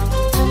you.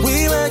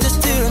 We were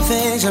just doing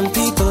things young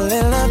people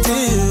in love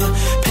do.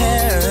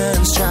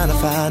 Parents trying to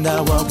find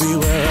out what we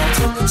were up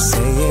to.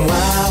 Saying,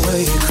 why were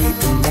you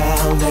creeping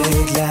round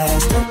late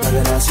last night? Why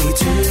did I see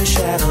two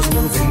shadows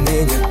moving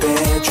in your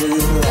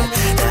bedroom light?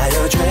 Now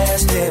you're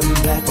dressed in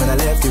black. When I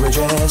left you were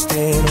dressed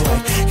in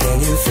white. Can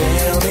you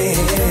feel me?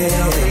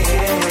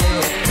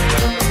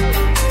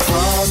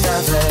 Calls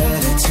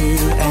diverted to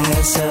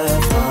answer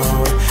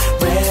phone.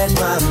 Red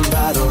wine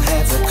bottle,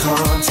 had the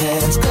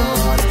contents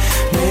gone.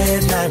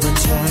 Midnight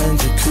return,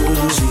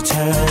 jacuzzi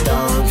turned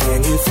on. Can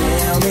you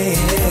feel me?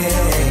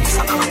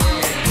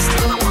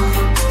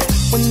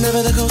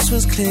 Whenever the coast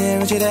was clear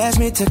and she'd ask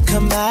me to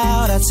come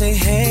out, I'd say,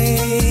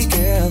 hey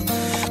girl,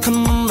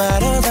 come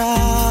right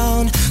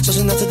around. So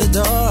she knocked to the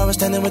door, I was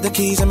standing with the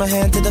keys in my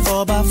hand to the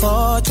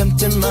 4x4.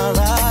 Jumped in my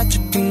ride,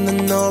 chicken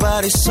and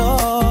nobody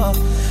saw.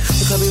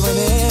 The club we went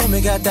in,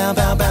 we got down,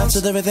 bound to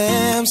the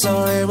rhythm.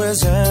 So it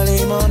was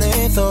early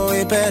morning, thought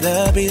we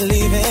better be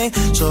leaving.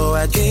 So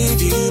I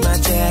gave you my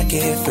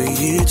jacket for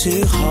you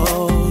to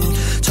hold.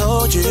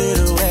 Told you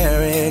to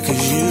wear it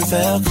cause you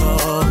felt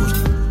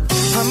cold.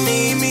 I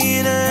mean, me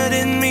and her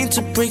didn't mean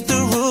to break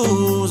the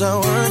rules. I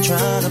weren't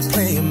trying to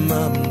play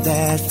mom and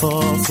dad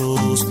for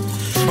fools.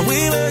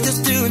 We were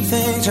just doing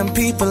things young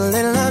people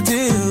in love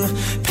do.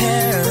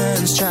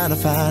 Parents trying to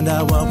find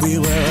out what we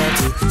were up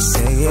to.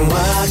 Saying,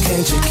 why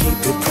can't you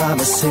keep your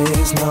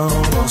promises no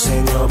more?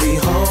 Saying you'll be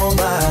home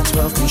by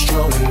 12,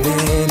 controlling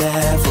in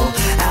at 4.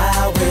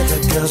 Out with the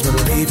girls, but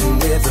leaving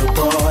with the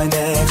boy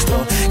next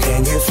door.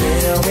 Can you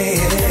feel me?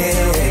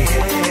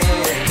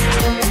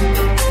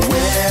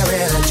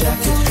 Wearing a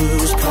jacket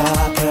whose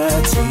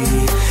property.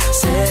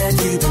 Said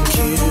you've been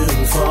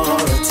queuing for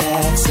a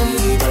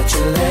taxi, but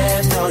you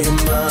left all your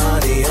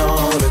money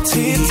on the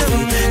TV.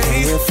 Can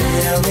you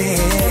feel me?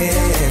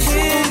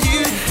 Can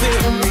you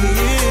feel me?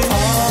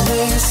 All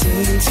they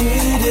seem to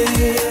do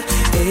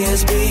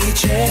is be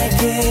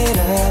checking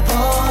up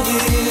on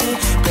you,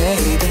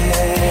 baby.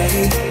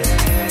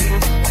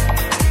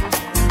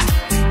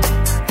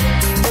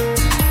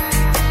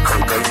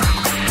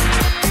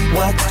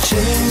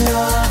 Watching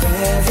your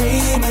every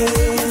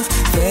move,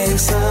 think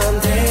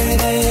someday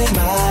they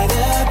might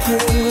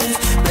approve,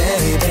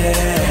 baby.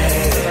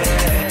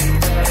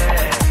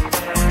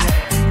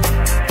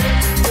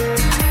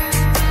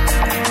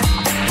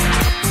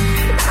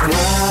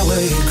 Why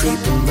were you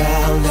creeping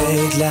round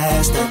late last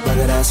last night,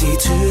 but I see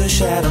two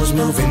shadows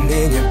moving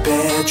in your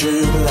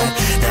bedroom light.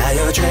 Now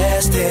you're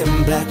dressed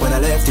in black, when I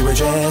left you were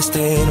dressed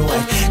in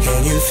white.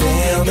 Can you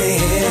feel me?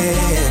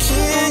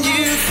 Can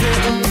you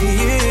feel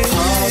me?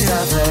 Paused,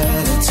 I've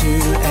ready to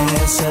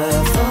answer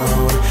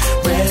phone.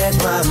 Red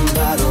wine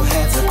bottle,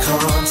 have the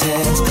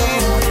contents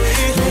gone.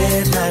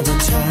 Midnight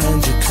return,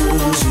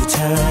 jacuzzi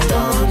turned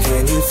on.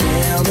 Can you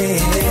feel me?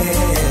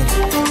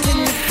 Can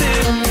you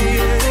feel me?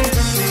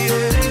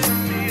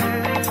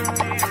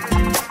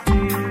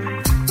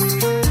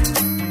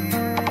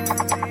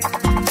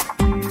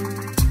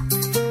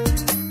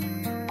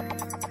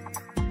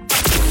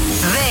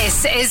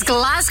 This is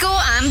Glasgow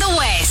and the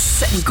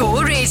West.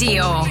 Go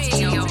Radio.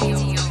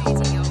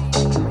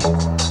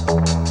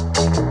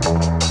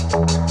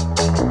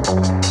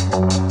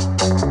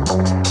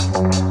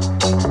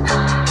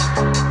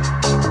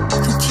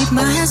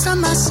 My hands on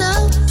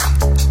myself.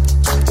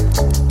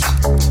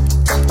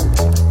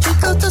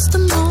 Pick out dust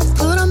and mold,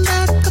 put them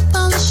back up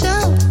on the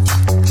shelf.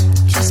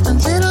 Just my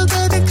little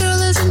baby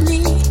girl isn't me.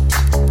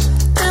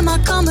 Am I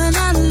coming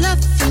out of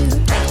left field?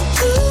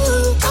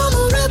 Ooh, I'm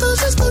a rebel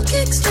just for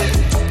kicks now.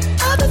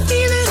 I've been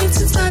feeling it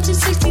since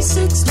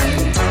 1966 now.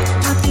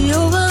 Might be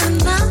over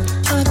now,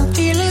 but I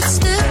feel it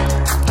still.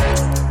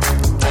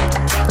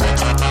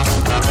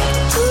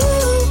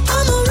 Ooh,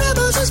 I'm a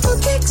rebel just for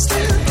kicks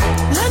now.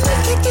 Let me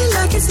kick it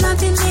like it's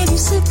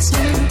 1986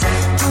 now.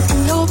 I'll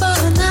be over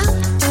now,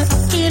 but I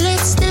feel it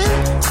still.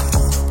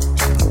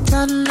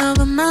 Got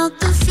another mouth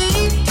to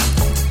feed.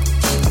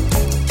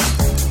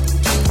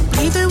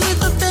 Leaving with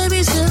the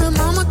babies here,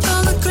 mama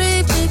call a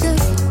grave digger.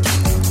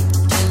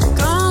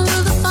 Gone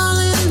with the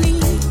fallen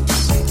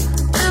leaves.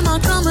 Am I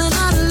coming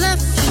out of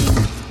left field?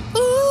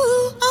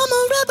 Ooh, I'm a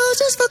rebel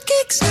just for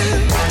kicks now.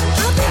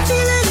 I've been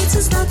feeling it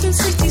since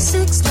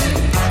 1966 now.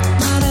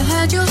 Might have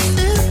had your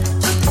fill,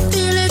 but I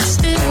feel it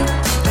still.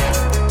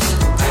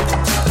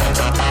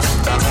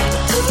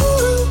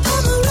 Ooh,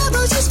 I'm a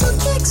rebel just for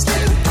kicks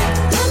now.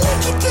 Let me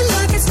kick it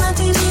like it's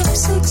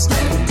 1986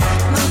 now.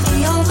 Might be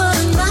over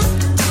now, I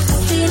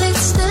feel it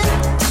still.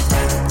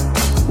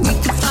 We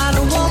could fight a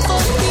war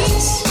for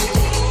peace.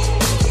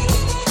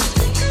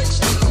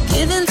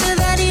 Giving to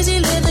that easy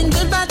living,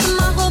 goodbye to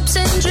my hopes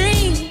and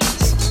dreams.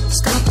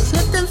 Stop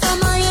flipping for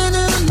my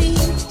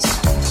enemies.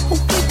 We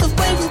could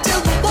wait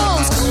until the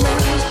walls come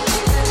down.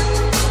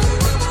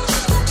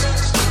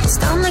 It's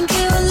time to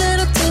give a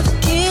little to the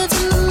kids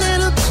in the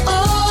middle.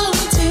 Oh,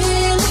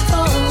 until it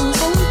falls,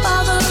 won't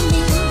bother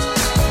me.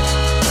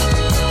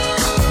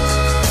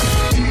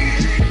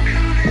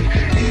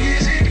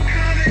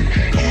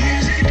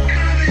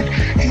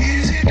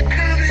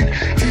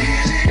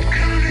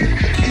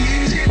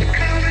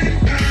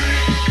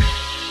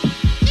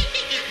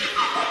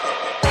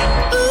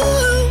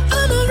 Ooh,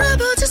 I'm a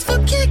rebel just for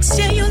kicks.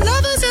 Yeah, your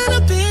lovers and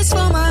a bitch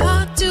for my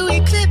heart to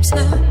eclipse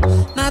now.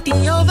 Might be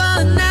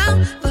over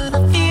now, but I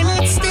feel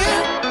it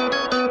still.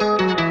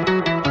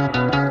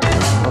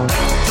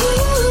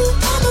 Ooh,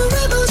 I'm a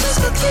rebel just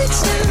for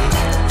kicks now.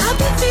 I've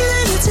been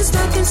feeling it since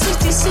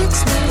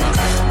 1966 now.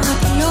 Might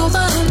be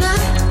over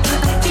now,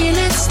 but I feel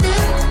it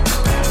still.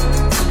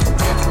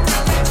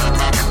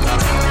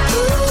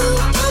 Ooh,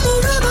 I'm a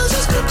rebel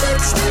just for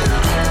kicks now.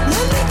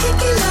 Let me kick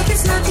it like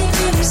it's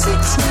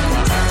 1986 now.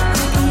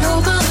 Might be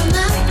over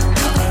now,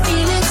 but I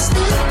feel it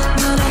still.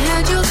 Might have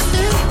had your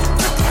fill,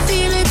 but I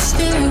feel it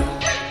still.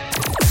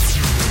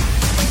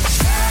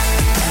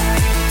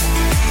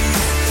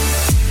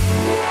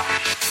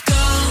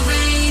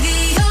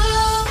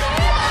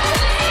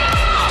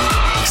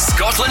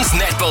 Scotland's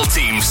netball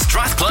team,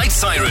 Strathclyde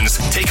Sirens,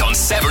 take on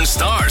Severn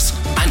Stars.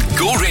 And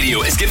Go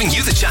Radio is giving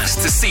you the chance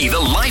to see the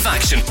live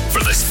action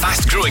for this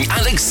fast-growing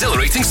and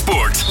exhilarating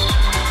sport.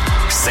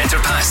 Centre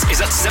Pass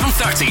is at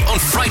 7:30 on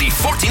Friday,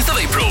 14th of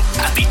April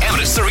at the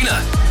Emirates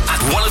Arena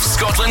at one of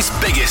Scotland's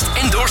biggest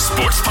indoor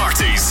sports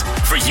parties.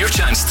 For your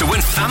chance to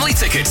win family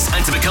tickets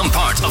and to become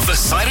part of the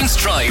Sirens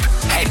tribe,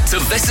 head to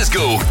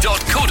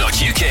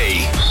thisisgo.co.uk.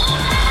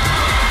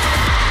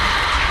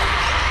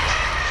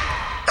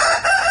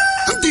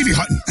 I'm Davey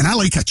Hutton, and I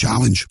like a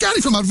challenge.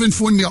 Gary from Irvine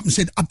phoned me up and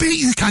said, I bet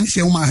you can't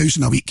sell my house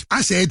in a week.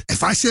 I said,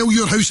 if I sell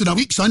your house in a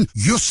week, son,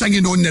 you're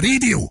singing on the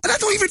radio. And I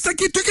don't even think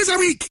it took us a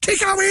week.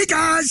 Take it away,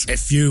 guys.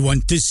 If you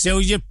want to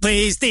sell your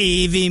place,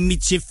 Davey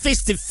meets you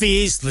face to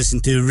face. Listen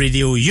to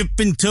radio, you've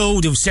been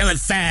told he'll sell it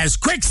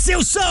fast. Quick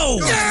sale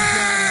sold!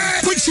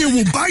 Yeah! Quick Sale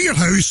will buy your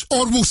house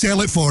or we'll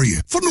sell it for you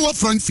for no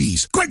upfront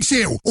fees. Quick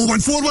Sale,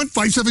 0141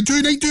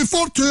 572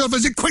 9242 or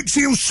visit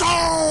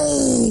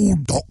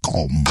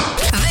quicksalesold.com.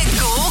 The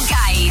Go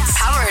Guide,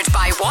 powered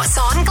by What's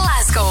On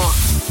Glasgow.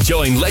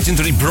 Join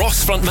legendary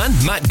Bros frontman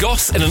Matt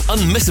Goss in an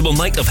unmissable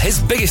night of his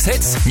biggest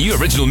hits, new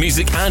original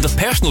music and a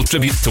personal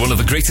tribute to one of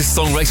the greatest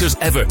songwriters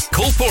ever,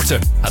 Cole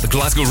Porter, at the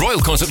Glasgow Royal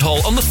Concert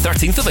Hall on the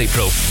 13th of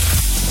April.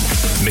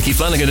 Mickey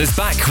Flanagan is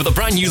back with a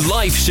brand new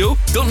live show.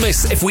 Don't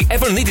miss If We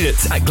Ever Needed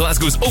It at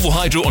Glasgow's OVO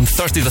Hydro on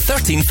Thursday the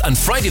 13th and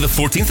Friday the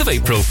 14th of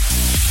April.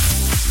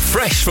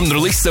 Fresh from the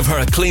release of her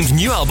acclaimed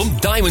new album,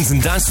 Diamonds and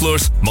Dance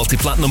Floors,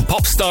 multi-platinum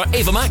pop star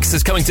Ava Max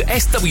is coming to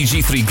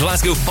SWG3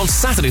 Glasgow on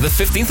Saturday the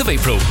 15th of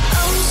April. Oh,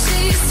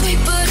 she's sweet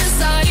but a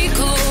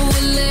psycho,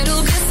 a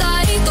little bit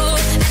psycho.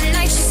 At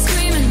night she's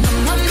screaming,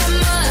 I'm on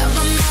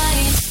my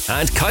mind.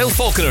 And Kyle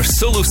Falconer,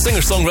 solo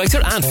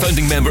singer-songwriter and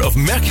founding member of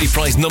Mercury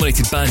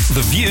Prize-nominated band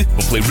The View,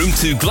 will play Room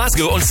 2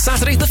 Glasgow on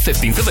Saturday the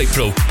 15th of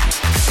April.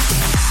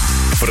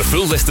 For a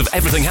full list of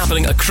everything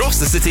happening across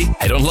the city,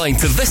 head online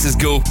to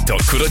thisisgo.co.uk.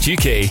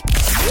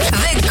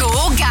 The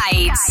Go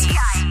Guides.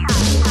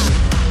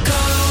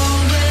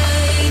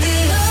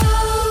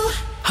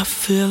 I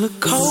feel a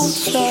cold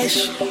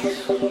flush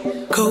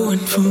going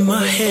through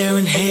my hair,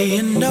 and hey,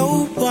 you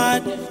know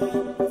what?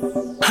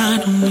 I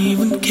don't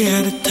even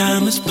care, the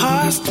time has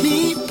passed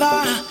me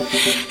by.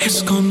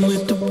 It's gone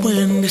with the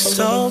wind, it's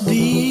all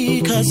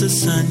because the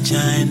sun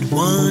shined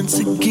once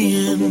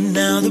again.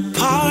 Now the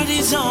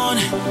party's on,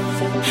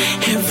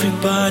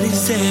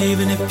 everybody's there.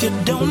 Even if you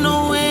don't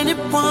know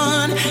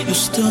anyone, you'll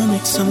still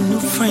make some new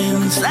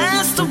friends.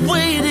 That's the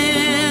way it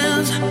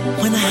is.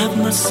 When I have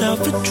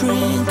myself a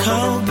drink,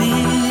 I'll be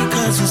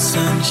because the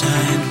sun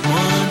shined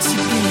once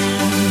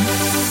again.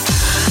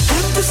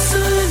 Let the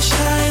sun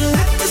shine,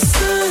 let the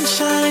sun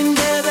shine,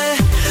 baby.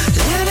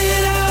 Let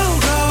it all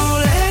go,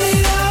 let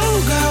it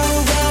all go,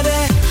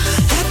 baby.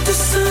 Let the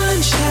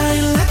sun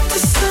shine, let the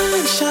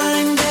sun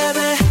shine,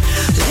 baby.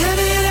 Let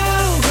it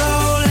all go,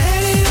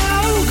 let it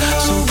all go.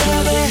 So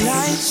turn the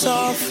lights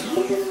off.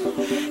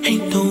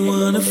 Ain't no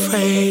one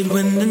afraid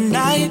when the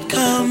night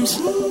comes.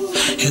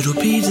 It'll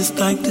be just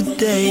like the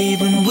day,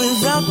 even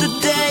without the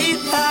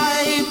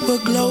daylight.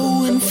 We're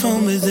glowing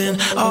from within,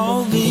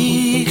 all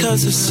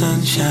because the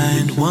sun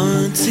shined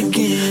once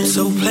again.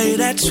 So play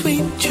that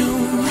sweet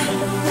tune,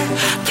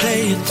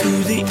 play it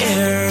through the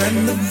air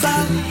and the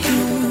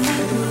volume.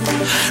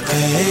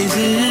 Raise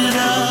it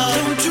up,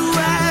 don't you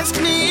ask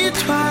me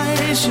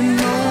twice. You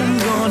know I'm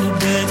gonna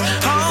dance,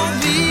 all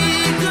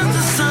because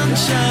the sun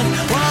shined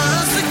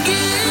once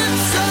again.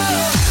 So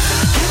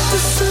let the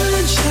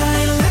sun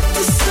shine, let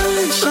the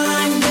sun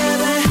shine,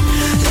 baby.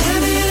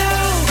 Let it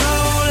all go,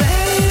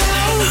 let it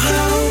all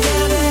go,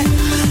 baby.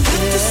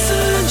 Let the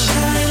sun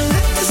shine,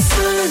 let the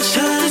sun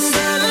shine,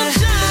 baby.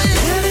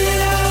 Let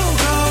it all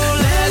go,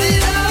 let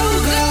it all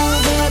go,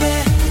 baby.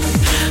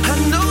 I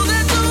know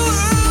that the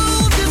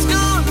world is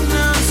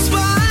gonna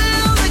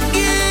smile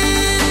again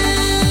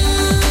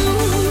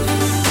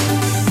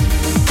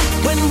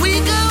when we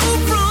go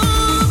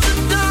from the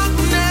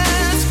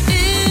darkness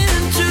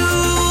into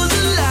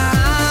the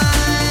light.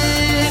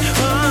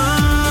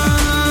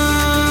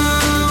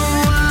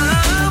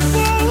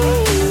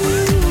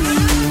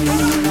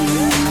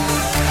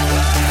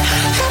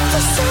 Let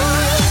the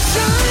sun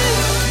shine.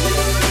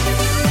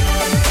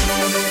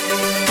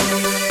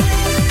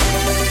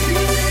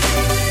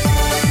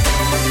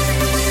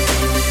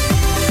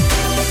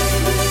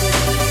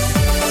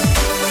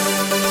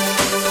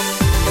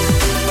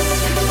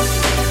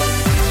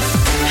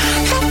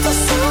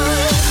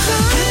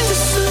 Let the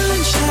sun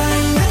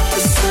shine, let the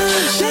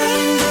sun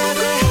shine,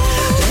 baby.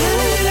 Let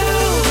it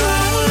all go,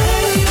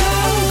 let it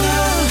all go,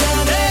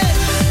 baby.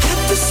 Let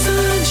the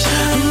sun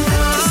shine,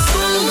 let the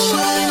sun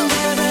shine,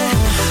 baby.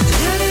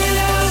 Let it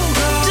all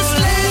go, just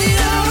let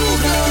it all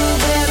go,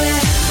 baby.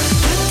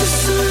 Let the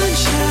sun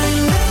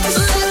shine, let the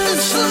sun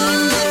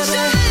shine,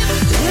 baby.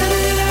 Let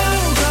it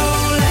all go,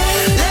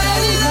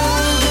 let it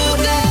all go,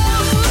 let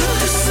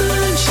the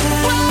sun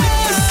shine, let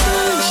the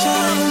sun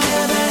shine,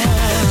 baby.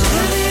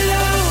 Let it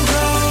all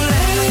go,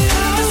 let it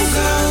all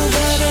go,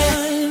 baby.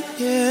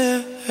 Yeah.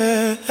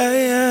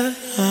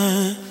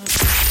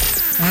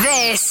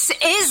 This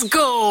is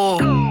Go.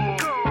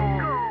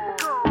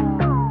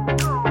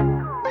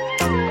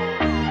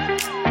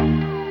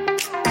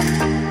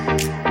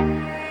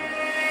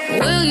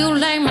 Will you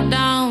lay me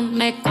down,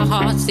 make my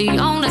heart the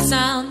only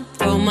sound,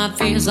 throw my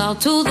fears all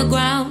to the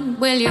ground?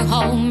 Will you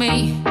hold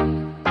me?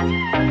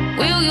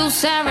 Will you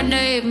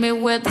serenade me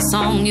with the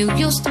song you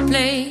used to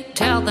play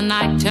till the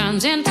night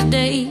turns into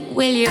day?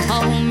 Will you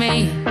hold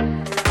me?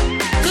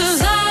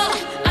 'Cause all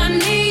I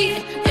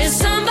need is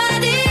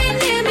somebody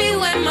near me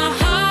when my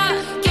heart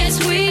gets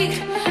weak.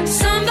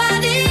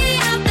 Somebody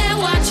out there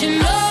watching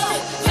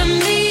over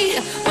me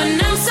when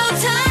I'm so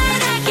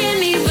tired I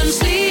can't even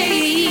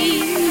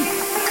sleep.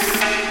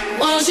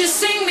 Won't you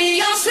sing me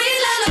your sweet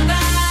lullaby?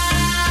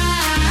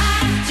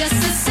 Just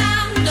the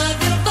sound of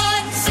your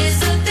voice is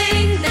the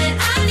thing that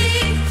I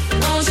need.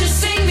 Won't you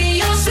sing me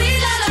your sweet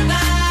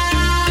lullaby?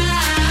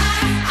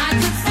 I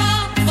could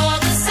fall for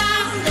the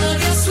sound of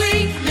your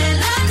sweet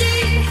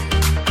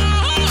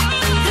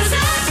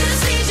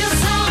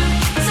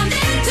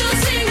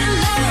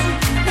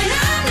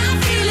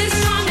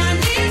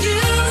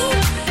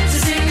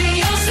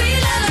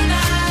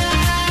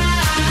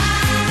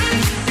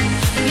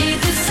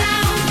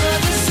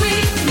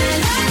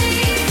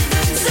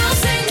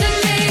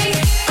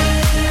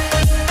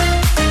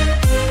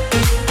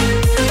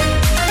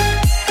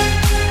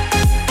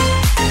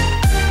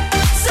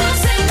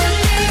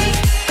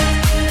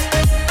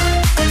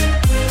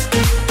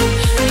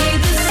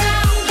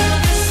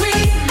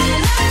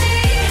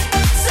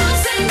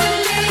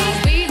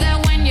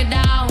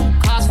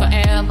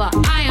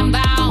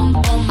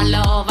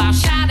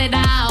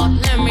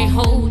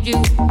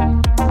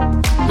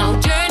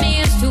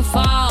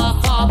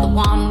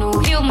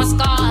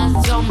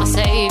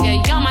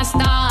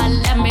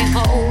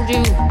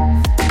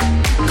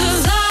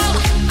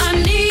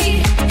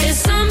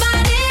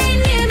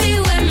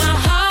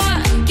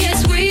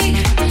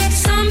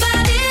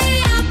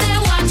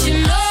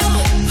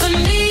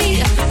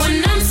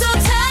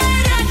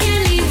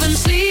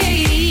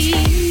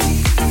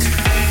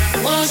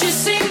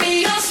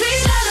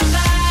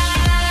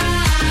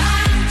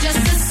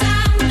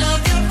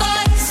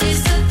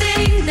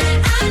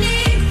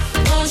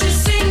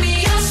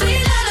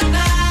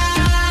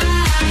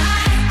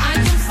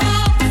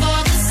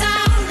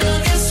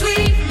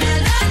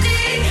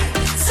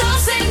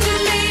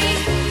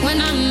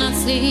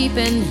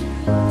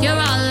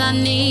I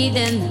need,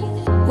 and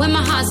when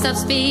my heart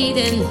stops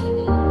beating,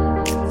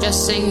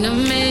 just sing to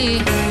me.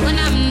 When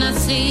I'm not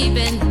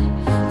sleeping,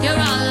 you're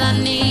all I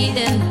need,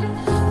 and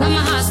when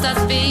my heart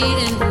stops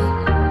beating,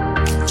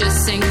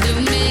 just sing to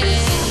me.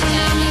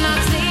 I'm not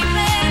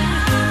sleeping,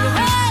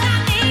 you're all I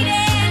need,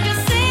 and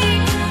just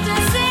sing to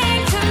me.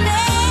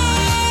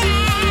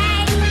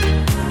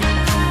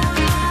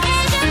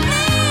 And you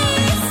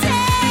please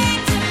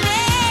sing to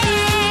me.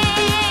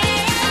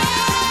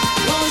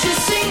 Won't you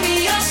sing me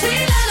your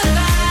sweet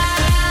lullaby?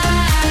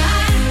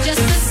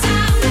 Just the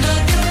sound of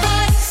your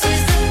voice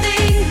is the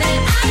thing that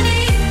I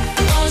need.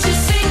 Won't you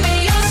sing me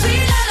your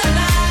sweet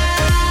lullaby?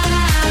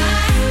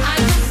 I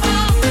could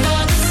fall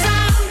for the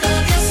sound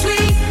of your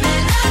sweet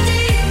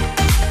melody.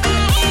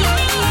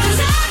 'Cause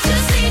I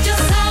just need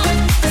your song,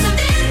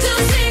 something to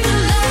sing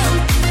along.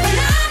 When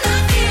I'm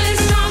not feeling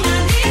strong, I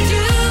need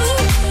you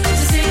to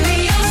sing me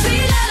your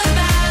sweet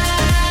lullaby.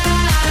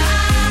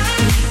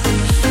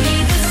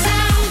 Need the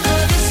sound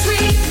of your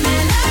sweet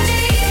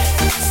melody,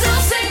 so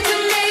sing to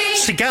me.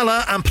 Sigala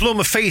and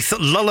Paloma Faith,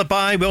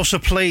 Lullaby. We also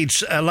played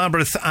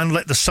Labyrinth and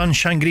Let the Sun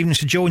Shine. Good evening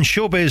to Joe and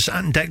Showbiz.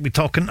 And Dick, be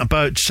talking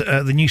about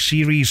the new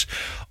series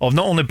of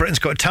not only Britain's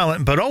Got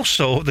Talent, but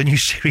also the new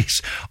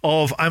series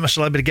of I'm a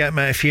Celebrity, Get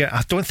Me Out of Here.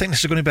 I don't think this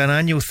is going to be an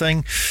annual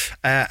thing.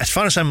 As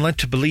far as I'm led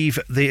to believe,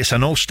 it's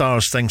an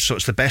all-stars thing, so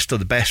it's the best of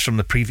the best from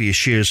the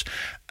previous years.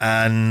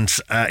 And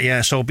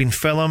it's all been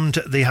filmed.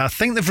 I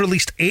think they've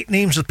released 8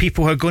 names of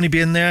people who are going to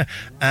be in there,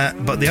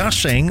 but they are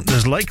saying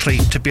there's likely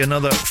to be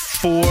another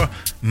 4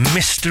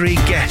 mystery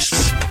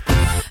guests.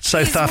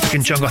 South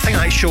African Jungle. I think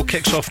that show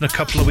kicks off in a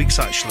couple of weeks,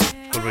 actually.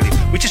 Already.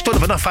 We just don't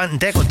have enough Ant and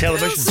Dec on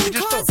television. We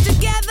just don't.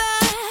 Together,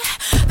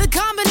 the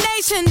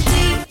combination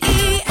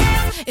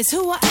DEF is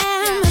who I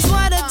am, is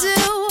what I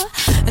do.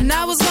 And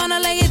I was gonna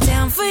lay it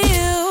down for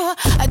you.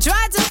 I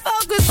tried to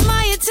focus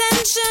my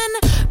attention,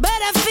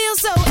 but I feel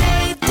so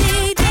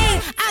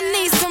ADD. I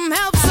need some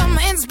help, some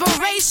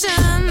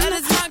inspiration, but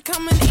it's not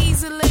coming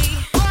easily.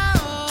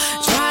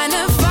 Trying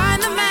to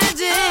find the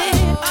magic,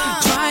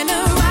 trying to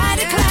write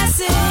a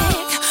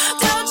classic.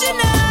 Don't you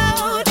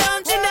know,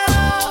 don't you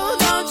know,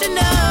 don't you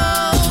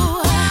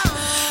know?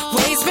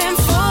 Waste bin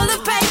full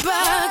of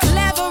paper,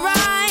 clever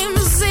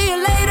rhymes. See you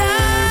later.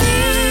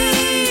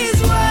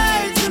 These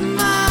words are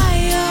mine.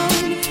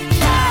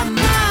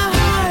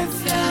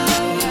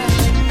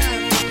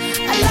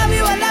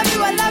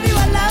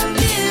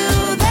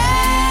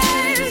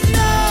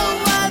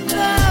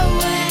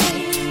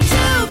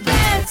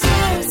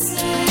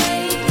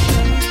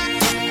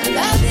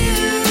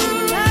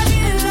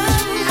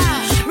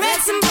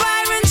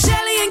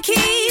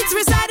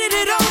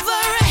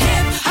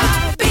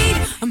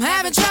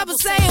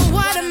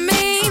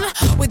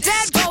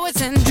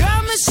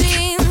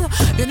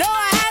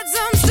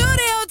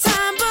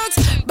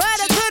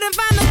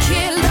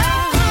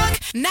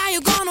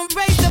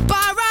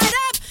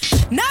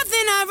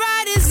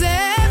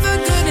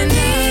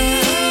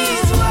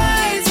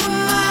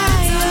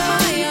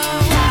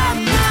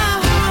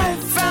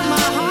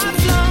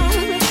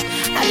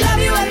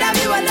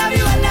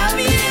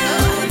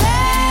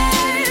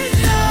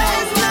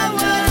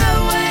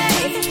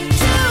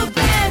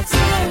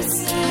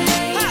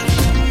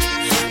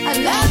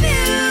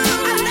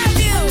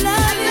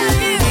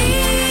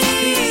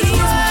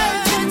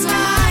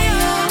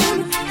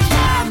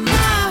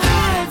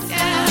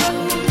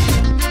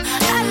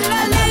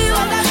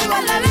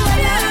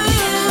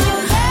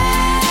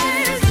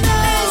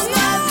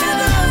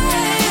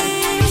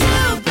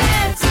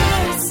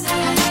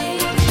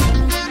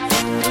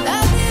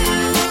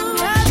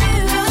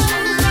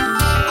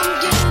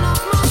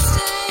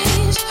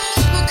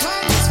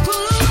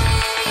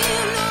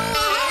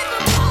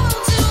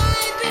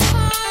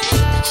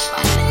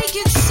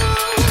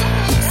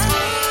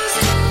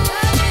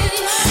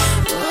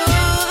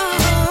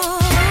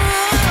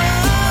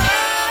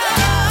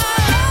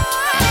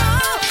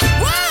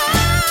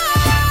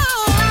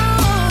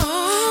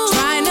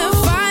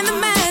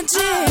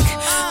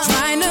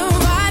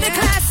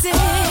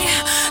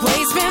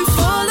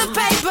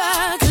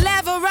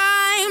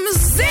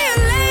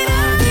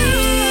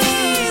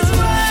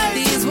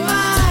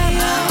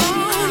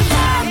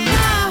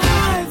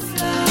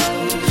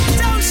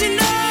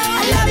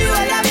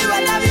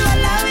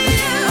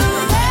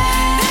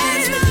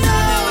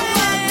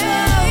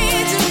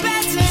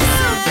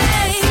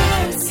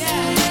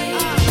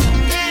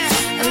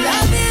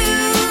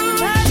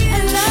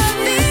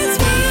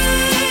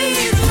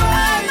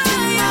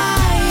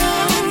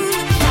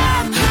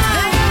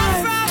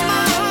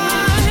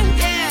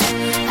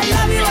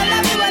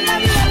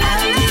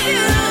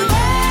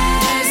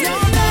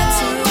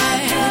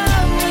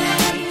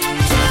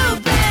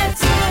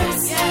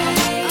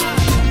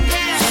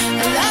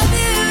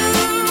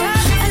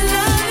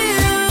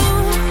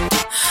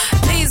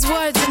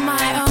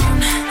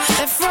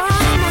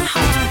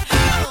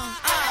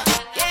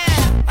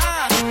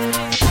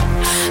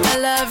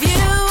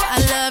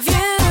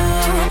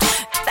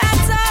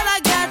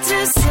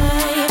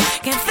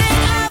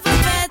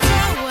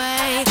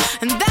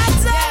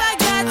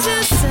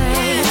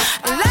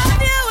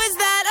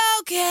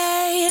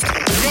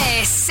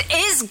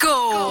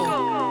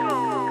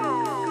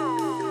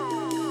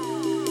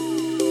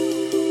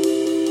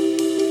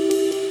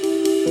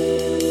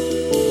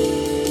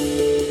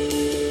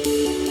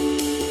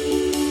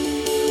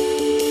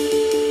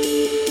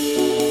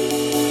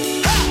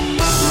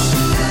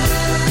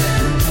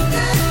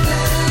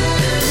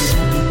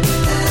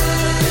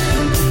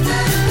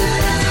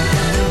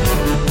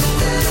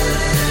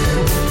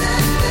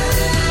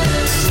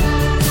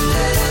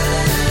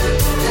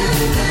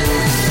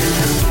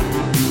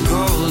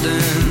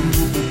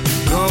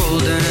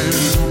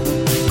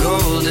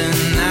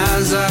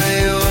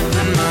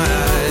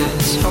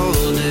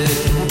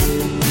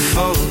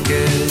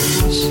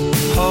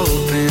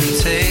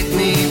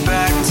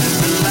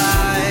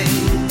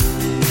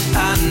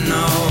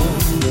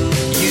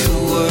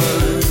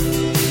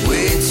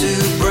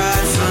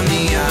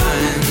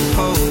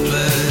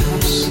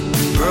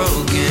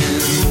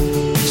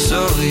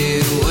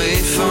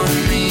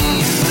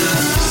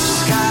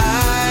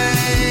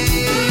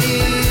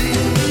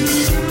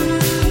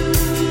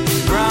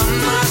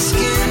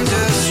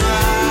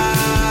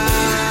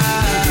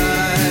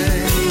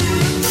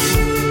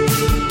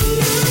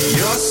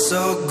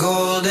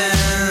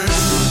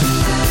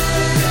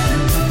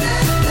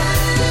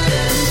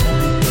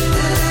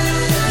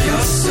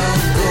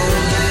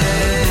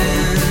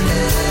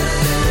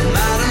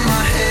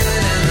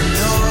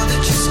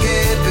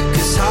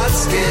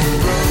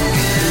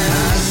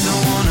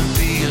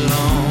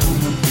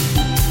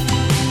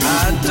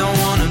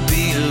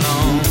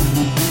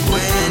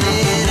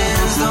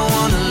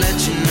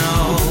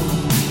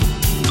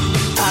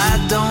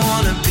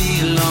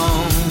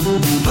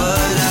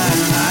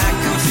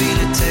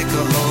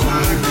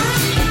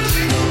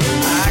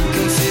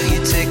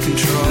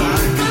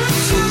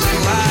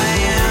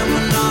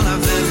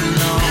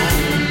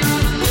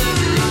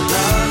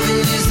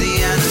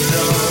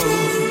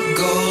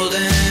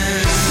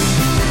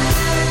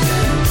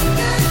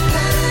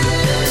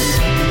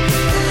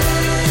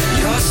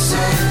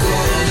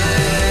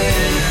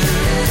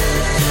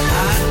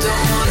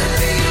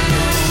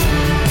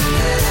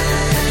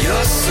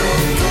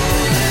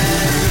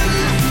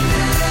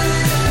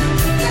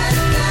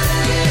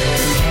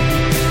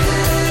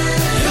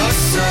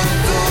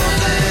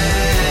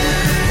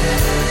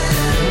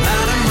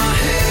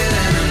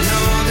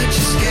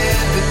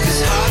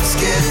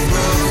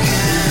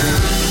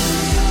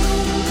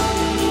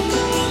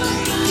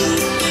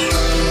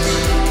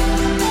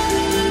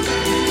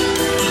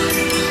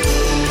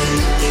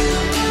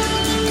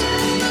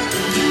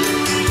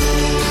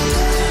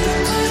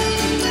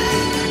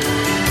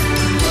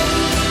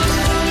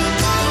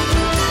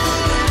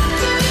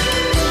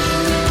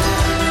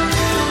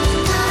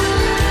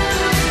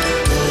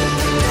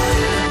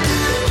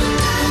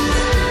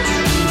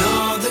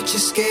 you're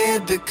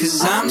scared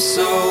because I'm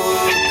so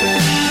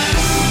open.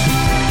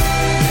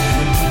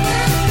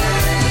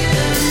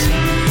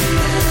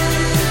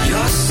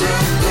 You're so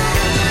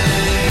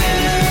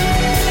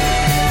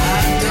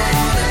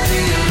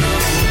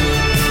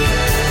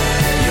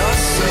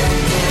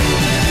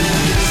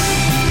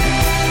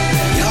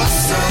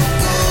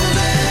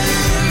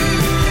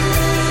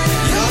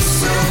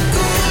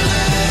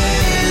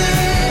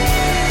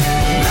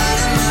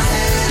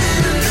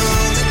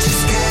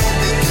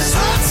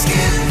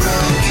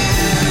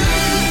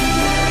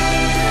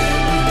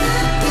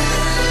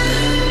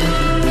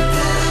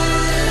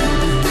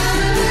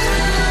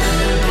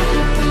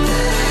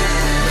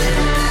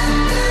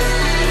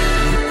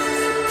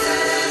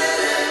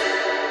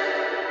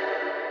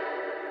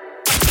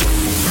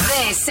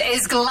This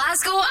is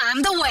Glasgow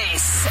and the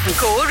West.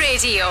 Go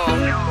Radio.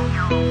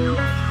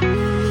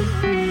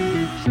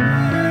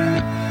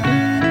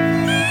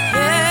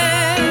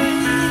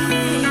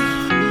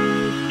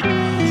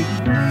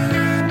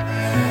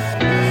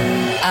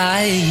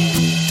 I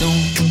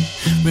don't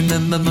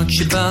remember much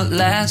about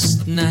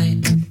last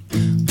night.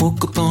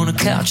 Woke up on a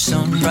couch,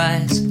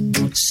 sunrise.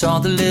 Saw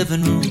the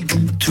living room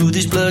through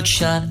these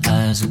bloodshot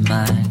eyes of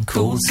mine.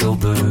 Cold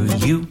sober,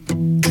 you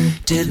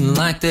didn't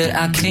like that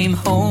I came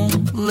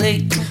home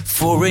late,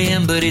 4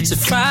 a.m. but it's a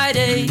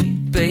Friday,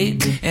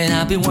 babe, and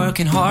I've been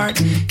working hard.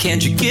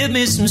 Can't you give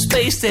me some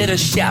space? That are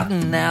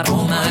shouting out,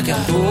 oh my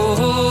God.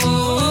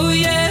 Oh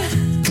yeah,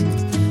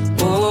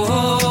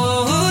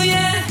 oh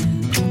yeah.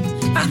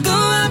 I go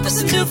out with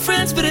some new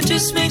friends, but it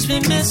just makes me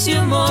miss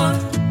you more.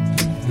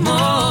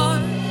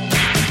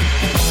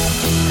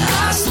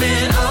 I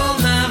spent all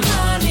my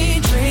money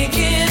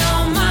drinking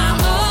on my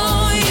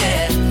own,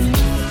 yeah.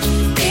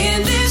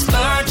 In this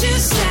bar,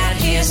 just sat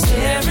here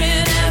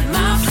staring at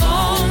my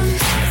phone,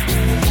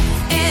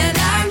 and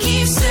I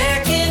keep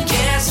second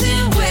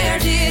guessing, where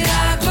did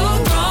I go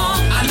wrong?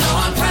 I know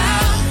I'm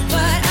proud,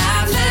 but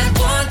I've had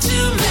one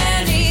too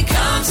many.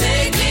 Come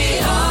take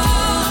me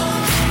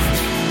home.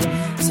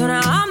 So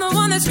now I'm the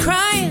one that's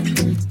crying.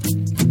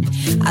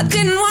 I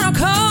didn't wanna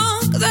call,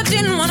 cause I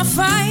didn't wanna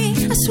fight.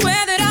 I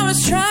swear that I was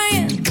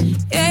trying,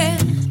 yeah.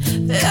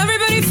 But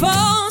everybody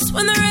falls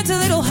when their head's a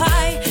little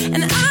high,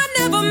 and I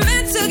never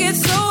meant to get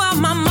so out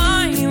my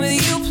mind.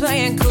 With you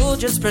playing cool,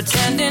 just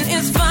pretending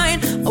it's fine.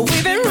 Oh,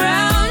 we've been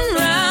round,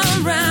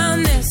 round,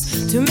 round this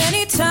too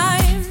many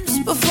times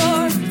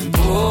before.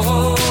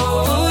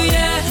 Oh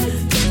yeah,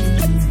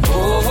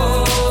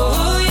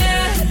 oh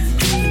yeah.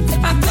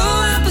 I go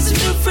out with some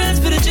new friends,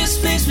 but it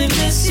just makes me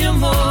miss you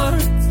more.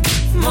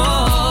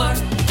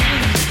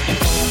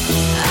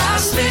 I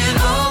spent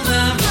all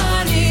my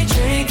money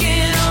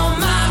drinking on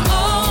my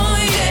own,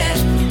 yeah.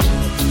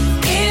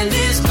 In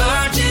this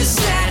bar, just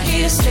sat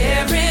here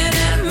staring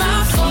at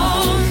my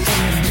phone,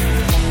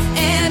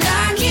 and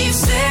I keep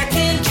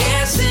second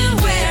guessing,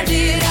 where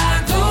did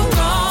I go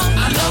wrong?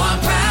 I know I'm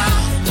proud,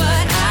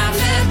 but I've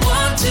had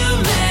one too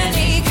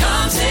many.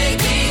 Come take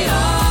me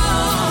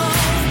home.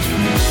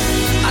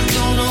 I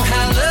don't know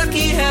how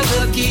lucky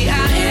I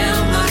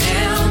am, no.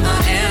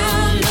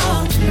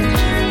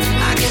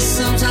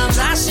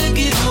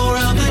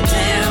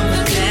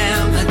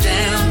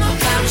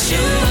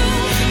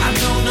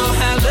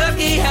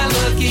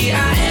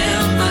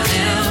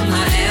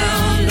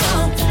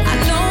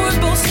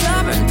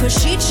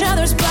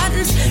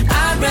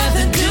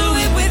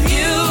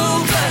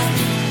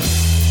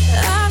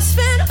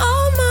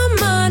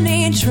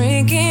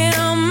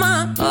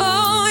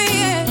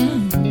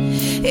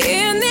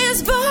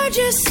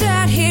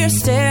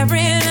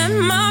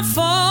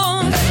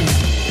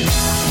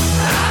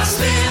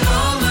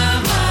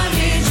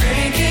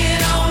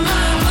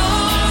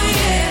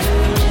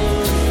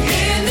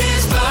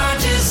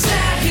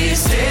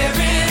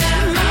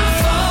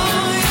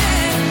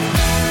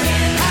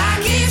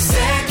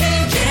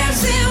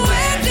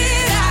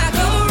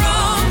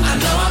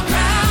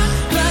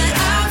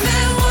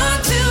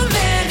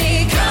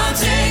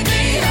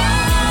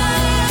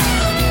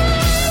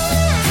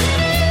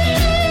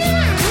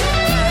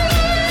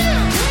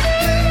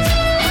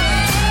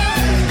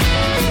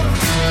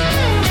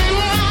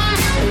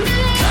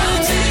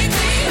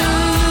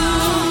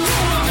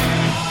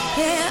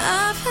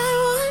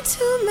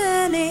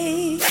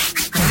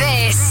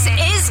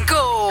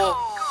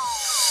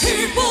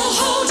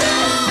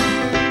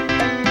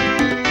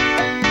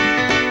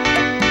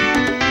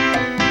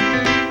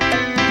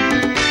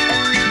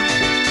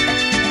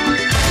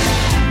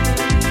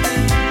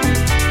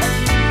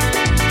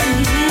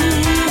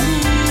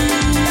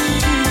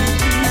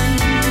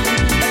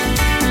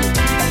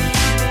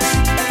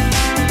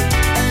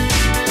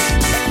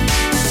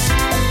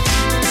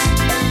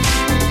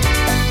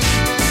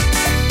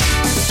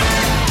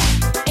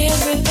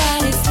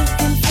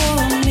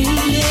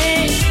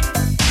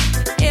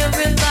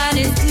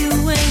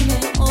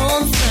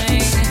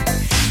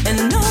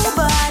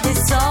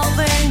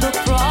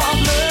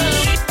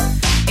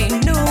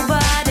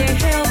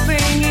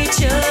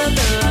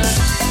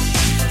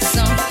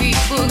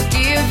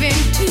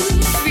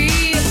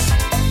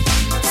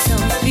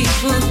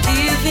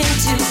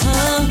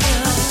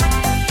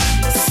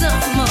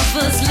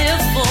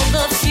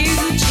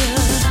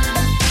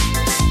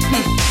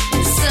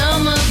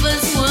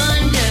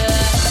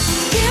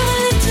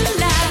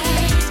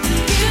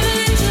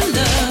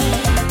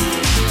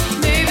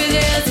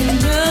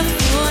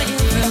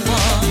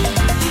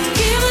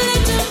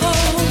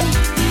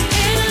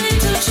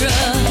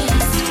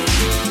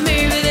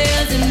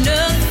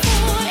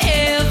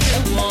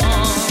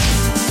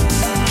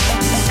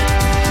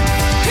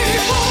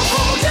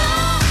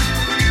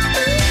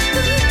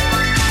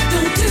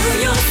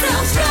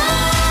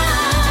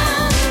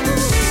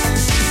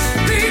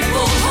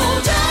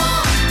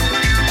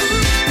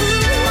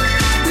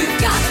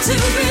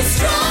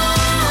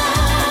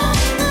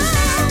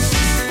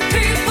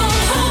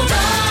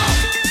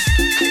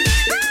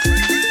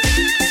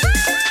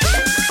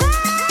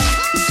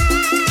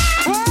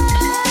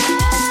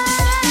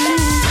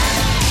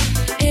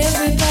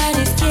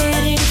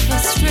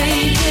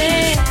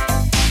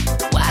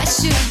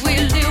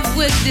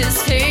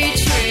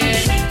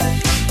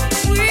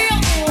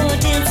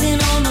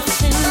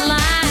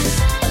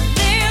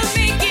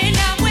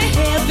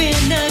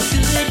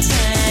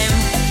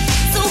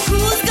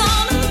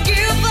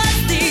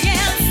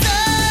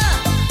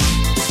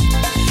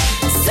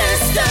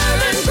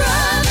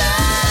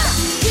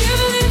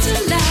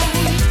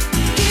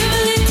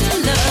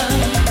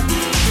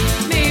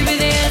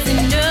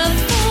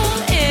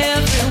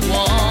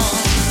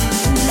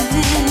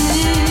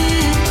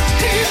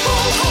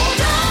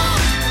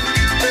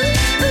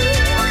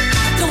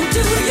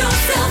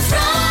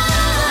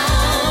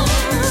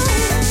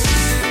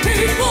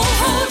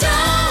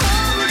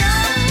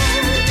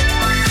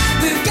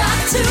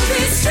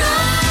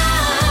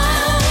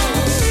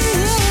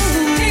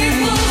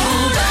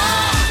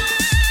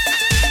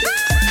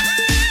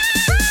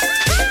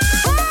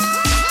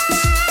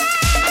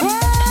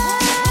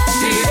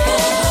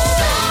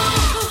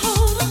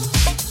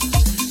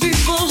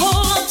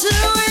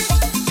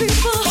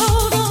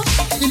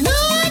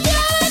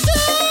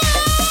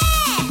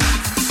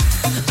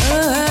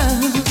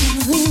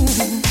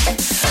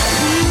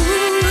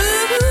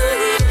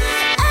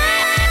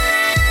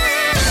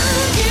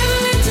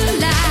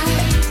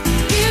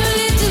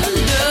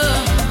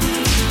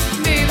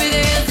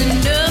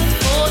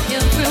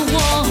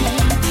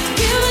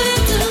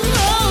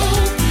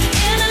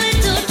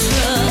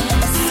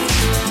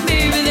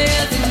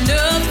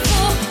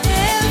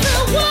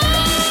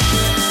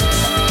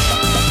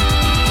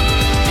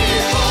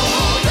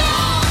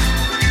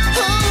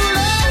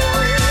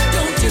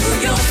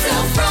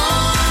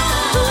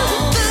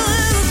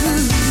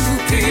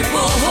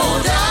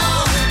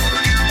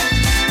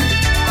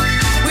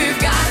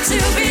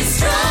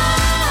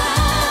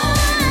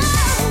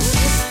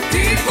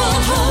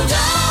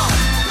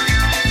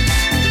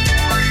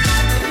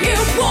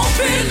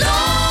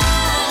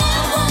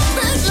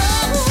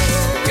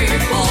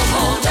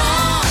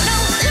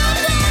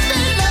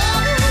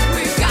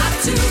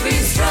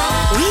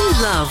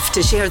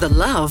 to share the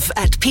love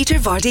at Peter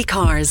Vardy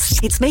Cars.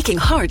 It's making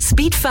hearts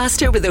beat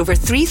faster with over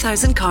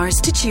 3,000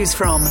 cars to choose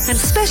from. And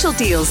special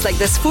deals like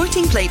this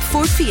 14-plate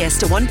Ford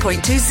Fiesta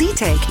 1.2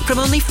 Z-Tech from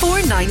only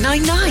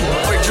 $4,999.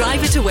 Or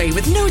drive it away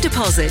with no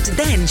deposit,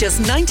 then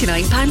just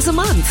 £99 a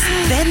month.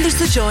 Then there's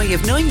the joy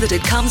of knowing that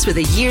it comes with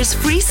a year's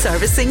free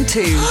servicing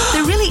too.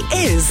 There really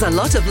is a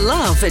lot of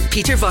love at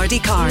Peter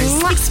Vardy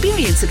Cars.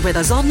 Experience it with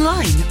us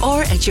online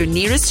or at your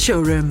nearest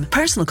showroom.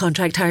 Personal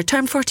contract hire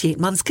term 48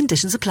 months.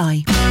 Conditions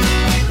apply.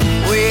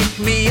 Wake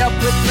me up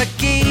with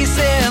McGee's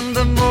in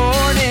the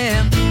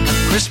morning.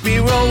 A crispy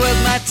roll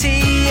with my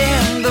tea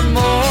in the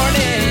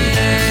morning.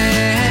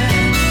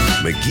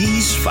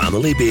 McGee's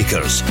Family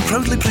Bakers,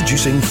 proudly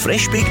producing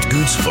fresh-baked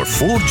goods for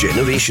 4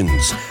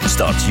 generations.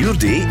 Start your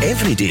day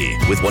every day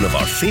with one of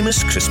our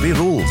famous crispy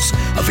rolls.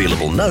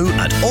 Available now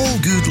at all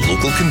good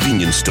local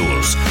convenience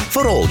stores.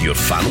 For all your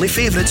family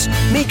favourites,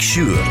 make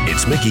sure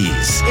it's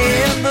McGee's.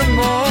 In the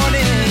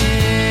morning.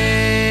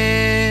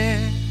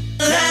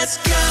 Let's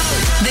go!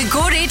 The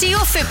Go Radio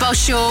Football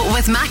Show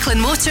with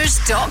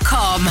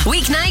MacklinMotors.com.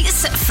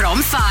 Weeknights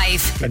from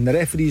 5. When the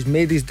referees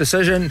made his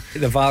decision,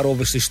 the VAR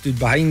obviously stood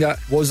behind it.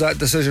 Was that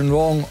decision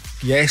wrong?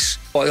 Yes.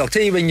 But I'll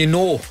tell you, when you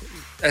know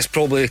it's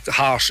probably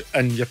harsh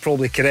and you're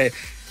probably correct,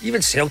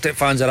 even Celtic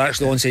fans are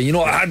actually on saying, you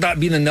know, had that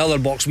been in the other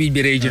box, we'd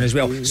be raging as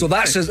well. So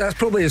that's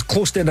probably as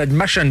close to an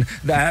admission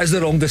that it is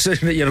the wrong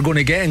decision that you're going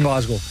to get in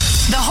Glasgow.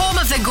 The home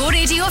of the Go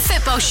Radio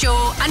Football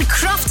Show and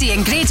Crofty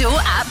and Grado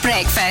at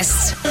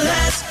breakfast.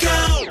 Let's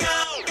go.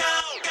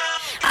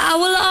 I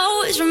will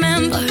always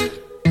remember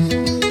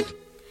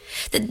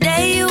the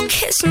day you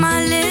kissed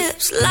my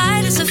lips,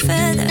 light as a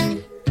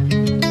feather.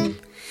 And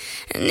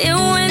it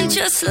went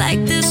just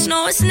like this.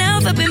 No, it's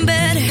never been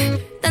better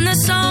than the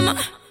summer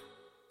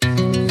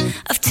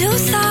of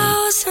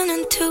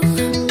 2002.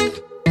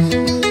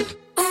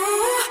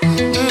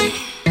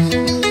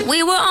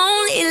 We were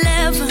only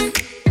 11,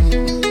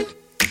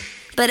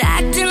 but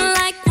acting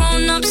like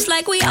grown-ups,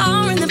 like we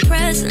are in the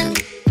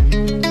present.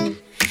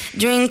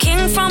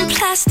 Drinking from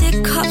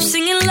plastic cups,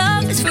 singing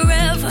love is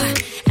forever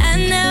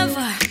and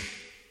never.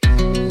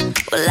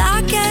 Well,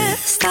 I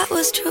guess that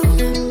was true.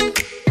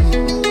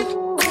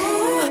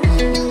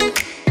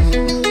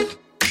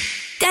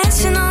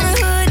 Dancing on the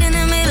hood in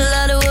the middle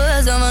of the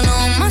woods of an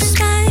old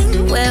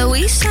Mustang, where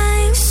we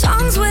sang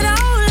songs with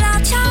all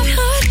our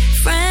childhood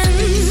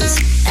friends.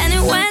 And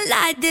it went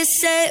like this,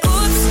 say,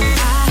 oops,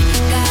 I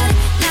got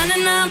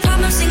 99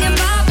 problems singing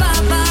bye,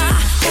 bye, bye.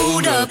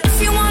 Hold up,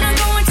 if you wanna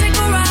go and take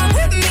a ride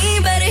with me,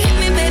 better hit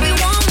me, baby,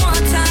 one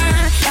more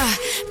time.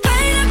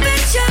 Paint a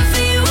picture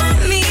for you and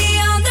me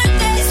on the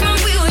days when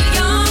we were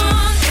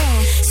young,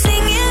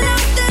 singing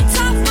at the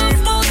top of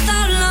both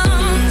our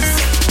lungs.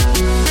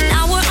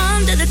 Now we're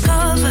under the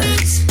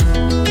covers.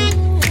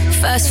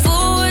 Fast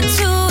forward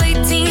to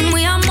 18,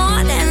 we are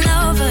more than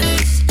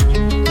lovers.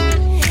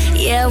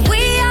 Yeah,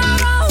 we are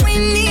all we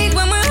need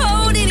when we're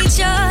holding each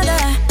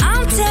other.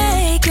 I'm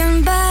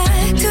taken back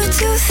to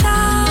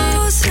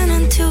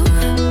 2002.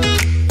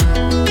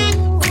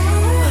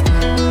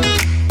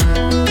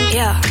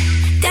 Yeah,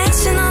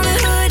 dancing on the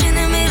hood in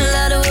the middle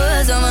of the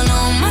woods of an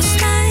old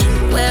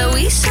Mustang, where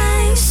we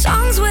sang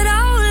songs with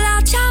all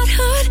our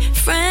childhood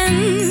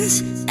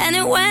friends. And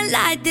it went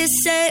like this,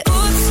 say,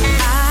 oops,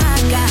 I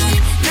got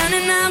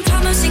 99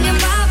 problems singing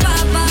bye,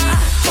 bye, bye.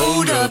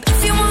 Hold up,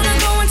 if you wanna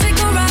go and take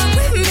a ride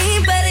with me,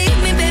 better hit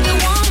me, baby,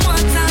 one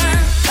more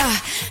time.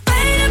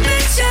 Paint a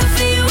picture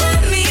for you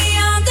and me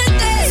on the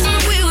days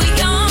when we were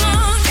young,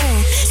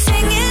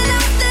 singing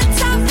at the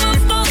top of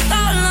both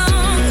our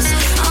lungs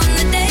on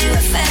the day we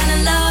fell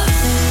in love.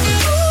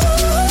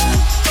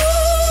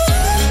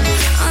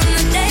 On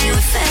the day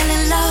we fell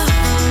in love.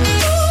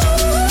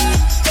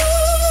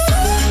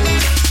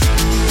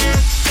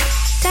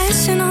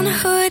 Dancing on the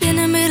hood in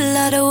the middle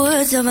of the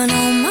woods of an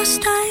old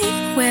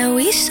Mustang, where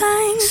we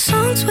sang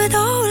songs with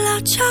all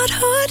our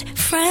childhood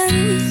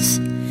friends.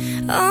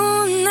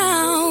 Oh,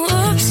 now,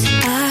 oops,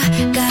 I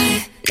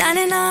got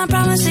 99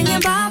 problems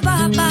singing bye,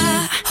 bye,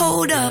 bye.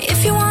 Hold up,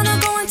 if you wanna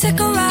go and take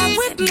a ride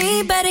with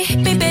me, better hit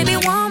me, baby,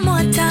 one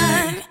more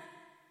time.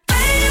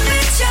 Paint a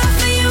picture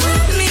for you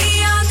and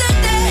me on the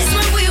days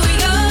when we were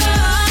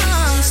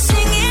young,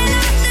 singing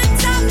at the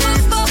top of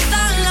both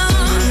our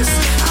lungs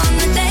on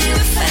the day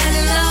we fell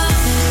in love.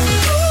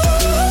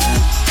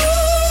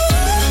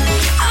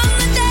 On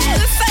the day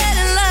we fell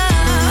in love.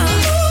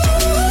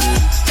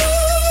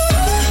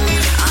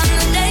 On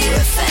the day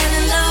we fell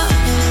in love.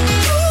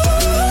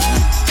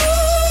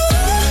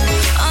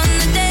 On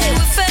the day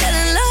we fell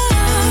in love.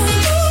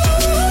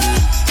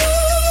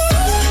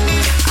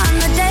 On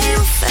the day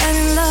we fell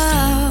in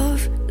love.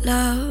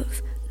 Love,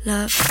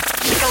 love.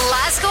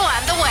 Glasgow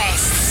and the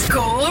West.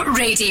 Go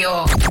Radio.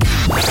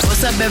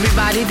 What's up,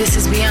 everybody? This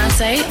is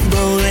Beyonce.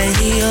 Go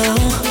Radio.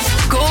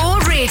 Go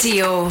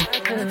Radio.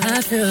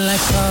 I feel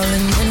like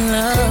falling in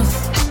love.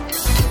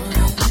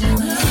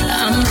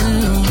 I'm in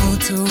the mood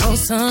to roll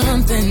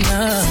something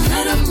up.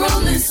 Tonight I'm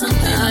rolling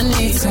something. I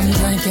need some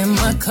drink in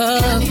my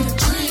cup.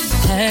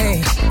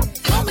 Hey,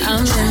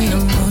 I'm in the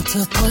mood to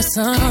pour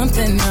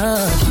something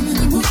up.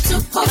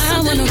 I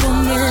wanna go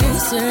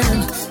missing.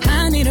 I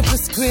need a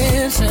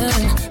prescription.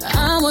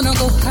 I wanna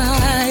go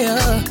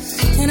higher.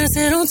 Can I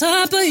sit on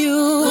top of you?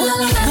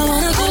 I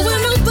wanna go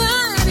where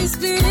nobody's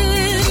been.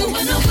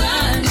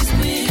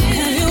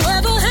 Have you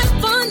ever had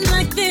fun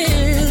like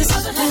this?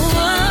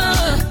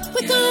 We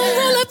gon'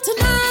 roll up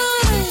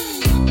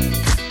tonight.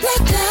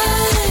 Black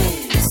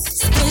lights,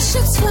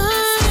 spaceships fly.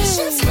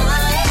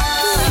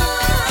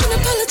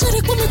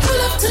 Unapologetic when we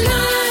pull up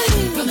tonight.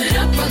 Roll it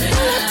up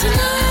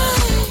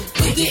tonight.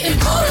 We getting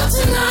pulled up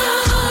tonight.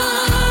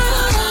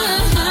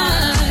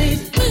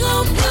 We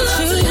gon' pull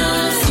up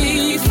tonight.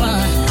 See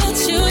fire, at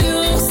you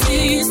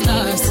see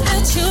stars.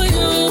 At you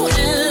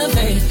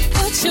elevate.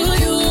 At you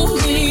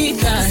meet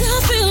God. I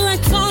feel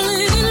like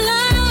falling in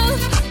love.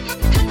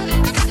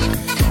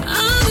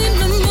 I'm in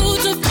the mood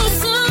to put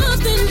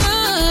something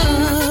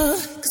up.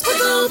 'Cause we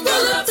gon'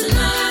 pull up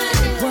tonight.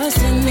 What's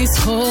in these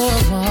four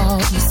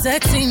walls? You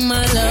sexy,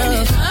 my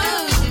love.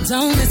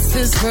 Don't miss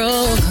this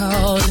roll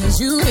call. Did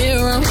you hear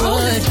a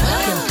word?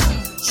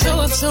 Show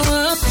up, show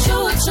up,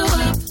 show up, show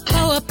up.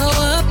 Pow up, pow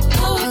up,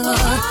 pow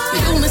up.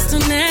 You Mr.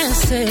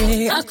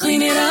 Nasty, I'll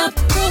clean it up.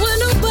 Go where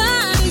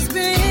nobody's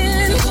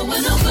been. Go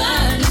where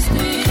nobody's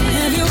been.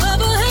 Have you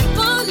ever had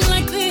fun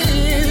like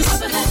this?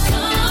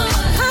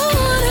 I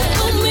wanna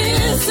go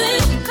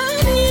missing. I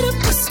need a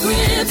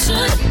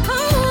prescription. I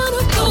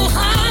wanna go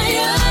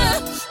higher.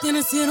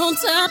 Gonna sit on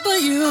top of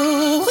you.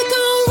 We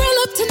gon' roll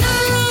up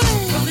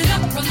tonight. Roll it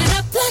up,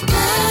 black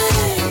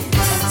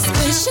lights.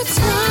 Spaceships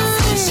fly.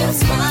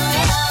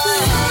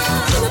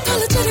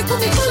 Unapologetic when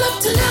we pull up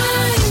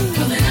tonight.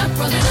 Roll it up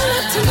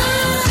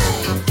tonight.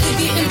 We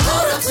getting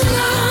pulled up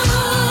tonight.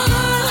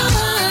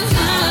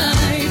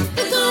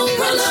 We gon'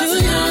 roll up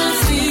tonight.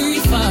 See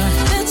fire.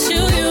 At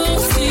you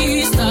see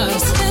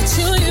stars. At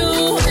you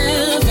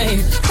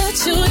elevate. At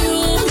you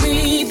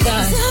meet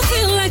God. I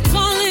feel like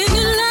falling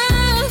in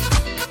love.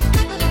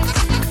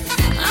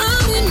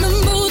 I'm in the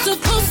mood to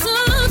pull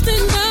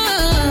something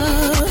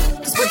up.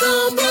 'Cause we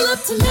gon' pull up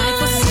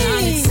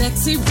tonight.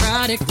 Sexy,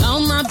 erotic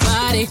on my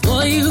body.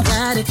 Boy, you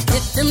got it.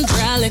 Hit them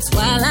dry lips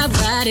while I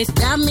ride it.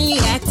 Got me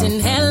acting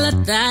hella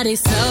thotty.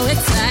 So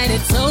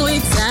excited, so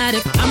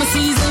excited. I'm a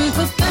seasoned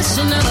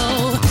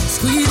professional.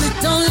 Squeeze it,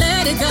 don't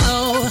let it go.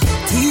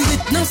 Tease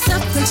it, no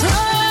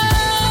self-control.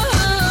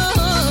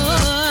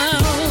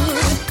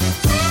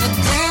 I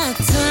got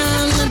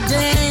time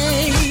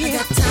today. I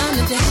got time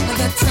today. I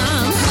got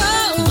time.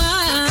 Oh,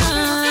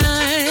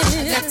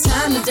 I got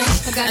time today.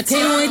 I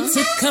can't wait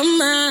to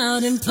come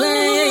out and play.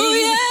 Ooh,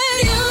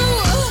 yeah, you.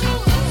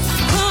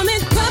 Come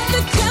and cup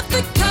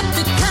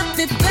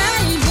it,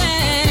 baby.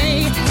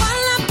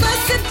 While I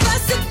bust it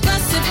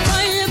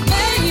for you,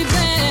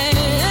 baby.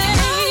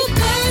 Oh,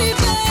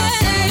 baby.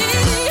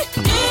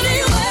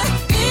 Anywhere,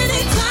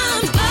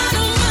 anytime, I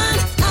don't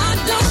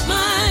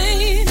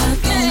mind.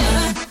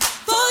 Yeah.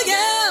 For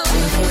you.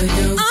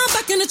 I'm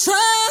back in the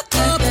truck.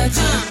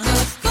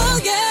 For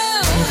you.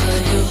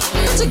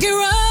 Don't you get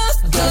rough.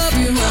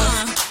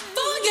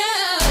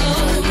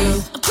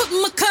 I put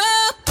my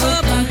cup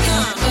up.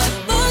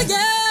 For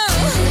you.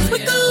 We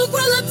gon'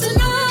 roll up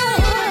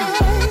tonight.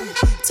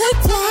 Take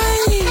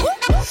flight.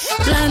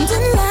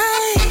 Blinding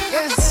light.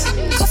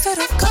 Cuff it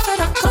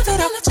up.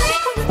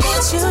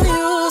 Let you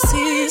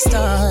see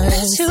stars.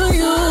 Let you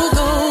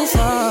go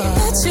far.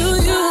 Let you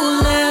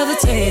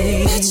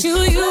levitate. Let you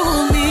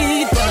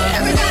meet God.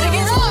 Everybody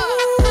get up.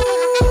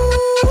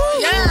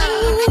 Yeah.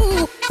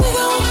 We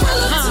gon'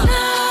 roll up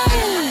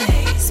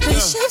tonight.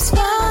 Spaceships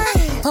fly.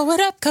 Pull it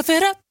up, cuff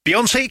it up.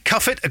 Beyonce,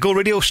 Cuff It, a Go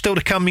Radio, still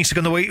to come. Music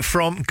on the way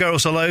from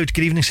Girls Aloud.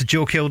 Good evening to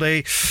Joe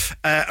Kilday.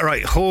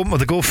 Right, home of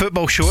the Go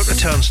Football Show. It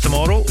returns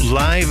tomorrow,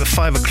 live at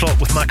 5 o'clock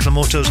with Macklin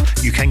Motors.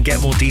 You can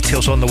get more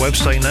details on the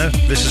website now.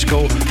 This is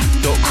go.co.uk.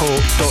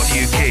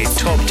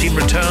 Top team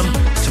return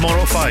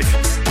tomorrow at 5.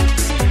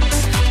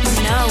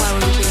 You know I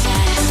will be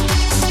there.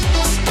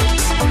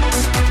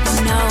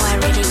 You know I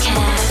really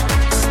care.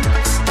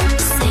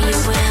 Say you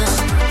will.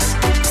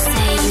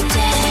 Say you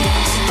dare.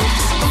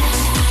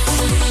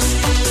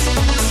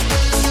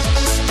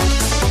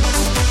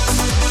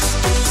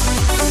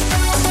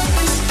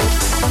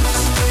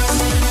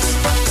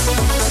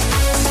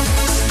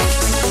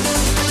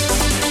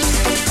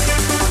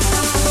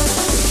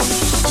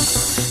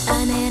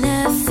 An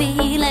inner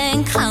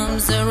feeling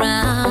comes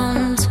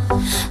around.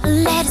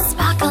 Let it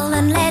sparkle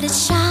and let it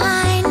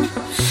shine.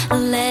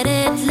 Let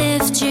it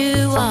lift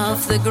you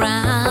off the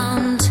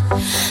ground.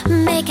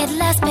 Make it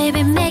last,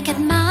 baby, make it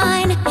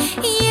mine.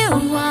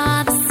 You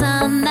are the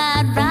sun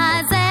that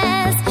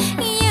rises.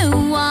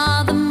 You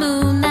are the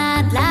moon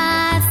that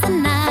lights the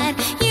night.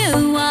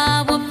 You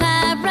are what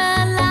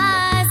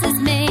paralyzes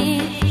me.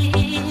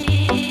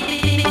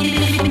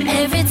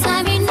 Every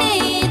time you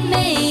need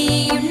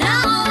me, you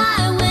know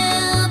I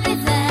will be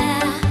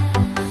there.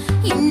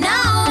 You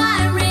know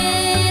I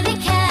really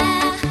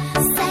care.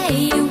 Say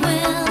you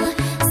will,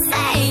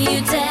 say you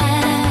dare.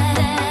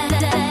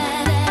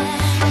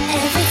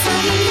 Every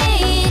time you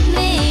need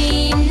me,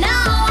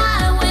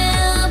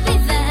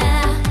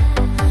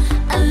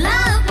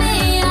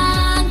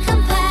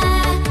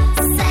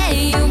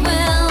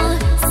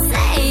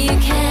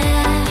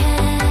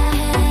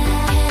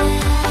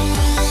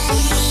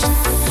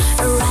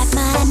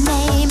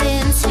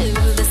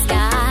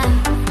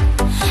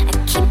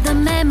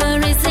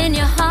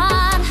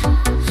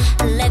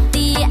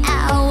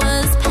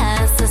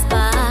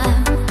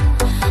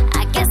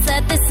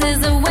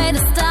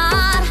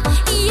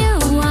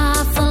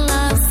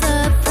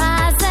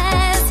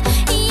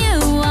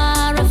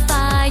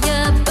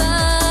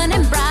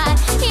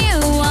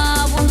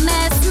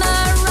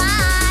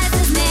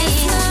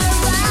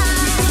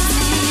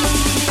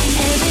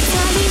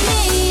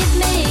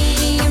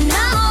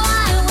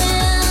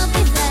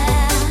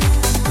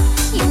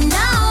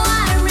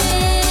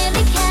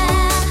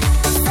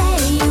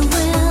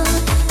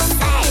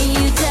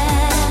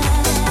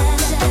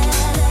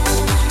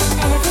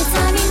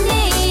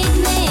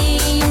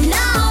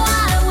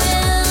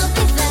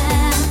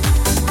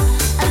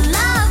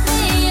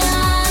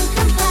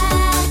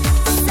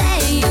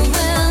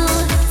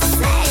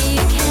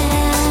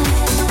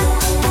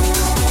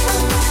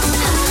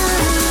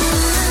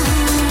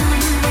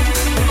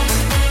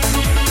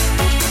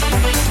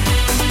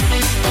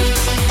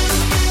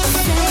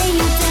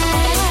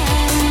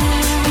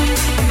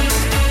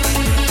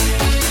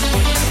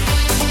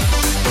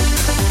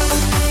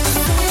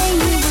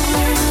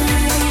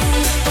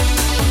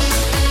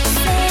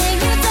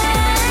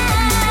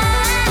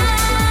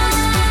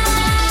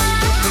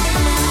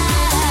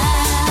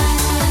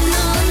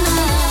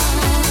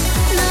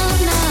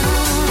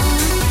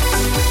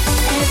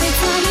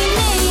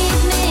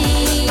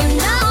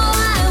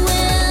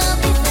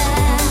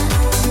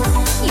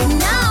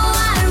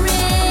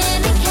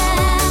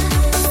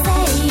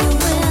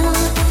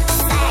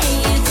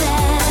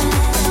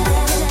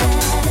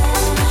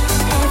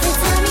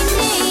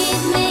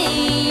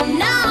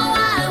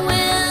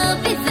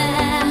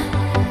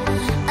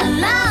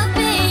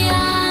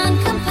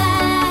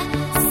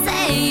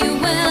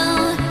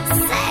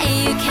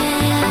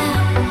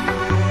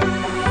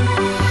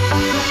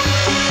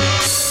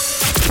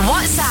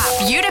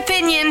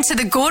 into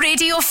the Go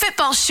Radio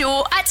Football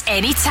Show at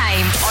any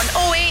time on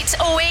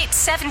 0808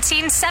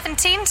 17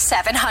 17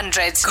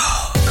 700.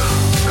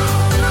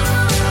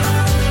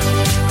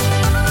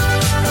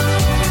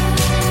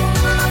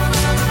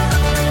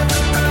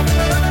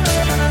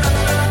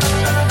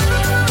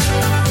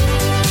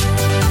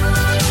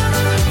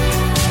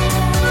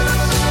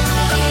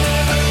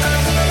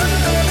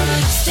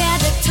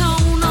 Static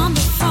tone on the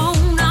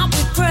phone, I'll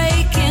be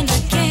breaking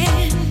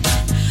again.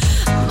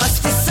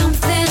 Must be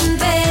something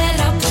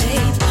better,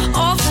 babe.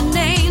 All the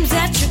names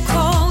that you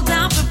called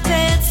out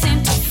prepared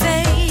seem to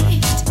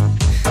fade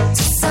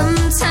to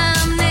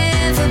sometime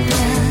never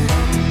been.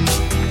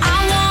 I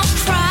won't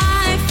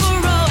cry for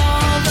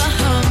all the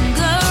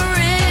hunger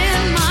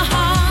in my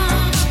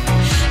heart.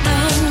 No,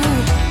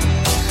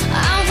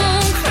 I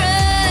won't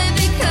cry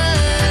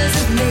because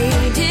I've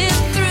made it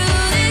through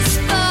this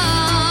far.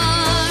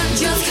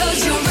 Just 'cause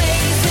you're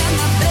raising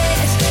the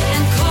bed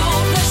and call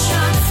the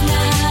shots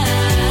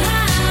now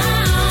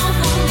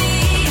for me.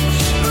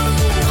 Ooh,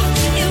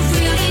 it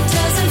really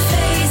doesn't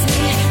faze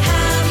me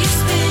how you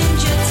spend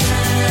your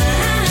time.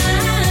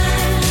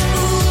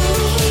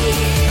 Ooh,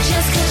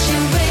 just 'cause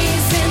you're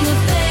raising the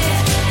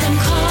bed and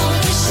call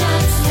the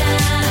shots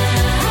now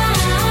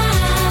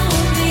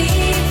for me.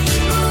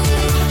 Ooh,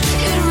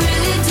 it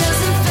really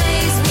doesn't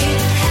faze me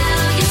how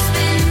you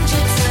spend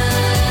your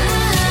time.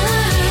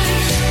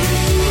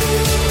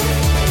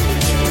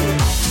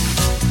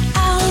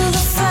 All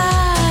the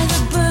fire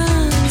that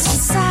burns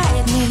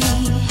inside me,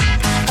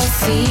 a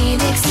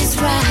phoenix is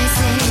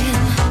rising.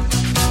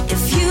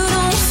 If you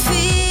don't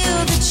feel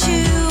that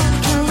you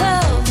can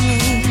love me,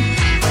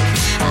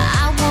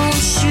 I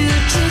won't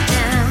shoot you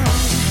down,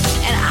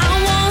 and I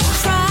won't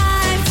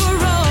cry for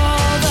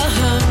all the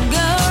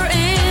hunger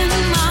in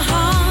my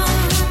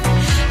heart.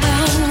 No,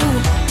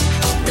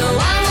 no,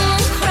 I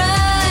won't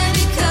cry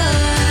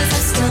because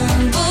I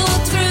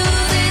stumbled through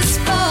this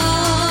far.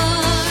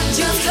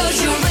 Just 'cause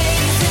you're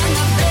raising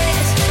the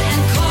bed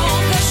and call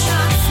the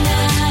shots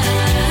now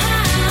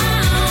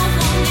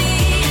for me.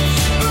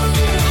 Ooh,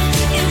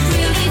 it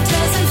really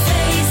doesn't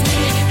faze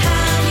me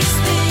how you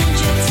spend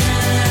your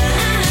time.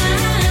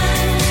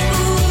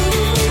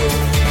 Ooh,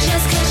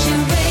 just 'cause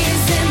you're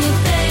raising the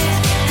bed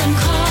and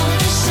call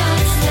the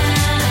shots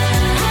now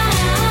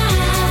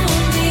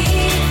for me.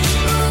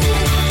 Ooh,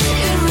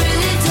 it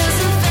really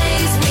doesn't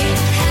faze me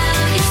how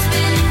you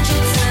spend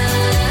your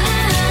time.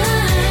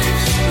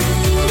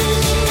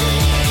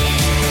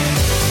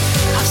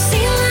 I've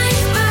seen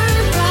lights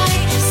burn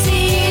bright,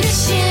 seen it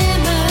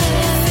shimmer,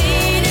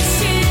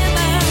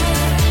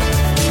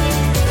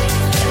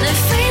 and they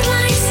fade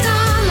like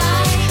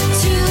starlight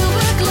to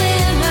a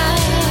glimmer,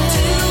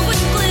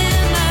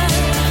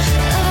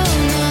 Oh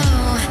no,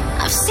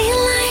 I've seen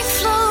light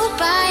flow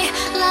by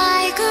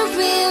like a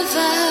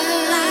river,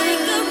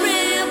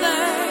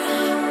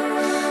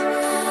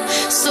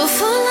 so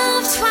full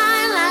of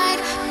twilight,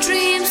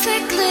 dreams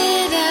that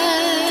glitter,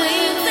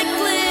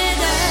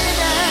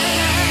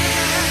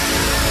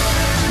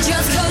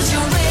 Just 'cause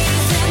you're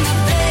raising the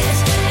bed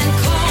and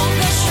call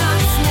the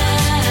shots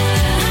now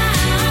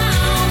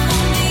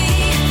for me.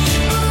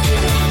 Ooh,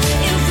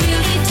 it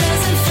really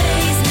doesn't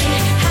faze me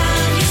how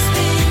you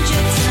spend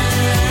your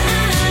time.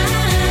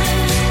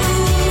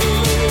 Ooh,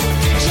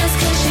 just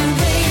 'cause you're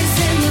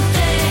raising the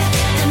bed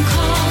and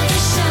call the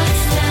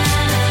shots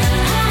now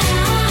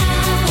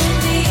for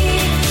me.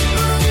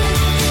 Ooh,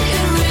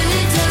 it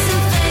really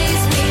doesn't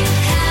faze me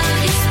how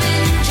you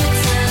spend your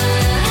time.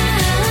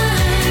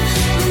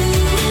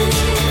 Ooh,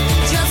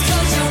 just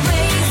 'cause you're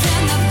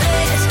raising the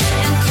bed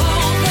and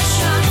call the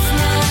shots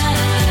now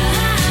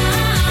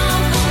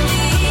for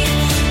me.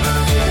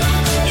 Ooh,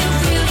 it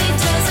really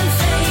doesn't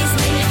faze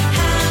me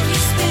how you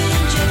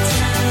spend your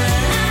time.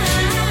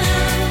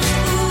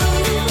 Ooh,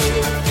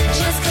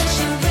 just 'cause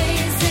you're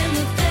raising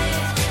the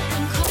bed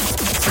and call.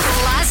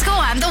 Glasgow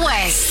and the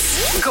West.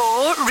 Go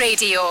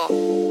Radio.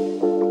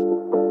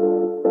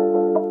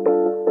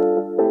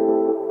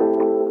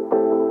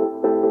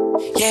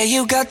 Yeah,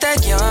 you got that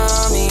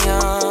yummy,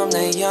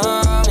 that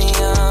yummy,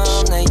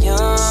 that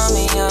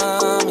yummy,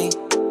 yummy.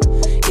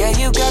 Yeah,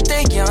 you got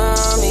that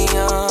yummy,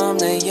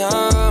 that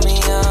yummy,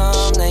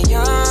 that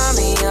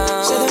yummy, yummy.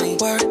 Say the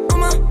word on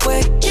my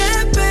way. Yeah,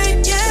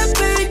 babe, yeah,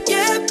 babe,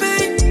 yeah,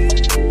 babe.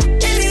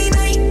 Any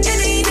night,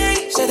 any day.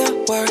 Say the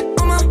word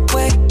on my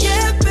way.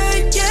 Yeah,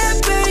 babe, yeah,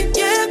 babe,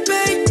 yeah,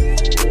 babe.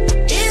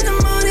 In the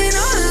morning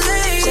or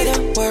late. Say the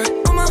word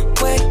on my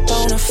way.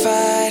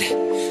 Bonafide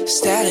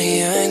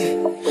stallion.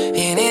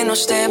 Ain't no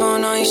stable,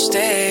 no, you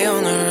stay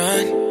on the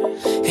run.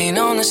 Ain't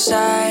on the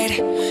side,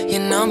 you're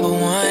number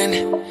one.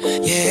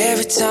 Yeah,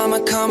 every time I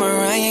come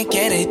around, you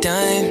get it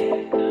done.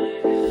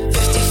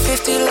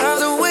 50-50, love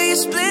the way you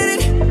split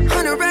it.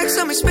 100 racks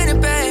on me, spin it,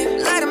 babe.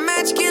 Light a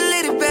match, get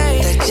lit,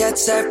 babe. That jet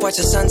set, watch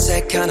the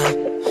sunset, kinda.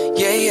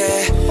 Yeah,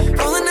 yeah.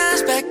 Rolling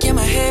eyes back in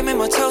my head, make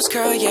my toes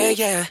curl, yeah,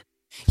 yeah.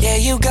 Yeah,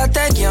 you got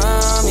that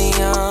yummy,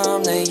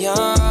 that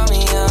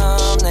yummy,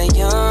 that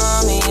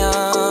yummy,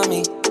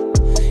 yummy.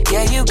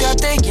 Yeah, you got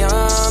that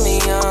yummy,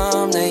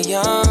 that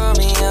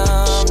yummy,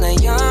 that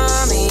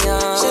yummy,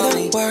 yummy.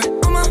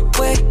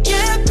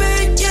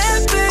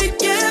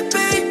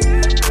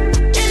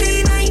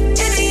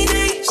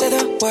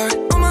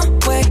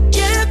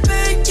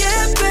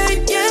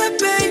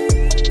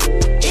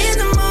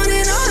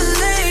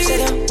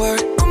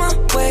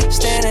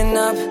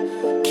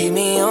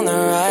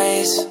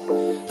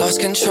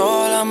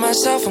 control of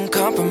myself, I'm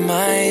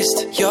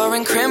compromised. You're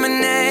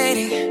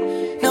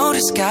incriminating, no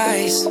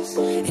disguise.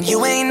 And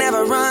you ain't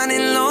never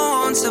running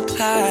low on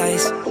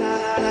supplies.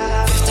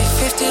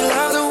 50-50,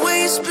 love the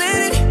way you split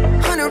it.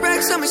 100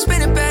 racks on me,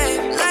 spin it,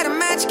 babe. Light a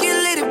match, get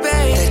lit,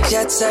 babe. That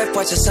jet set,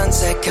 watch the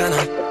sunset,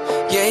 kinda.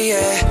 Yeah,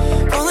 yeah.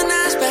 Rolling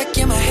eyes back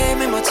in my head,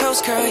 make my toes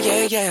curl,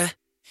 yeah, yeah.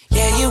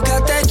 Yeah, you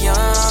got that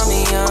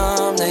yummy,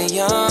 yum, that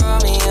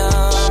yummy,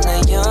 yum,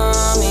 that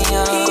yummy,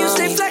 yum. You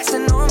stay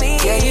flexing on me.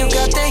 Yeah, you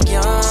got that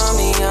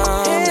yummy,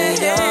 yum,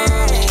 that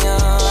yummy,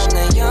 yum,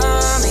 that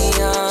yummy,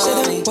 yum. Say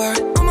the word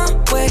on my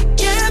way.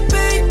 Yeah,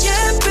 babe,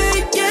 yeah,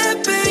 babe, yeah,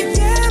 babe,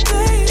 yeah,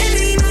 babe.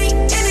 Any night,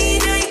 any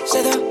day.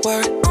 Say the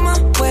word on my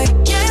way.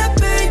 Yeah,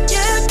 babe,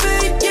 yeah,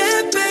 babe,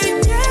 yeah, babe,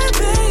 yeah,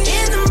 babe.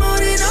 In the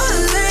morning or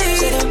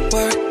late. Say the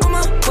word on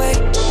my way.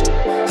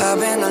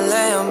 Hop in the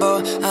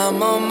Lambo,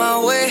 I'm on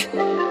my way.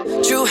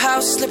 True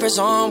house slippers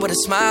on with a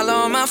smile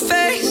on my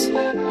face.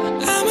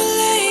 I'm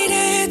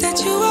elated that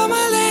you are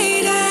my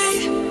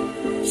lady.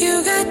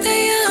 You got the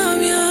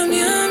yum, yum,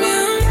 yum,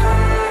 yum.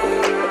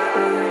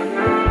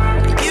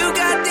 You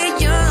got the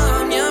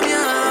yum, yum,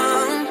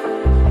 yum.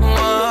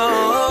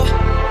 Whoa.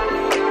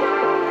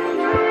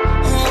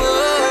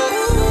 Whoa.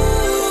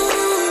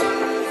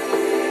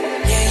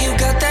 Yeah, you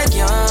got that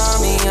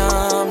yummy,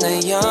 yum,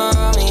 that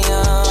yummy,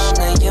 yum,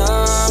 that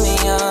yummy,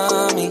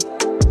 yummy.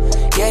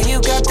 Yeah,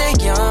 you got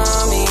that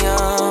yummy,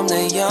 yum,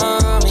 that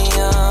yummy,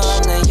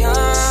 yum, that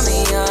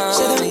yummy, yum.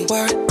 Say the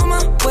word on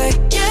my way.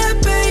 Yeah,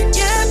 babe,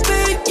 yeah,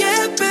 babe,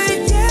 yeah,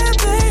 babe, yeah,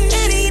 babe.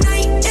 Any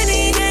night,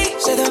 any day.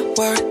 Say the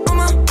word on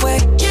my way.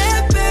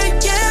 Yeah,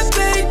 babe, yeah,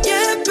 babe,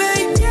 yeah,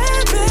 babe,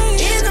 yeah,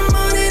 babe. In the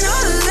morning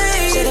or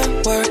late. Say the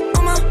word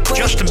on my way.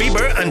 Justin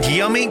Bieber and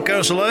Yummy,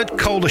 Girls Aloud,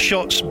 Call the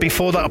Shots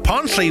before that.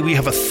 Apparently we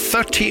have a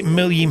 £30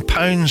 million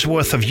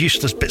worth of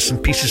useless bits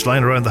and pieces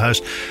lying around the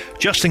house.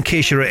 Just in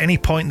case you're at any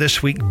point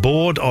this week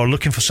bored or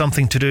looking for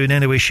something to do in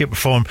any way, shape or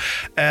form,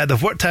 they've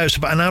worked out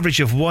about an average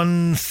of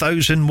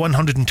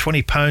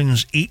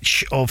 £1,120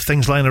 each of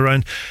things lying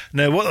around.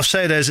 Now what they've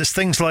said is it's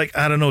things like,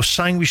 I don't know,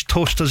 sandwich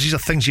toasters. These are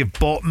things you've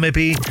bought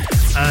maybe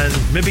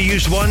and maybe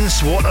used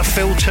once, water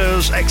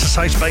filters,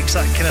 exercise bikes,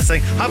 that kind of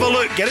thing. Have a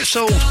look, get it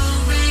sold.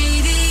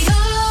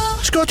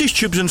 Scottish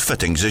Tubes and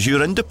Fittings is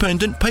your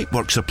independent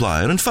pipework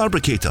supplier and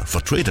fabricator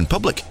for trade and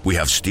public. We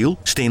have steel,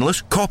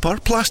 stainless, copper,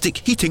 plastic,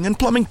 heating and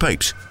plumbing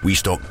pipes. We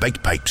stock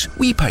big pipes,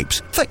 wee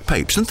pipes, thick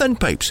pipes and thin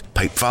pipes,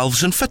 pipe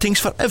valves and fittings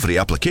for every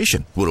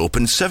application. We're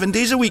open 7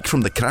 days a week from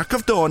the crack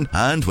of dawn,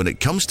 and when it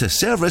comes to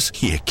service,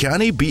 you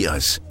can't beat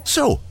us.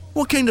 So,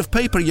 what kind of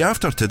pipe are you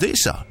after today,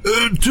 sir?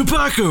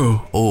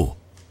 Tobacco. Oh,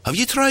 have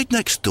you tried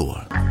next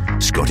door?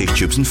 Scottish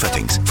Tubes and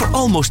Fittings. For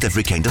almost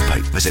every kind of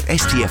pipe, visit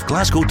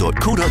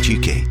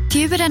stfglasgow.co.uk. If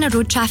you were in a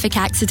road traffic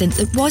accident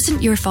that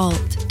wasn't your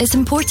fault, it's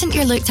important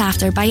you're looked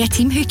after by a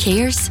team who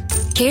cares.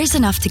 Cares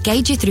enough to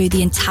guide you through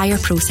the entire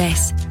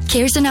process.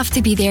 Cares enough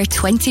to be there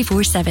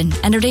 24/7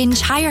 and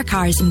arrange hire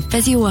cars and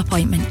physio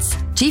appointments.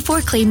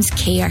 G4 Claims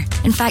care.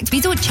 In fact, we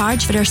don't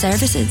charge for our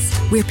services.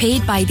 We're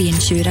paid by the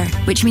insurer,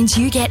 which means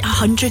you get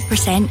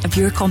 100% of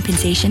your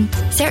compensation.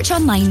 Search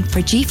online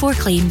for G4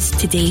 Claims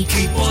today.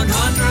 Keep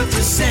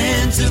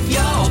 100% of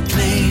your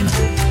claim.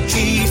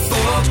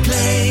 G4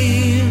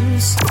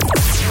 Claims.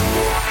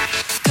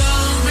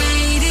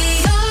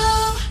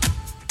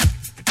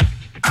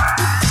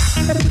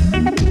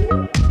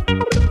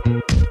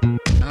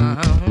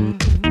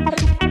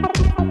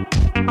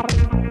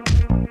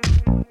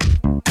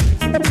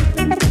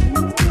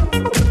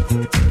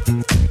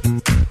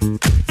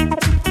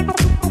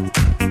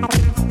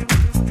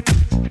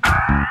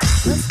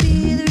 Must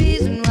be the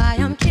reason why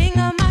I'm king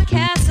of my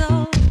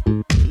castle.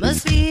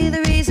 Must be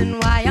the reason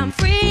why I'm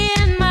free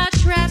in my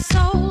trapped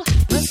soul.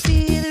 Must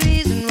be the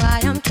reason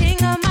why I'm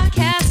king of my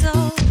castle.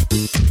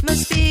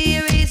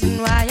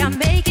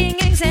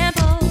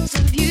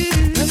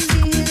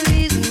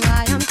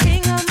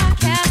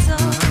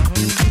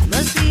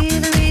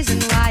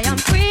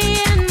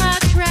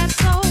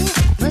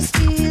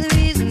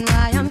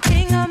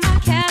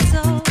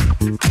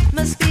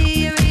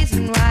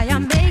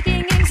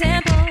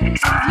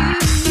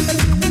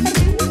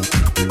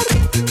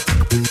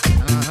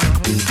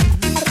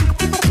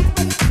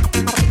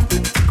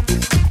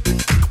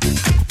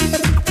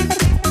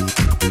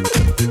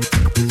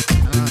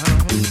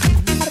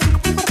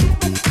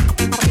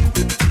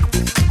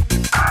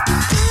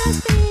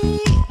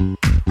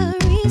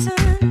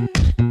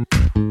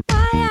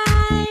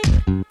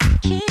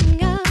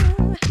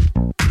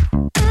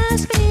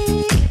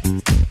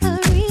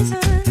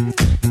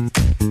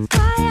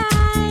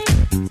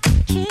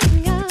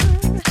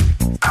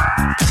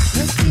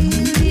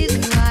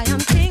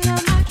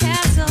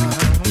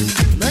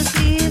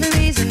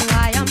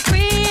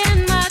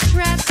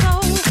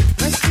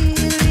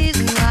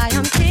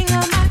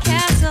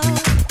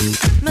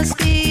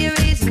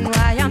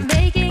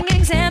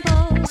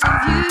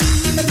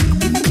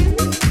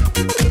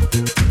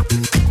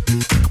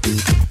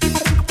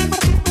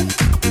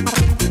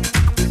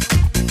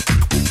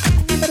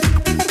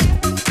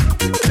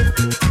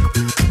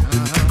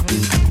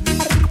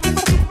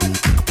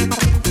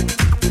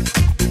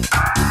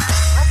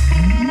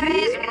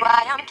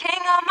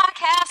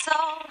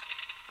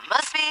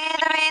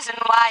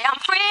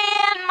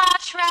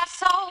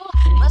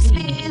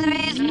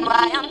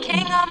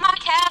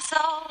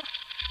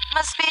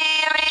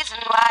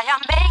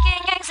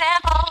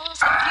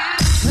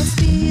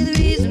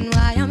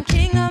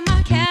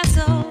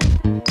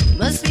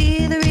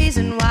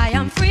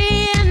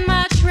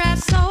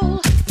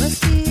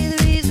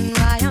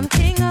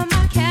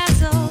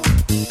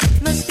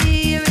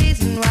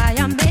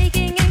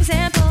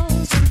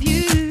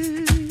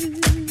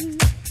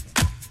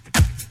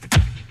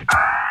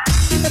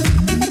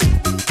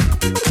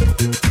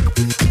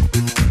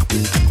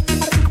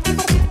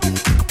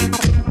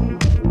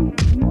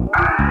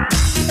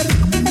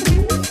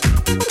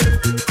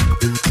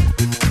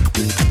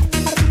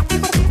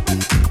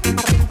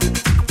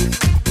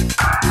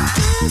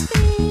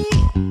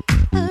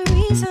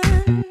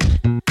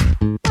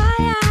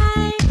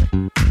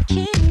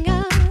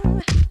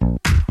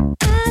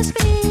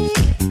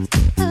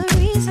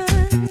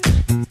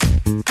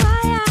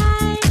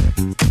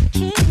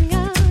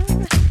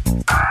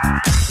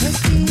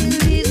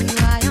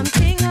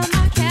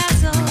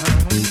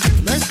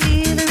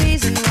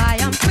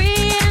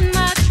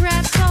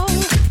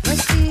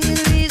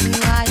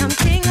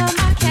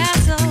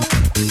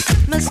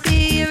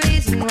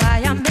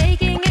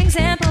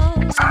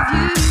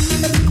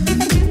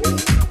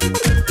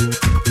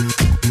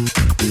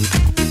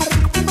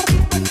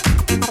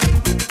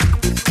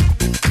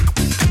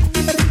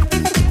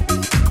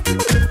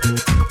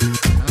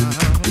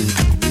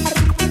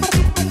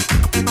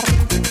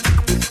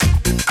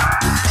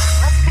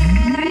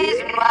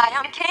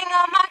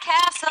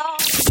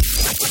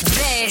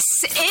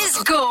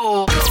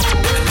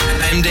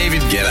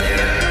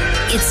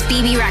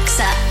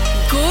 Rexa.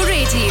 Go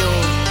Radio.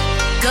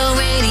 Go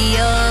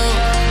radio.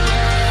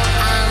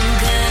 I'm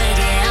good,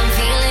 yeah, I'm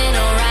feeling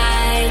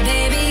alright.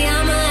 Baby,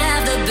 I'ma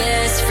have the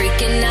best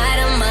freaking night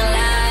of my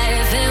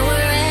life. And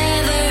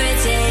wherever it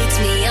takes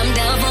me, I'm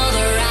down for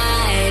the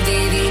ride.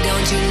 Baby,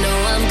 don't you know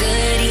I'm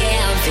good,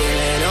 yeah, I'm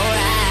feeling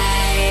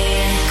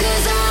alright.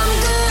 'Cause I'm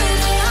good,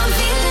 yeah, I'm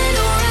feeling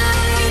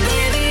alright.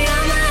 Baby,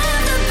 I'ma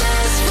have the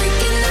best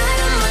freaking night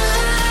of my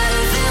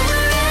life. And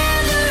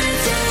wherever it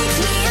takes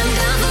me, I'm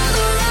down for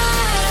the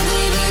ride.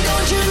 Baby,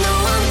 don't you know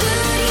I'm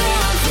good,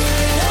 yeah, I'm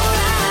feeling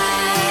alright.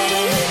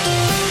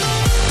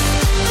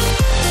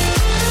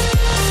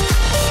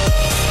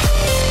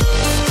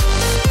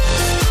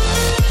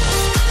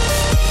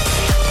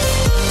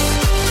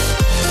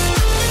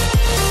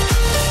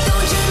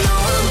 Don't you know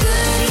I'm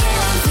good,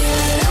 yeah, I'm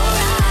feeling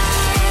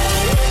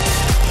alright.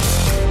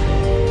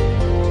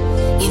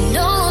 You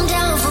know I'm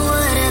down for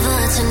whatever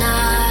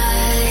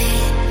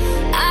tonight.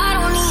 I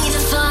don't need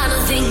the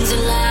final things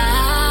in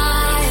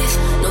life.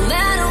 No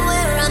matter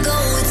where I go,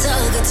 it's a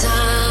good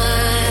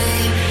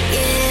time.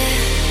 Yeah.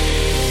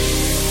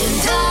 And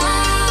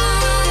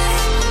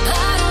I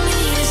don't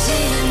need a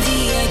seat in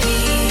VIP.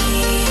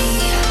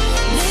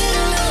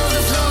 Middle of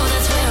the floor,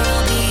 that's where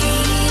I'll be.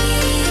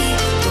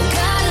 Don't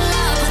got a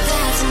lot, but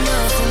that's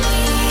enough for me.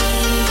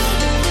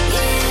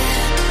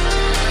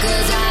 Yeah.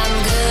 'Cause I'm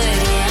good,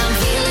 yeah, I'm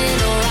feeling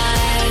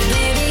alright.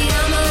 Baby,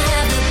 I'ma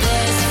have the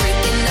best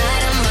freaking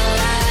night of my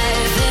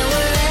life. And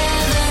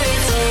wherever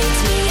it takes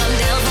me, I'm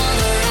down for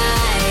the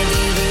ride.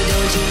 Baby,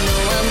 don't you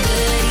know I'm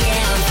good,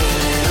 yeah, I'm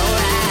feeling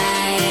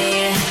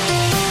alright.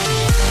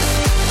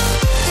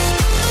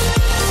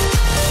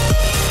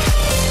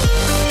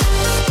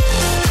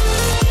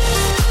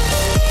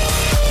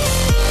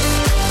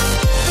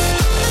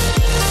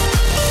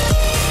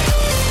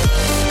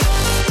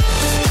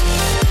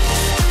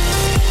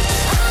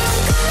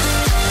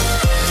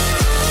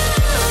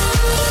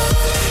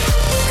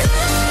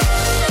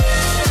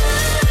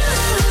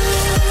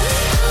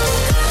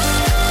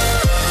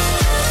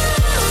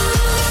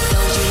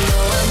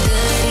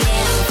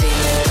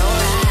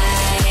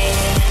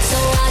 So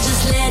I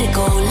just let it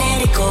go, let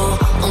it go.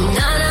 Oh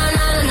na na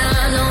na na na,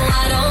 no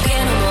I don't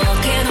care no more,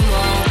 care no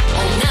more.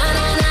 Oh na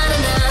na na na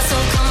na, so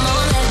come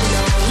on let me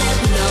know, let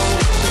me know.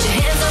 Put your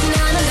hands up,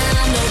 na na na,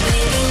 no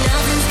baby,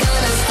 nothing's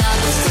gonna stop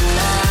us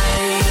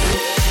tonight.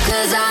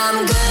 'Cause I'm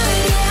good,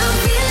 yeah, I'm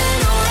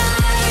feeling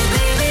alright.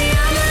 Baby,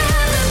 I'ma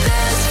have the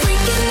best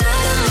freaking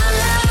night of my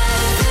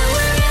life. And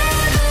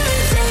wherever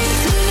it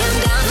takes me, I'm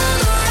down for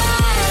the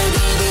ride.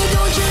 Baby,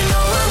 don't you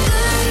know I'm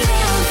good,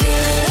 yeah, I'm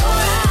feeling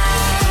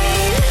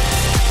alright.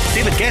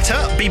 David Guetta,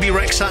 BB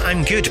Rexa,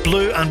 I'm Good,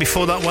 Blue, and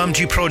before that, Wham!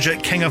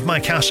 Project, King of My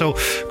Castle.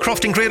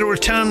 Crofton Grey will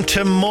return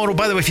tomorrow.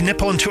 By the way, if you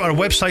nip onto our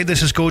website,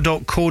 this is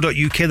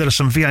go.co.uk, there are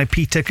some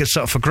VIP tickets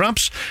up for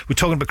grabs. We're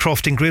talking about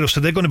Crofton Grey, so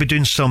they're going to be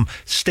doing some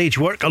stage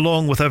work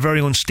along with our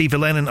very own Stevie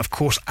Lennon, of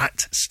course,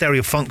 at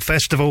Stereo Funk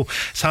Festival.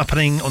 It's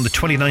happening on the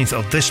 29th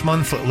of this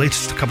month, at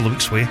latest a couple of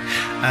weeks away.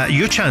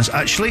 Your chance,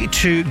 actually,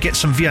 to get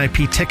some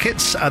VIP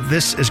tickets at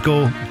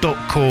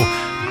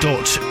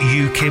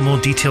thisisgo.co.uk. More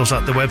details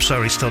at the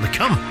website are still to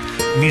come.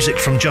 Music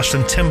from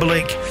Justin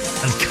Timberlake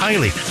and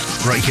Kylie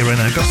right here right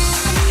now. Go.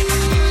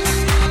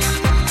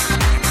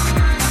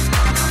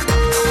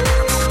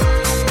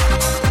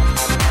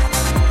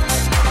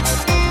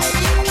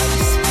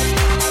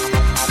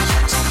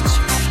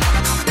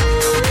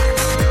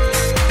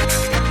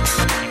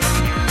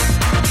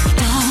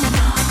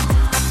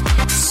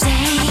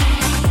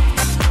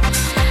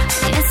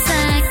 It's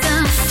like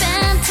a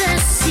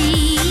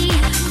fantasy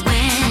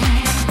when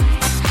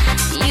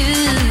you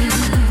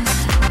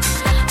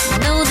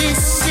know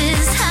this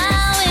is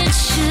how it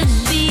should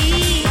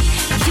be.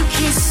 You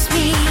kiss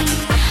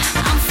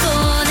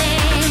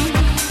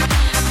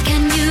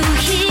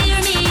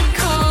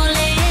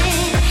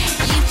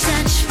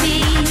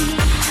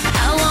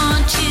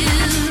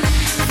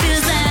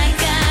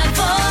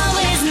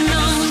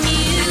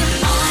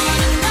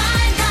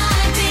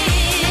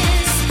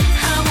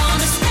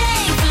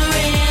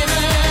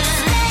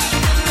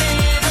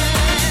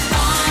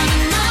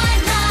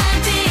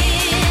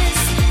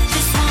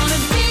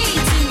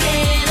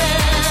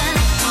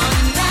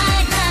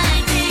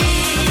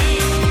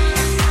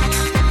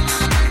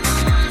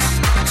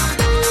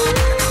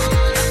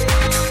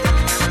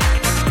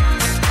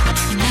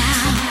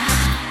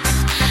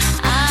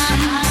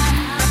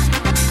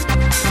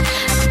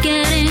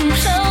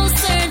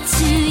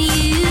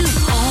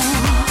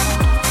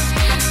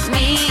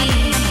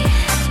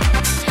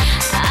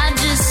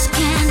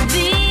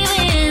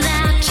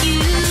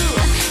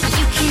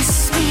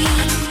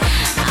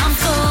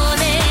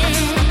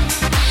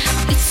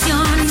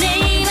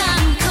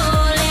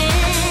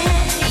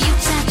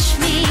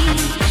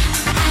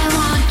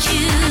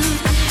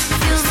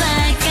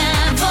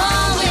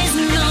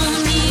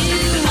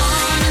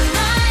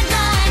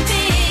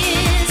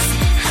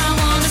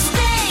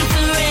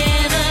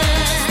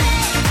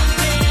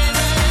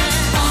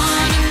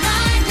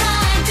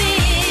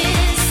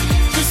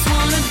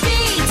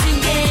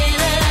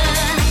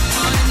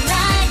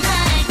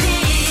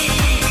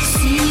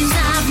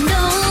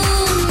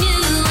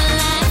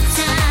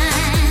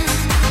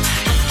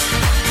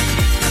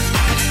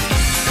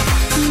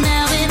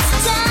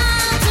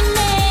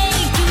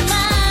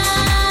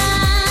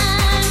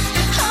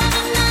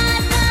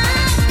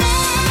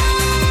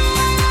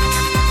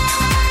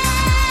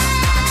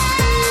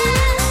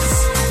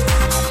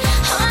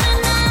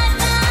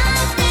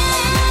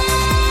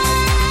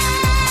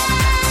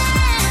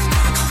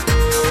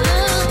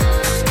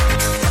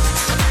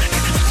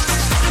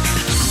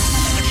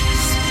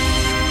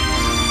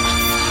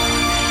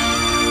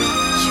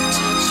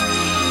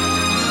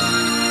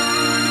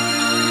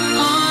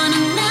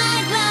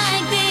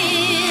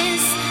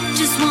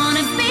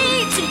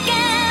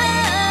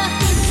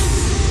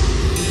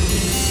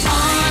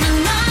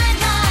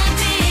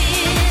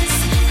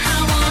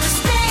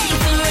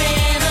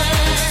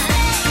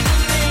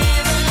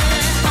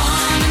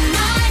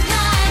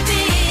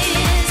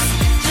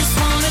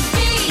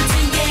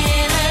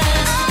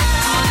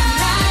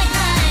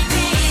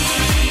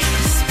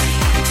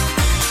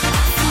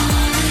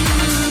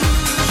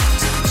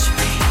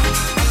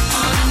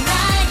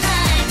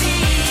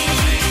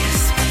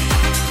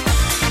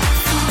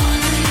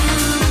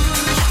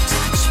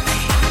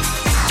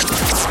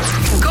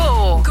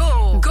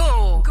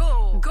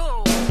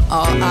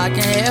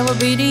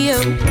you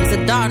is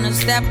the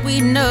darkness that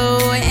we know,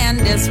 and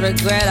this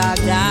regret I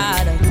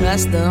got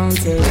accustomed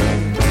to.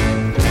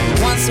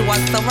 Once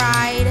was the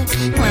ride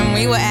when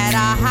we were at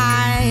our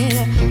height,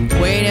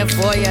 waiting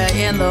for you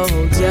in the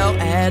hotel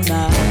at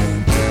night.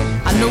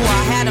 I knew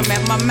I had him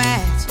at my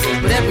match,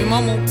 but every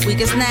moment we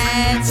get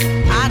snatched.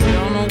 I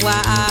don't know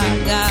why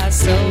I got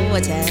so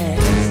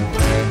attached.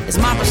 It's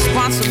my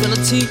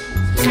responsibility,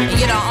 and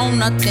you don't own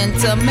nothing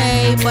to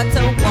me but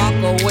to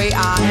walk away.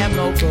 I have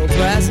no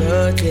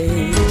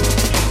capacity.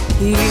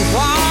 He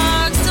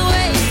walks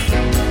away,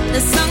 the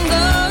sun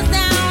goes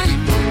down.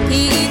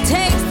 He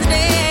takes the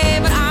day,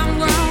 but I'm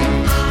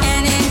grown.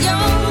 And in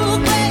your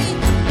way,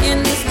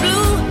 in this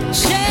blue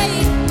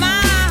shade,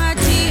 my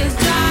tears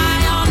dry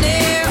on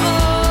their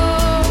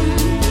own.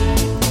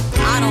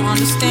 I don't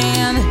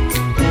understand,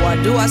 why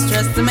do I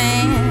stress the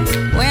man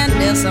when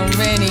there's so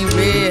many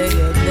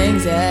real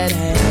things at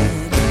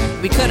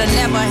hand? We could have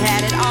never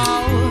had it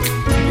all.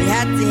 We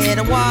had to hit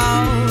a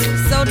wall.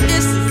 So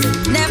this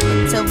is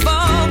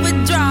inevitable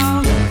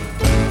withdrawal.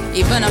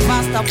 Even if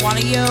I stop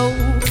wanting you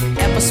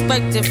and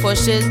perspective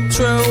pushes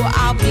true,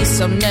 I'll be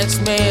some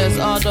next man's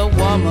other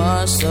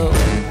woman. So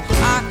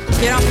I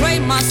cannot play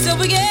myself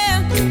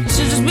again. I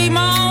should just be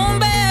my own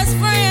best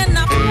friend.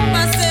 I put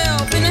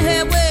myself in the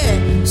head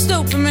with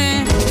stupid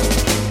man.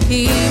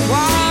 He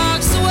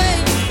walks away,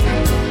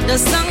 the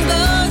sun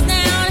goes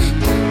down.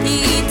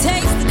 He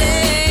takes the day.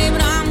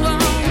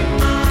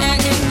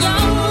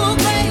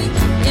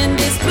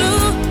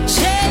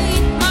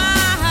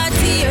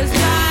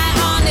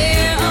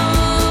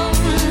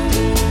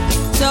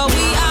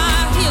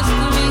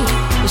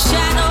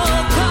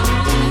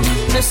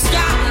 The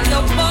sky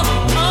of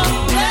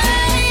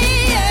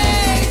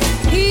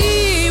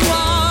he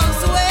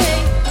walks away,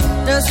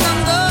 the sun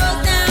goes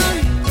down.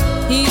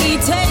 He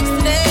takes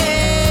the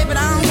day, but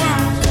I'm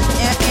wrong.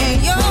 And in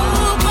your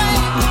way,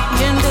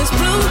 in this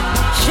blue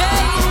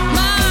shade,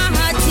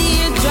 my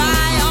tears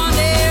dry on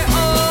their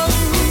own.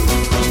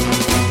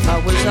 I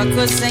wish I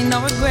could say no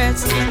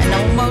regrets and no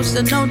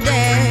emotional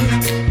day,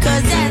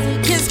 'cause as we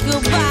kiss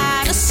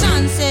goodbye, the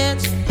sun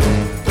sets.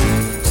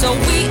 So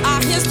we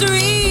are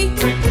history.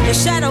 The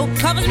shadow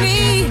covers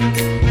me.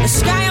 The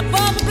sky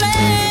above the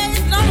blaze,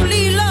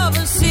 only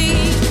lovers see.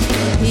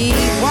 He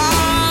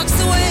walks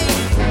away,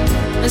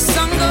 the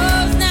sun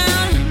goes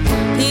down.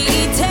 He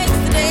takes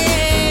the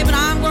day, but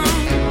I'm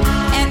grown.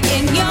 And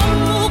in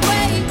your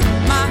way,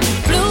 my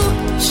blue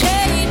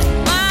shade,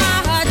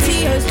 my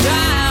tears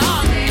dry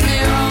on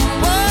their own.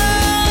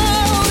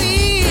 Whoa,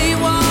 he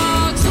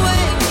walks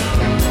away,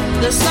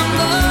 the sun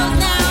goes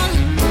down.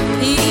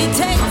 He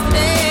takes the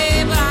day.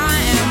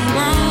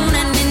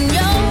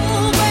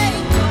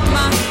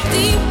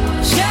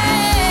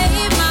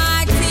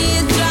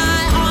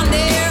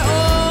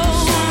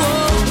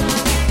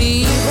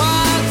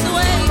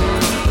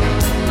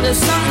 The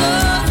sun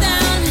goes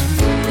down,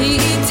 he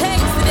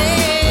takes the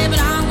day, but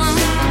I won't.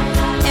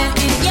 And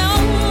in your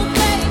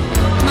way,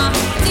 my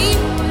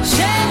deep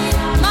shade,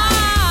 my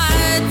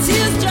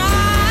tears dry.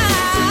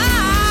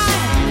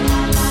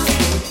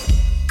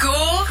 Go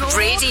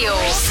Radio.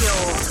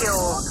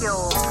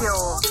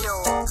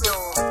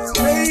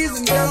 Ladies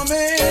and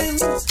gentlemen,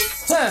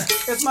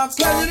 it's my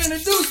pleasure to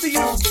introduce to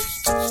you.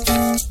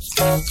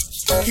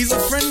 He's a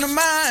friend of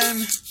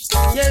mine.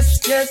 Yes,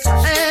 yes, I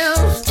am.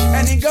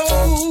 And he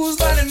goes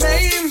by the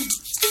name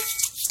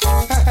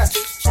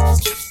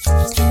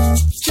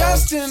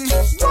Justin.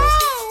 Whoa!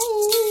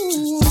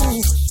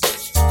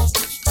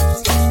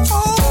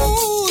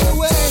 All the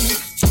way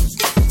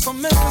from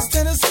Memphis,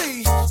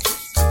 Tennessee.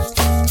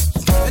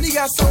 And he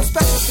got something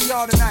special for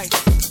y'all tonight.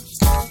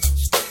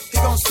 He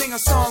gonna sing a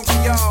song for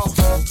y'all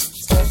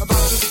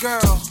about this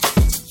girl.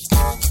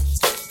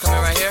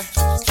 Coming right here?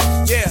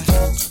 Yeah.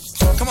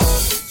 Come on.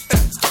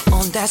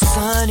 On that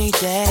sunny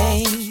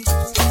day,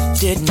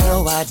 didn't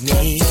know I'd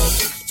meet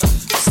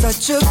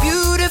such a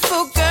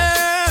beautiful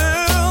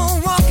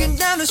girl walking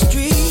down the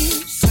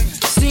street.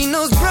 Seen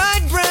those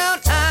bright brown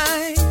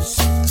eyes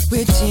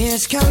with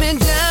tears coming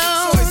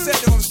down. So he said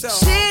to himself,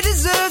 she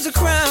deserves a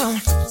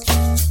crown,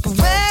 but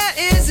where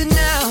is it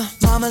now?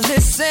 Mama,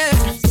 listen,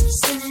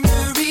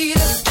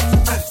 senorita,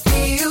 I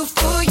feel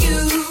for you.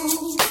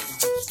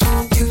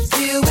 You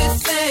deal with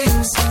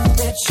things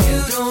that you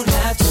don't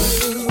have to.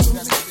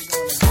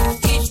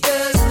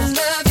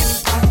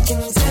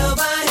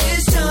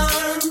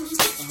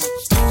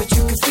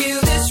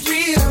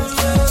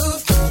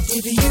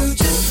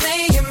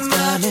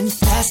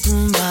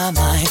 My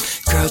mind,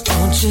 girl,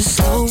 don't you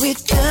slow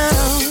it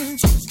down.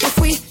 If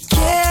we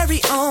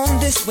carry on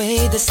this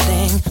way, this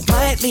thing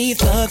might leave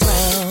the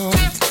ground.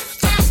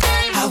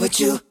 How would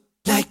you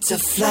like to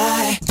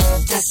fly?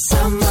 That's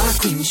how my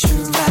queen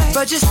should ride.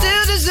 But you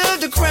still deserve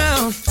the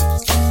crown.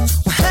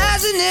 Well,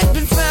 hasn't it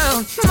been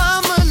found?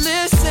 Mama,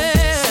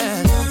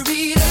 listen.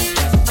 Senorita,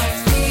 I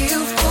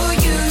feel for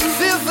you.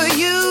 Feel for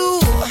you.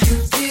 You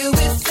deal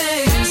with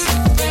things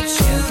that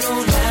you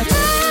don't have to.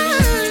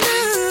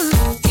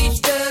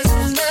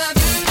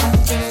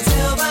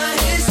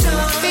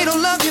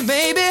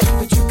 Baby,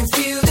 but you can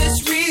feel this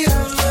real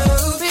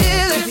love.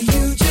 Feel it.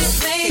 You just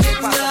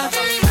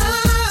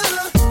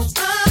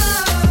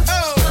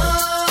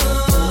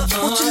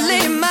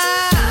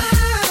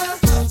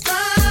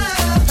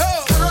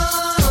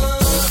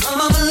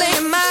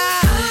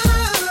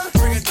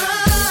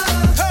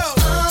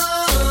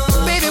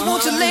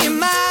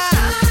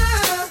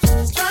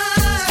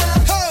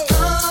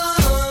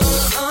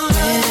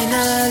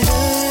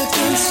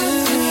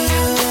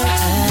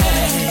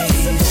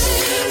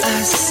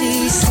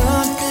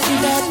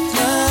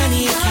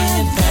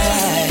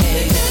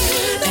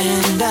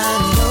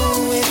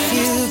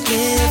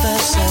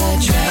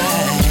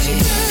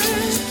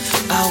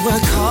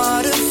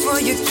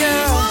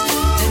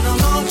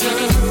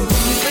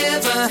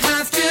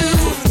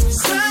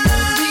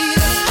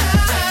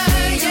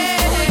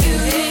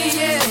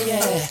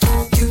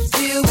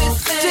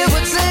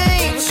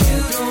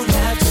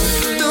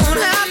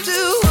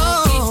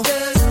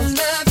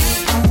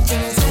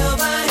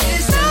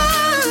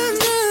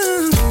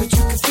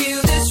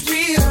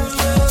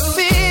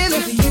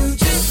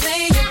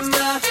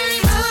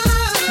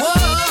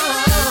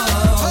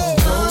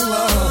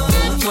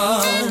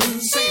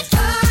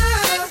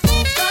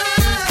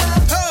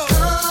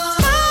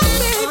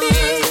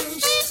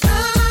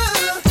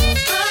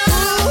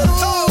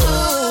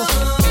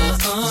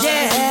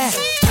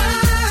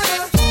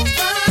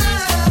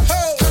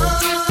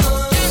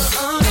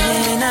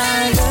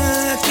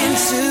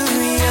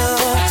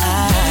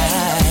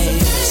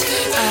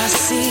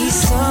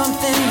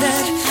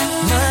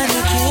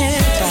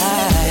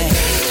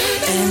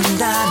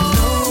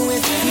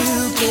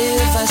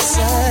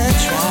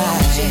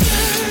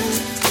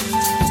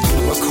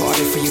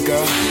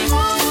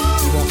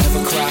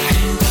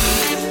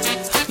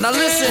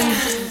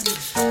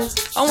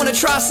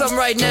try something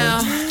right now.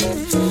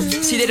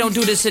 See, they don't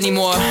do this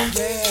anymore.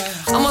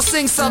 I'm gonna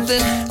sing something,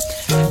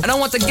 and I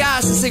want the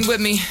guys to sing with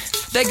me.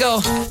 They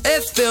go,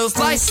 it feels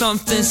like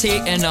something's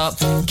heating up.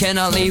 Can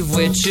I leave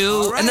with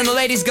you? And then the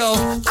ladies go,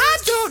 I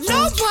don't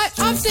know what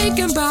I'm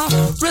thinking about.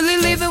 Really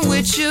leaving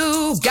with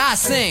you.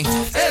 Guys sing,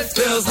 it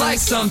feels like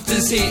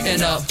something's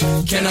heating up.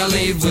 Can I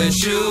leave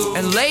with you?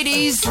 And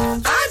ladies,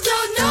 I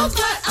don't know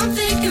what I'm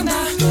thinking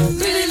about.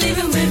 Really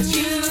leaving with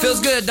you. Feels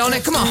good, don't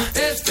it? Come on.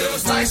 It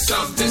feels like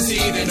something's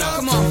heating up.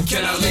 Come on.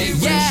 Can I leave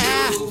with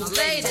you?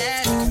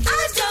 Ladies,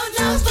 I don't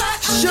know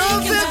what I'm thinking about. Sure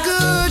feel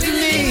good to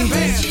me.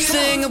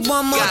 Sing it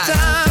one more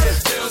time.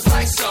 It feels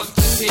like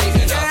something's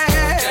heating up.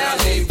 Can I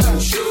leave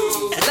with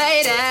you?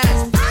 Ladies,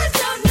 I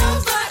don't know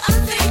what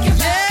I'm thinking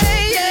about.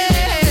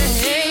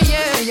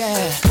 Yeah.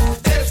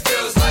 It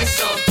feels like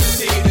something's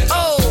heating up.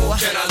 Oh,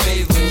 can I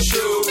leave with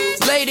you?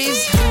 Ladies,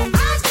 I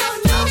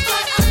don't know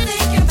what I'm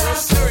thinking about.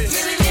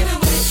 Really leaving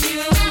with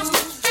you.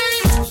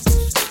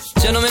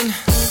 Gentlemen,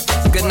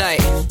 good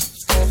night.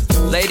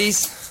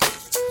 Ladies,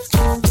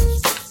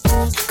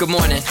 good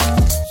morning.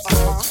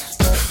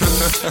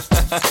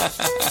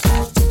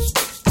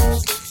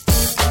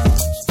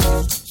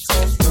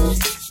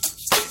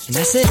 And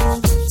that's it.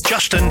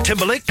 Justin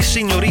Timberlake,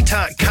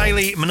 Senorita,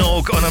 Kylie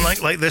Minogue on a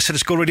night like this. It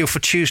is Go Radio for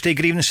Tuesday.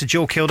 Good evening to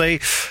Joe Kilday.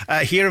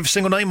 Here every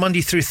single night,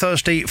 Monday through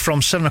Thursday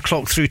from 7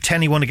 o'clock through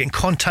 10. You want to get in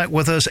contact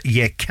with us?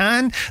 You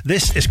can.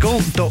 This is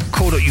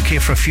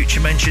go.co.uk for a future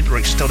mention.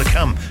 Right, still to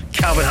come.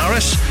 Calvin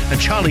Harris and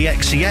Charlie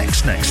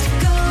XCX next.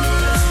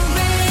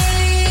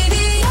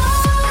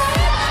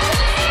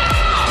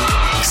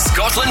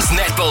 Scotland's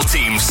netball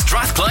team,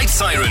 Strathclyde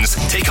Sirens,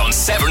 take on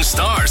Severn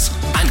Stars.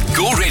 And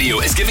Go Radio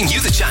is giving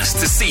you the chance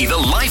to see the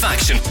live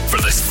action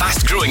for this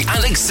fast-growing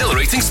and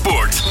exhilarating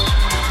sport.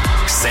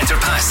 Centre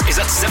Pass is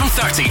at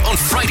 7:30 on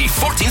Friday,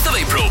 14th of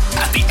April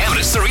at the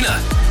Emirates Arena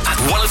at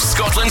one of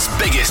Scotland's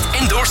biggest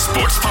indoor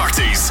sports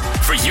parties.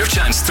 For your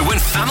chance to win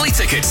family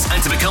tickets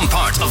and to become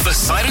part of the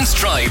Sirens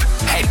tribe,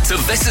 head to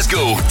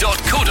thisisgo.co.uk.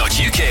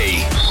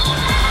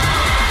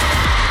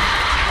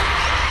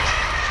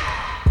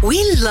 We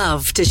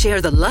love to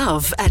share the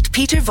love at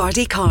Peter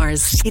Vardy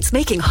Cars. It's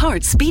making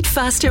hearts beat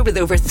faster with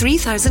over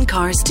 3,000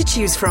 cars to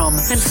choose from.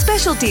 And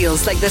special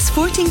deals like this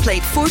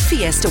 14-plate Ford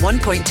Fiesta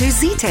 1.2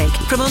 Z-Tech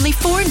from only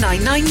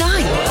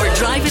 $4,999. Or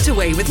drive it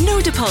away with no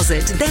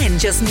deposit, then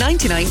just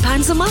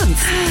 £99 a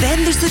month.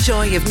 Then there's the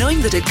joy of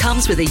knowing that it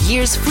comes with a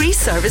year's free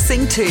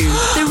servicing too.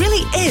 There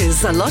really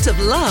is a lot of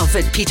love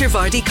at Peter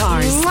Vardy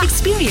Cars.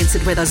 Experience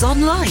it with us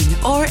online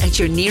or at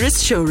your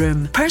nearest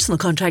showroom. Personal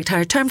contract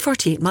hire term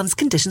 48 months,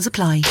 conditions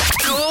apply.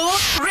 Go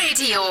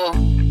Radio.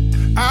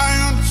 I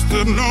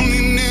understood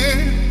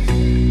loneliness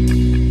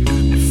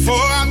before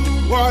I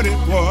knew what it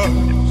was.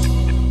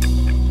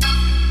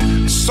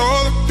 I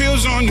saw the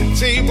pills on your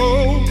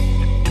table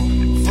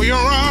for your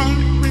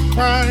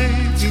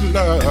unrequited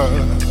love. Oh,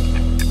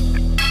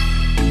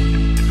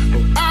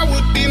 I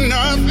would be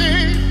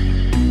nothing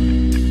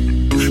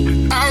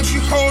without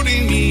you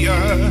holding me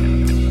up.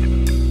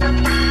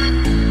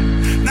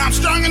 Now I'm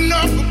strong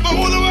enough for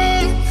both of us.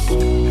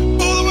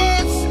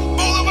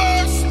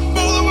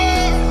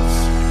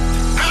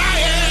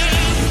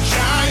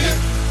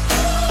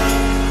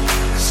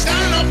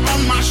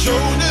 My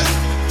shoulders,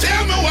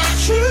 tell me what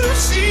you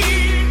see.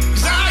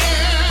 'Cause I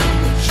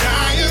am a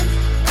giant.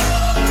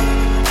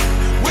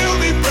 We'll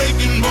be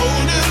breaking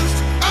boulders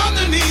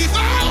underneath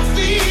our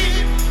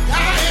feet. I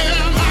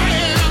am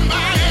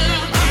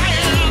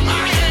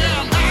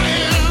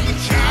a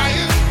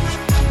giant.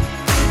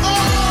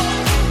 Oh,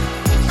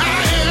 I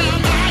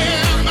am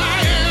a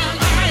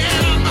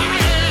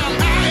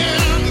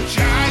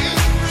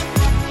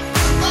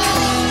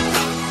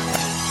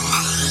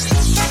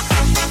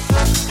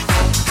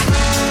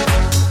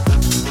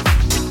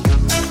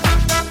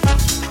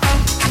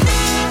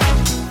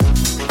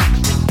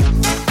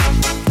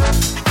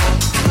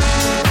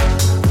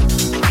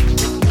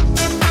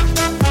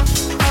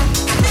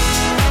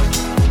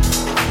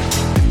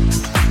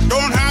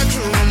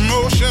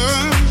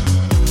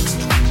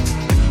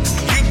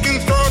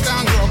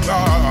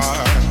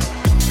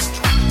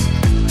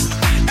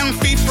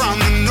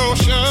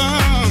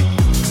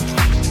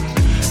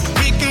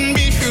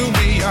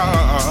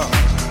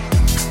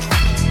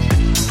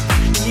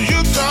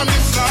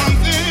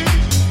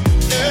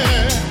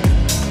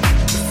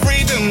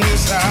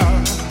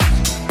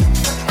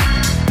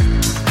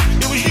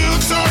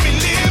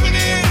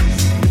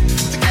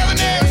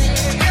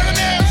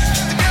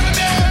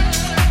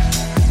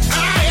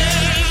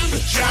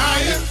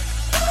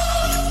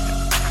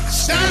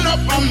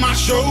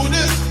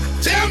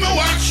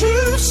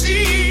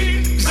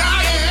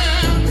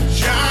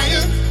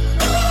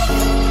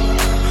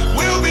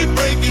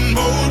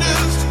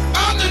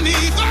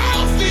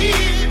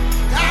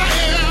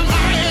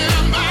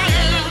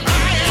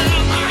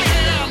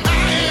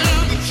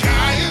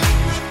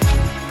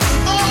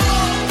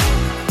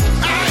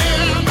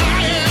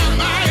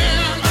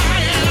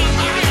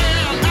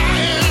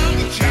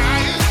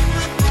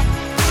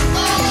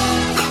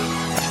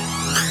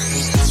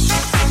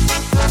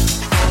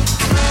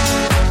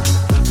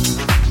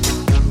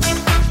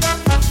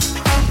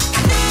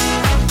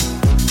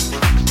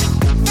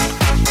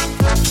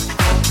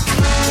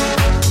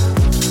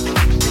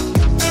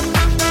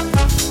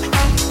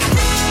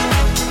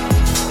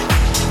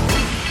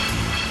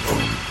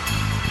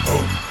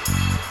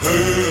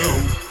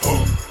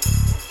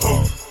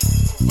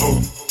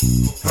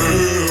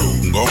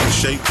I'm gonna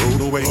shake,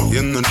 roll away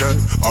in the dirt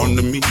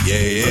under me,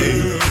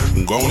 yeah.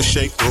 I'm gonna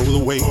shake,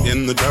 roll away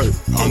in the dirt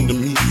under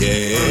me,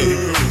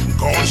 yeah. I'm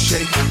gonna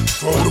shake,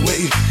 throw it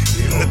away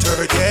in the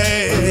dirt,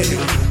 yeah.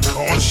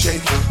 I'm gonna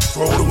shake,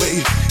 throw it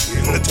away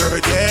in the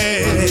dirt,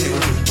 yeah.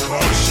 I'm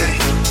gonna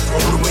shake, throw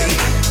it away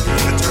in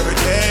the dirt,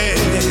 yeah.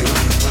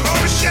 I'm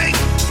gonna shake,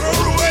 throw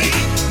it away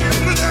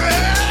in the dirt.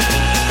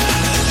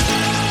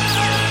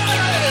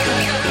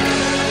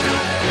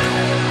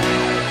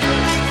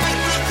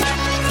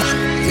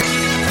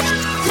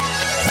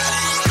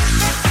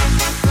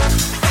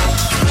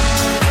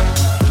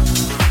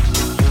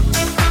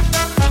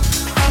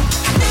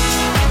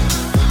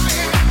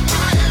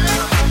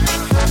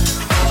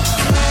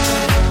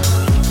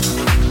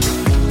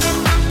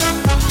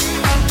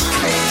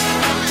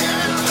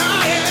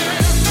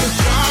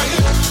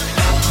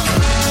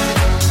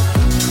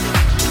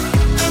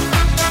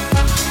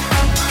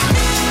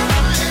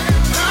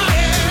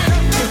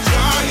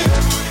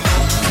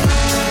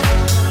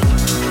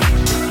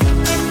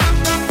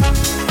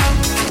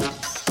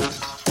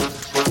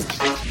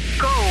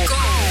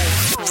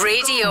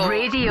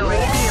 Radio.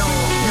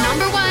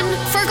 Number 1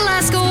 for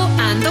Glasgow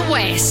and the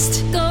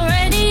West. Go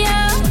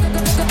radio.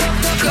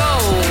 Go.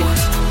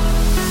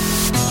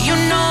 You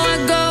know I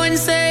go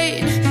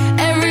insane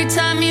every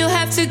time you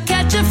have to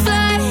catch a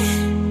flight.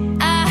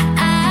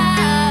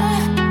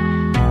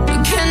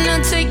 Can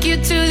I take you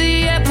to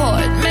the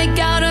airport? Make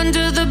out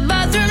under the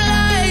bathroom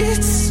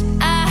lights.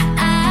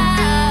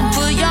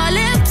 Put your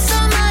lips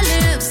on my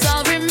lips.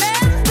 I'll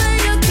remember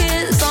your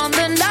kiss on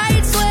the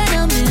nights when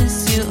I miss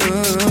you.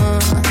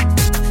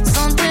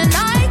 Something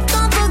I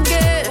can't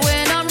forget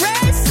when I'm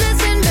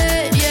restless in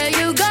bed. Yeah,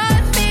 you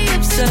got me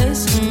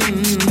obsessed.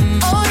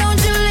 Oh,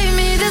 don't you leave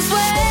me this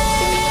way.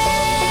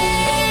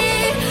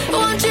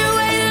 Won't you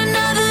wait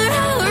another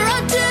hour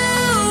or two?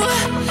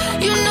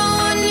 You know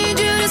I need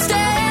you to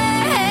stay.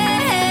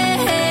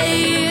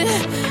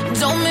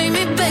 Don't make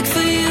me beg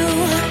for you,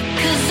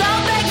 'cause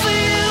I'll beg for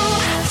you.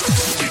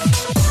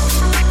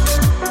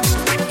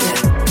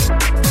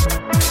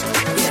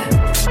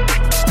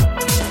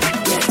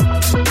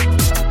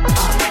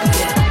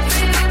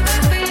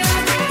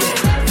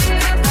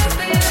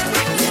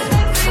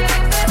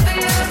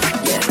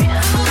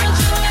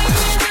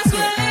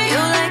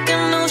 You're like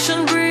an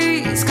ocean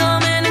breeze,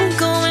 coming and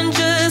going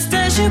just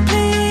as you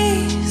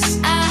please.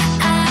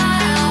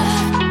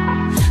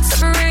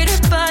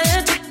 Separated by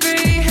a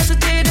degree,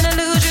 hesitating to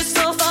lose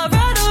yourself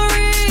out of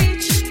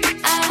reach.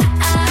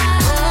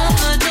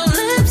 Put your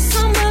lips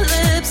on my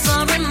lips,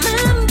 I'll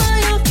remember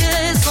your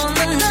kiss on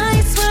the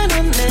nights when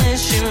I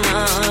miss you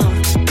now.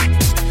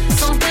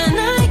 Something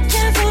I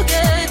can't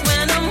forget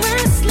when I'm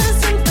restless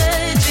in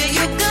bed. Yeah,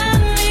 you got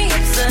me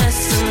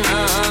obsessed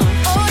now.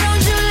 Oh,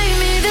 don't you leave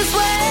me this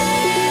way.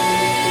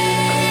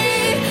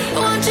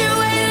 Won't you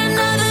wait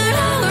another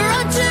hour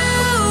or two?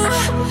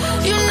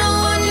 You know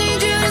I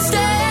need you to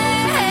stay.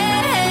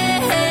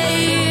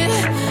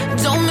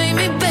 Don't make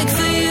me beg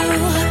for you,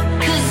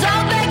 'cause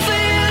I'll beg for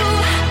you.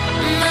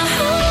 My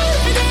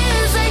heart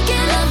is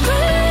aching, I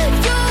breathe,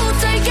 you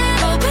take it.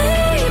 Oh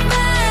baby,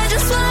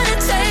 just wanna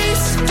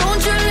taste.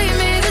 Don't you leave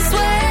me this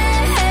way.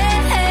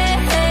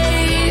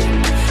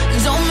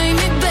 Don't make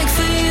me beg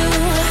for you.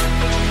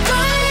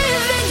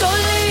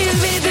 Don't leave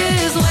me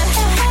this way.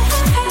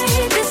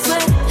 This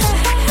way,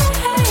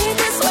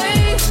 this way.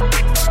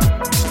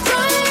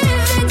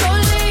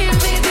 Don't leave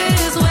me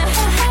this way.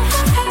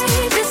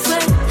 This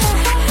way,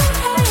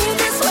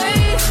 this way.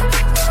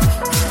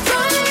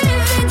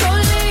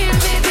 Don't leave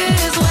me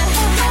this way.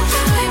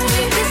 This way,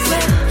 this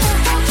way.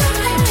 Don't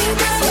leave me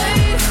this way.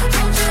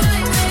 This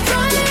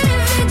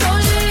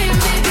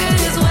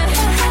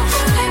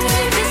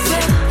way,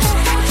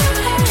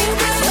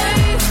 this way.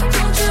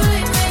 Don't you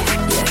leave me.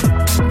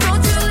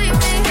 Don't you leave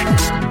me.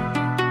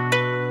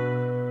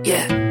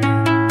 Yeah.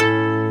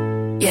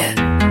 Yeah.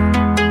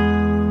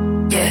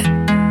 Yeah.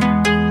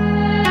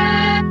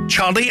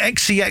 Charlie,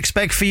 XCX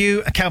Beg for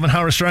You, a Calvin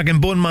Harris Dragon,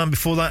 Bone Man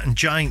before that, and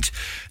Giant.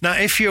 Now,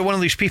 if you're one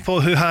of these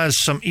people who has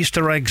some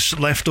Easter eggs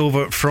left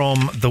over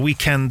from the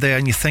weekend there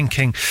and you're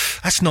thinking,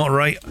 that's not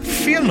right,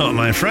 fear not,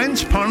 my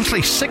friends.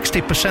 Apparently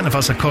 60% of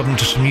us, according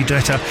to some new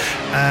data,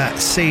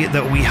 say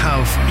that we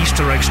have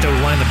Easter eggs still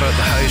lying about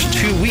the house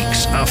 2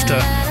 weeks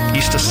after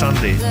Easter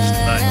Sunday.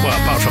 Well,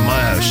 apart from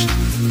my house.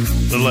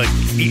 They're like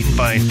eaten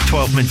by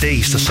 12 midday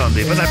Easter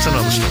Sunday, but that's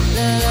another story.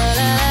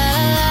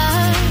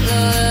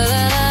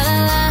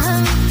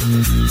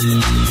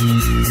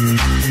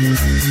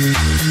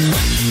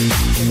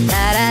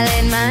 Tonight I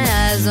laid my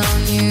eyes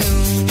on you.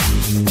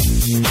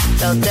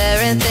 Felt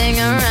everything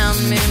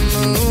around me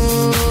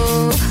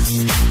move.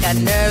 Got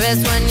nervous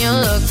when you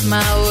looked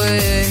my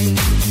way,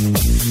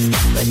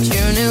 but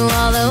you knew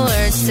all the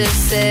words to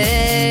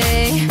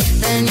say.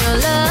 Then your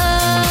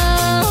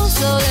love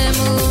slowly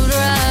moved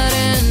right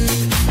in.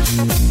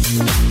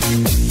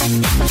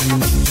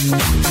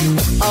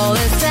 All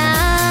this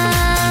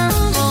time,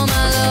 oh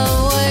my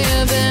love, where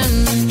you been?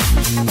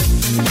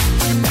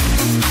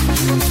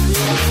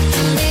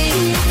 Me,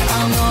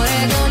 amore,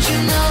 don't you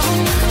know?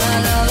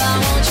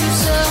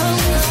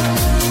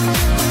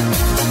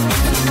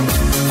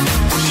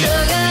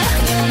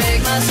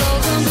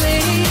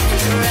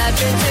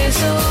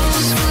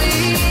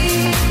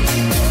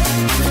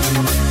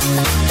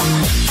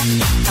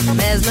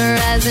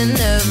 mesmerizing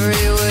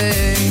every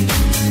way.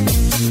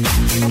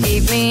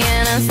 Keep me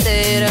in a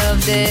state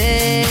of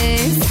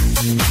daze.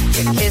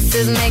 Your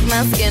kisses make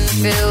my skin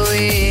feel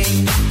weak.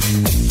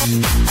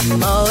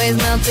 I'm always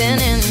melting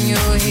in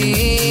your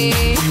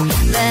heat.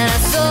 Then I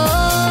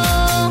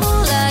soar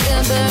like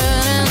a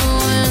bird in the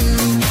wind.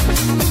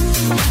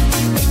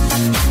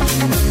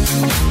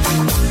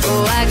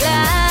 Oh, I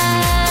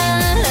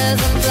glide as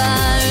I'm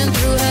flying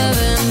through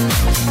heaven.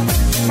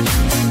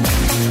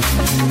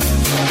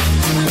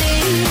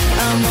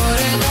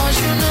 Amore, don't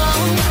you know,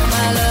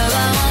 my love,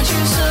 I want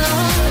you so.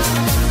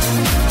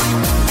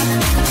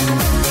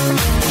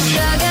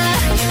 Sugar,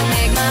 you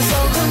make my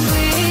soul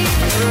complete.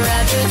 Your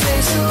rapture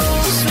tastes so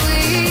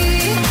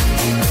sweet.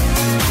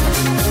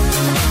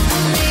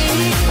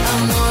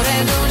 Amore,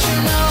 don't you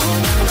know,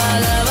 my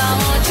love, I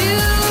want you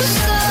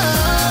so.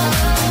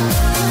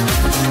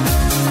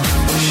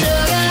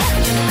 Sugar,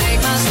 you make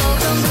my soul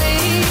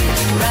complete.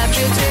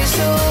 Rapture tastes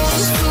so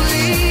sweet.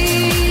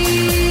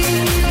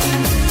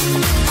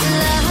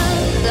 La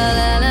la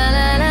la la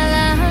la la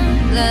la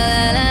la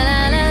la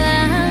la la.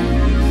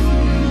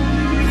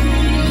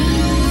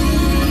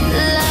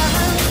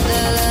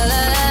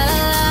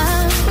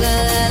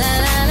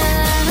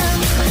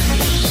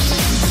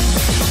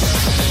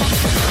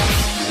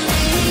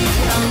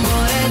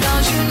 Amore,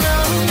 don't you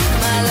know,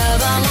 my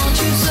love, I want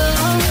you so.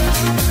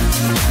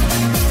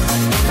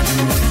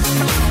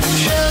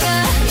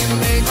 Sugar, you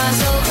make my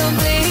soul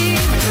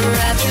complete.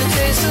 Rapture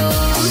tastes so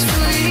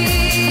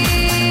sweet.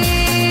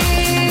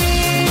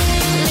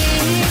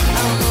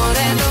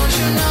 Amore, don't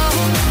you know,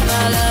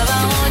 my love,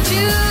 I want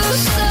you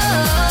so.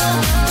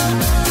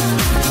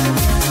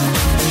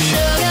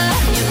 Sugar,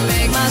 you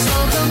make my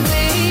soul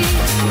complete.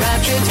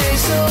 Rapture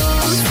tastes so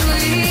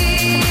sweet.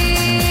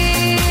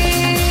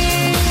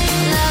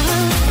 La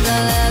la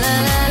la la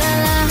la la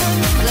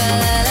la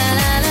la la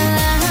la la.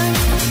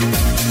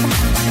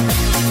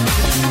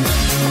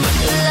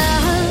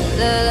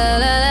 La la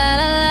la la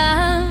la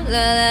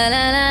la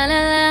la la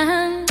la.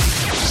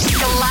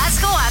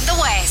 Glasgow and the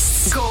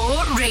West. Go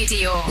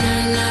Radio.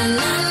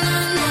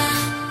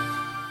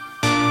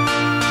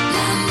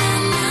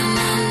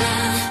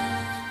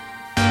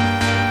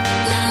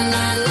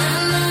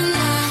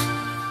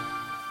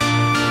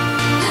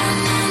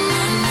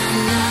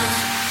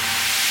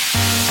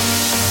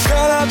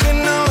 Girl, I've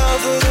been all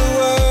over the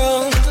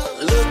world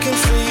looking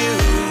for you.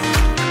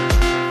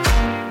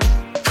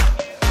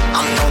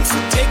 I'm known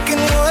for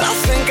taking what I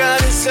think I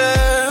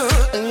deserve,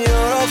 and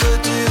you're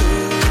overdue.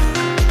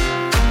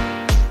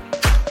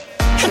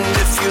 And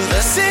if you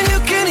listen, you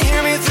can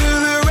hear me through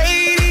the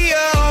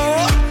radio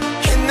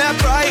in that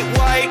bright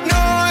white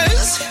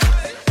noise.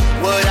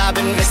 What I've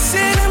been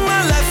missing in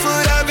my life,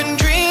 what I've been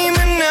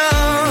dreaming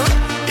of.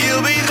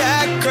 You'll be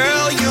that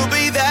girl, you'll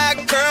be that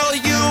girl,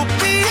 you'll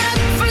be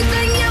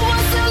Everything you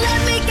want, so let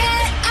me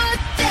get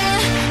out there.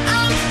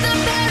 I'm the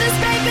baddest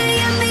baby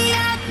in the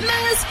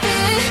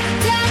atmosphere.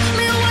 Tell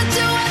me what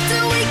you want, so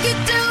we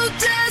could do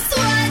just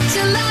what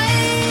you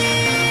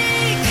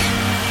like.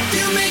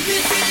 You make me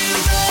feel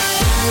good.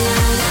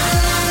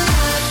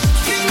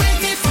 You make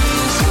me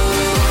feel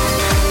good.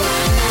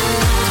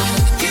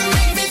 You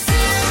make me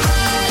feel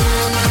good.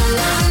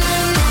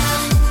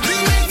 You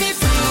make me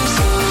feel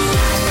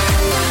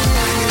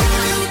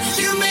good.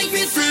 You make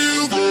me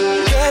feel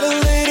good. Get a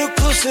little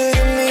closer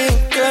to me,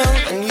 girl,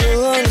 and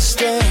you'll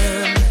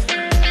understand.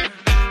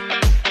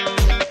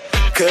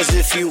 'Cause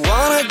if you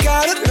wanna,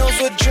 gotta know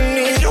what you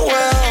need,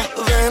 well,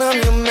 then I'm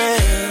your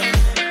man.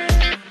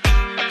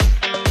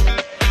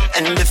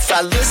 And if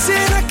I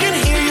listen, I can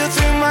hear you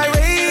through my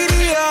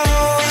radio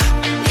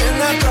in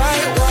that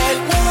bright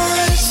white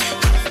noise.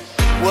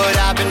 What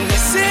I've been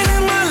missing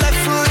in my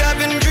life, what I've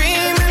been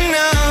dreaming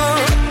of.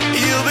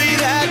 You'll be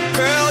that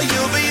girl,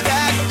 you'll be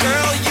that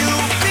girl,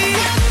 you'll be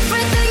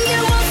Everything you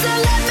want, so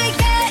let me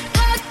get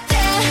out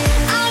there.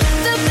 I'm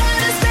the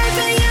baddest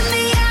baby in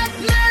the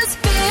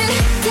atmosphere.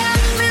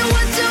 Tell me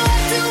what you want,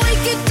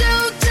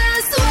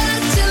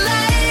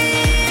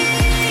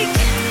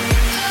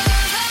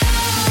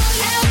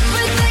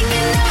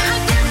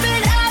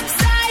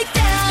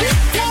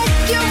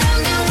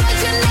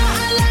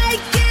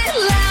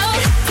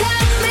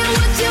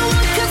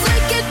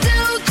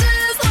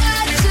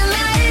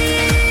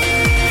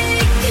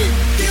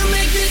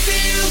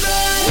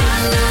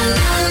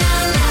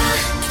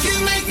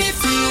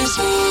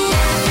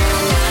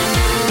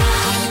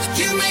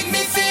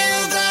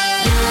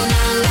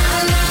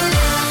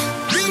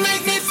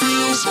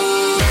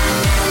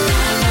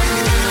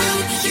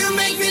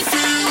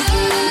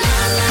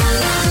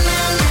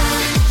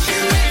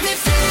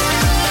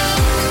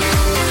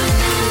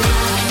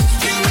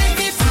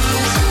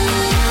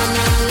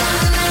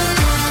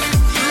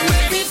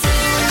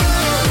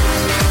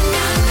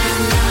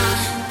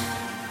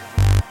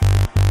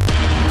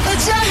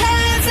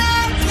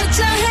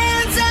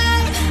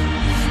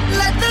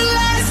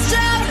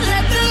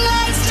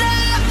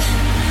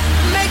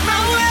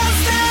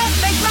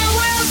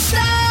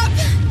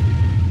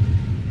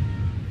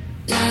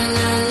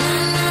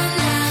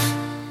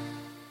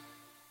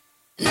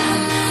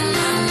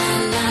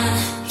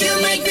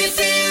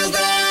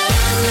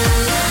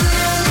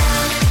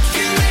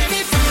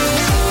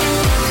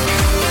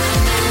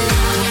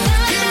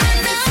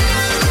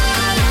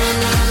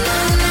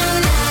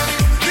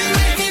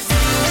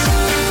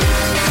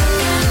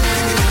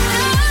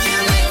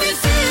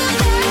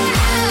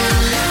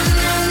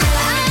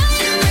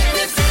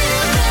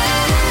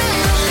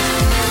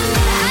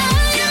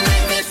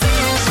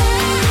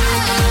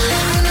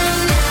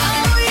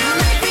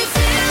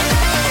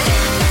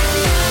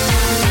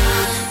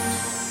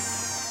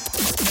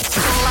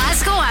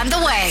 and the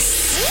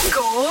West.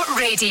 Go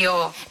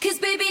Radio. Cause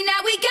baby,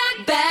 now we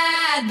got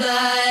bad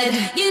blood.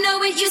 You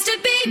know it used to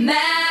be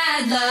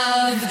mad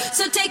love.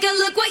 So take a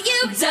look what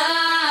you've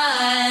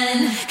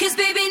done. Cause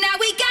baby, now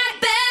we got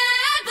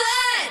bad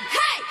blood.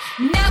 Hey!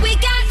 Now we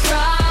got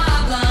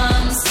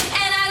problems.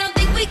 And I don't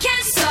think we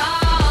can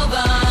solve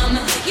them.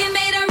 You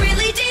made a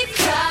really deep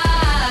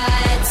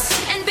cut.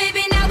 And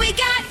baby, now we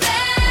got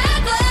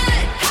bad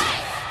blood.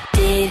 Hey!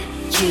 Did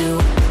you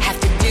have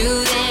to do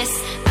this?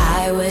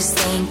 I was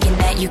thinking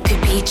that you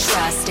could be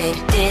trusted.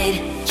 Did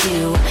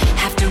you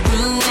have to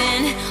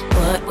ruin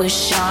what was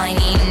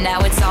shining?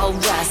 Now it's all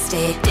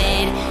rusted.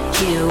 Did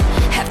you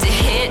have to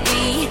hit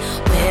me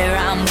where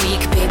I'm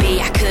weak? Baby,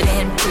 I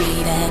couldn't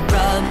breathe and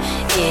rub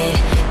it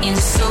in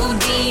so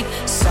deep.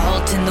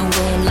 Salt in the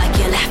wound like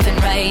you're laughing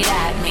right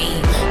at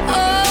me.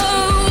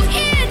 Oh,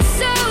 it's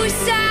so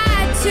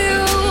sad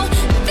to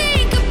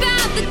think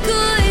about the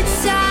good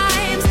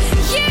times.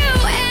 You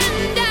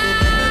and I.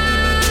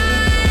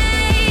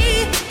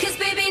 Cause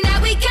baby, now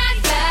we got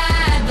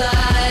bad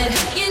blood.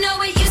 You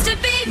know it used to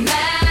be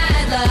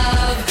mad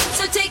love.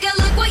 So take a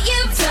look what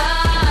you've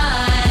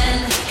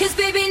done. Cause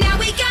baby, now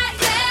we got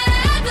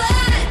bad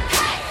blood.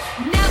 Hey!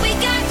 Now we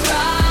got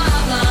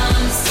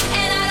problems.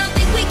 And I don't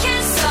think we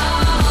can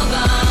solve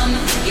them.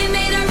 You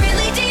made a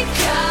really deep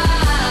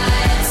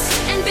cut.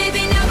 And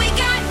baby, now we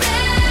got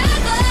bad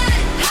blood.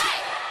 Hey!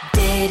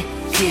 Did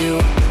you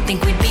think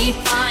we'd be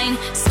fine?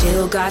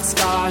 Still got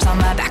scars on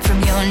my back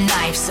from your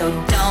knife. So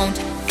don't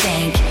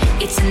think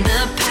it's in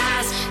the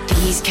past.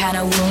 These kind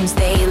of wounds,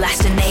 they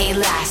last and they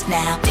last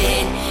now.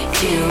 Did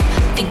you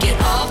think it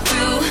all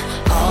through?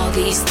 All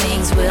these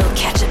things will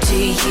catch up to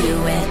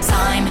you. And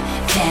time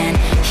can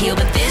heal,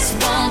 but this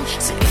won't.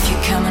 So if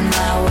you're coming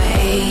my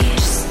way,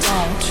 just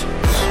don't.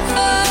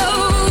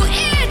 Oh,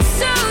 it's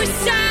so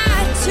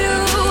sad to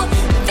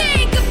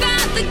think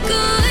about the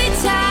good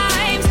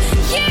times.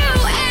 You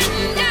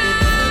and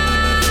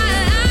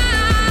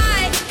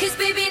I. Cause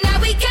baby, now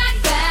we got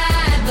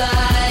bad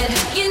blood.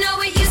 You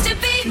know it used to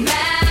be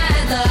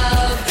mad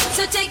love.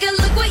 So take a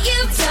look what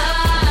you've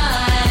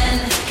done.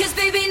 Cause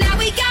baby, now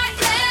we got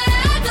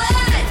bad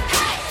blood.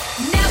 Hey!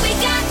 Now we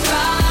got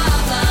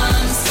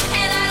problems.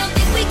 And I don't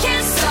think we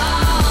can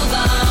solve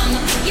them.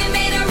 You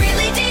made a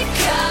really deep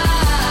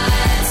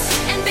cut.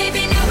 And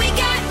baby, now we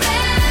got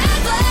bad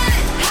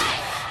blood. Hey!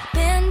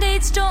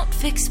 Band-aids don't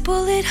fix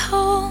bullet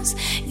holes.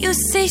 You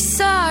say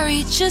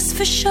sorry just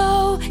for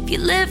show. If you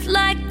live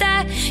like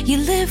that, you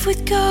live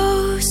with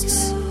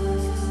ghosts.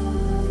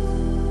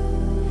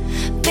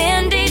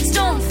 Band-aids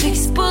don't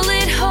fix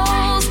bullet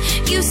holes.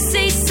 You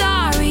say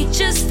sorry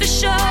just for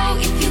show.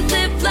 If you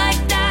live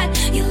like that,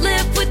 you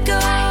live with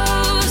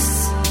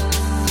ghosts.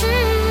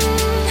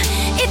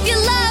 If you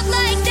love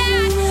like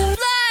that,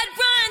 blood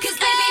runs. Cause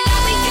baby, now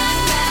we got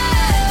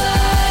bad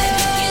blood.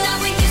 You know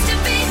it used to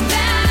be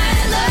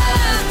mad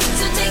love.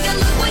 So take a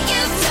look what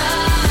you've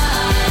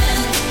done.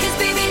 Cause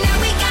baby, now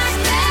we got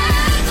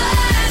bad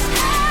blood.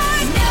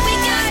 Now we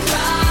got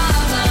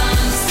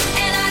problems.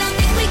 And I don't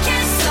think we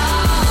can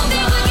solve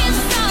them.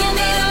 You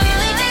made a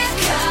really deep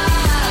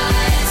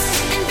cut.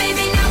 And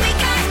baby, now we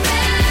got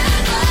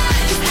bad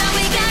blood. Now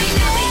we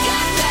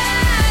got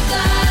bad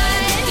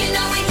blood. You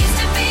know it used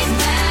to be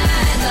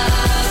mad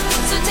love.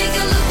 So take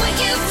a look what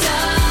you've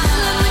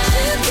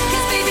done.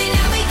 Cause baby,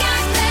 now we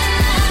got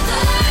bad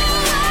blood.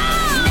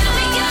 Now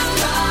we got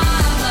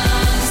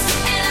problems.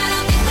 And I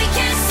don't think we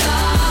can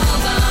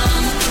solve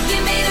them. You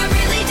made a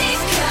really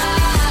deep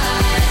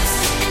cut.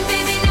 And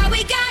baby, now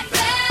we got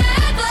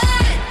bad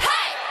blood.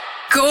 Hey!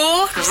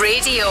 Go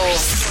Radio.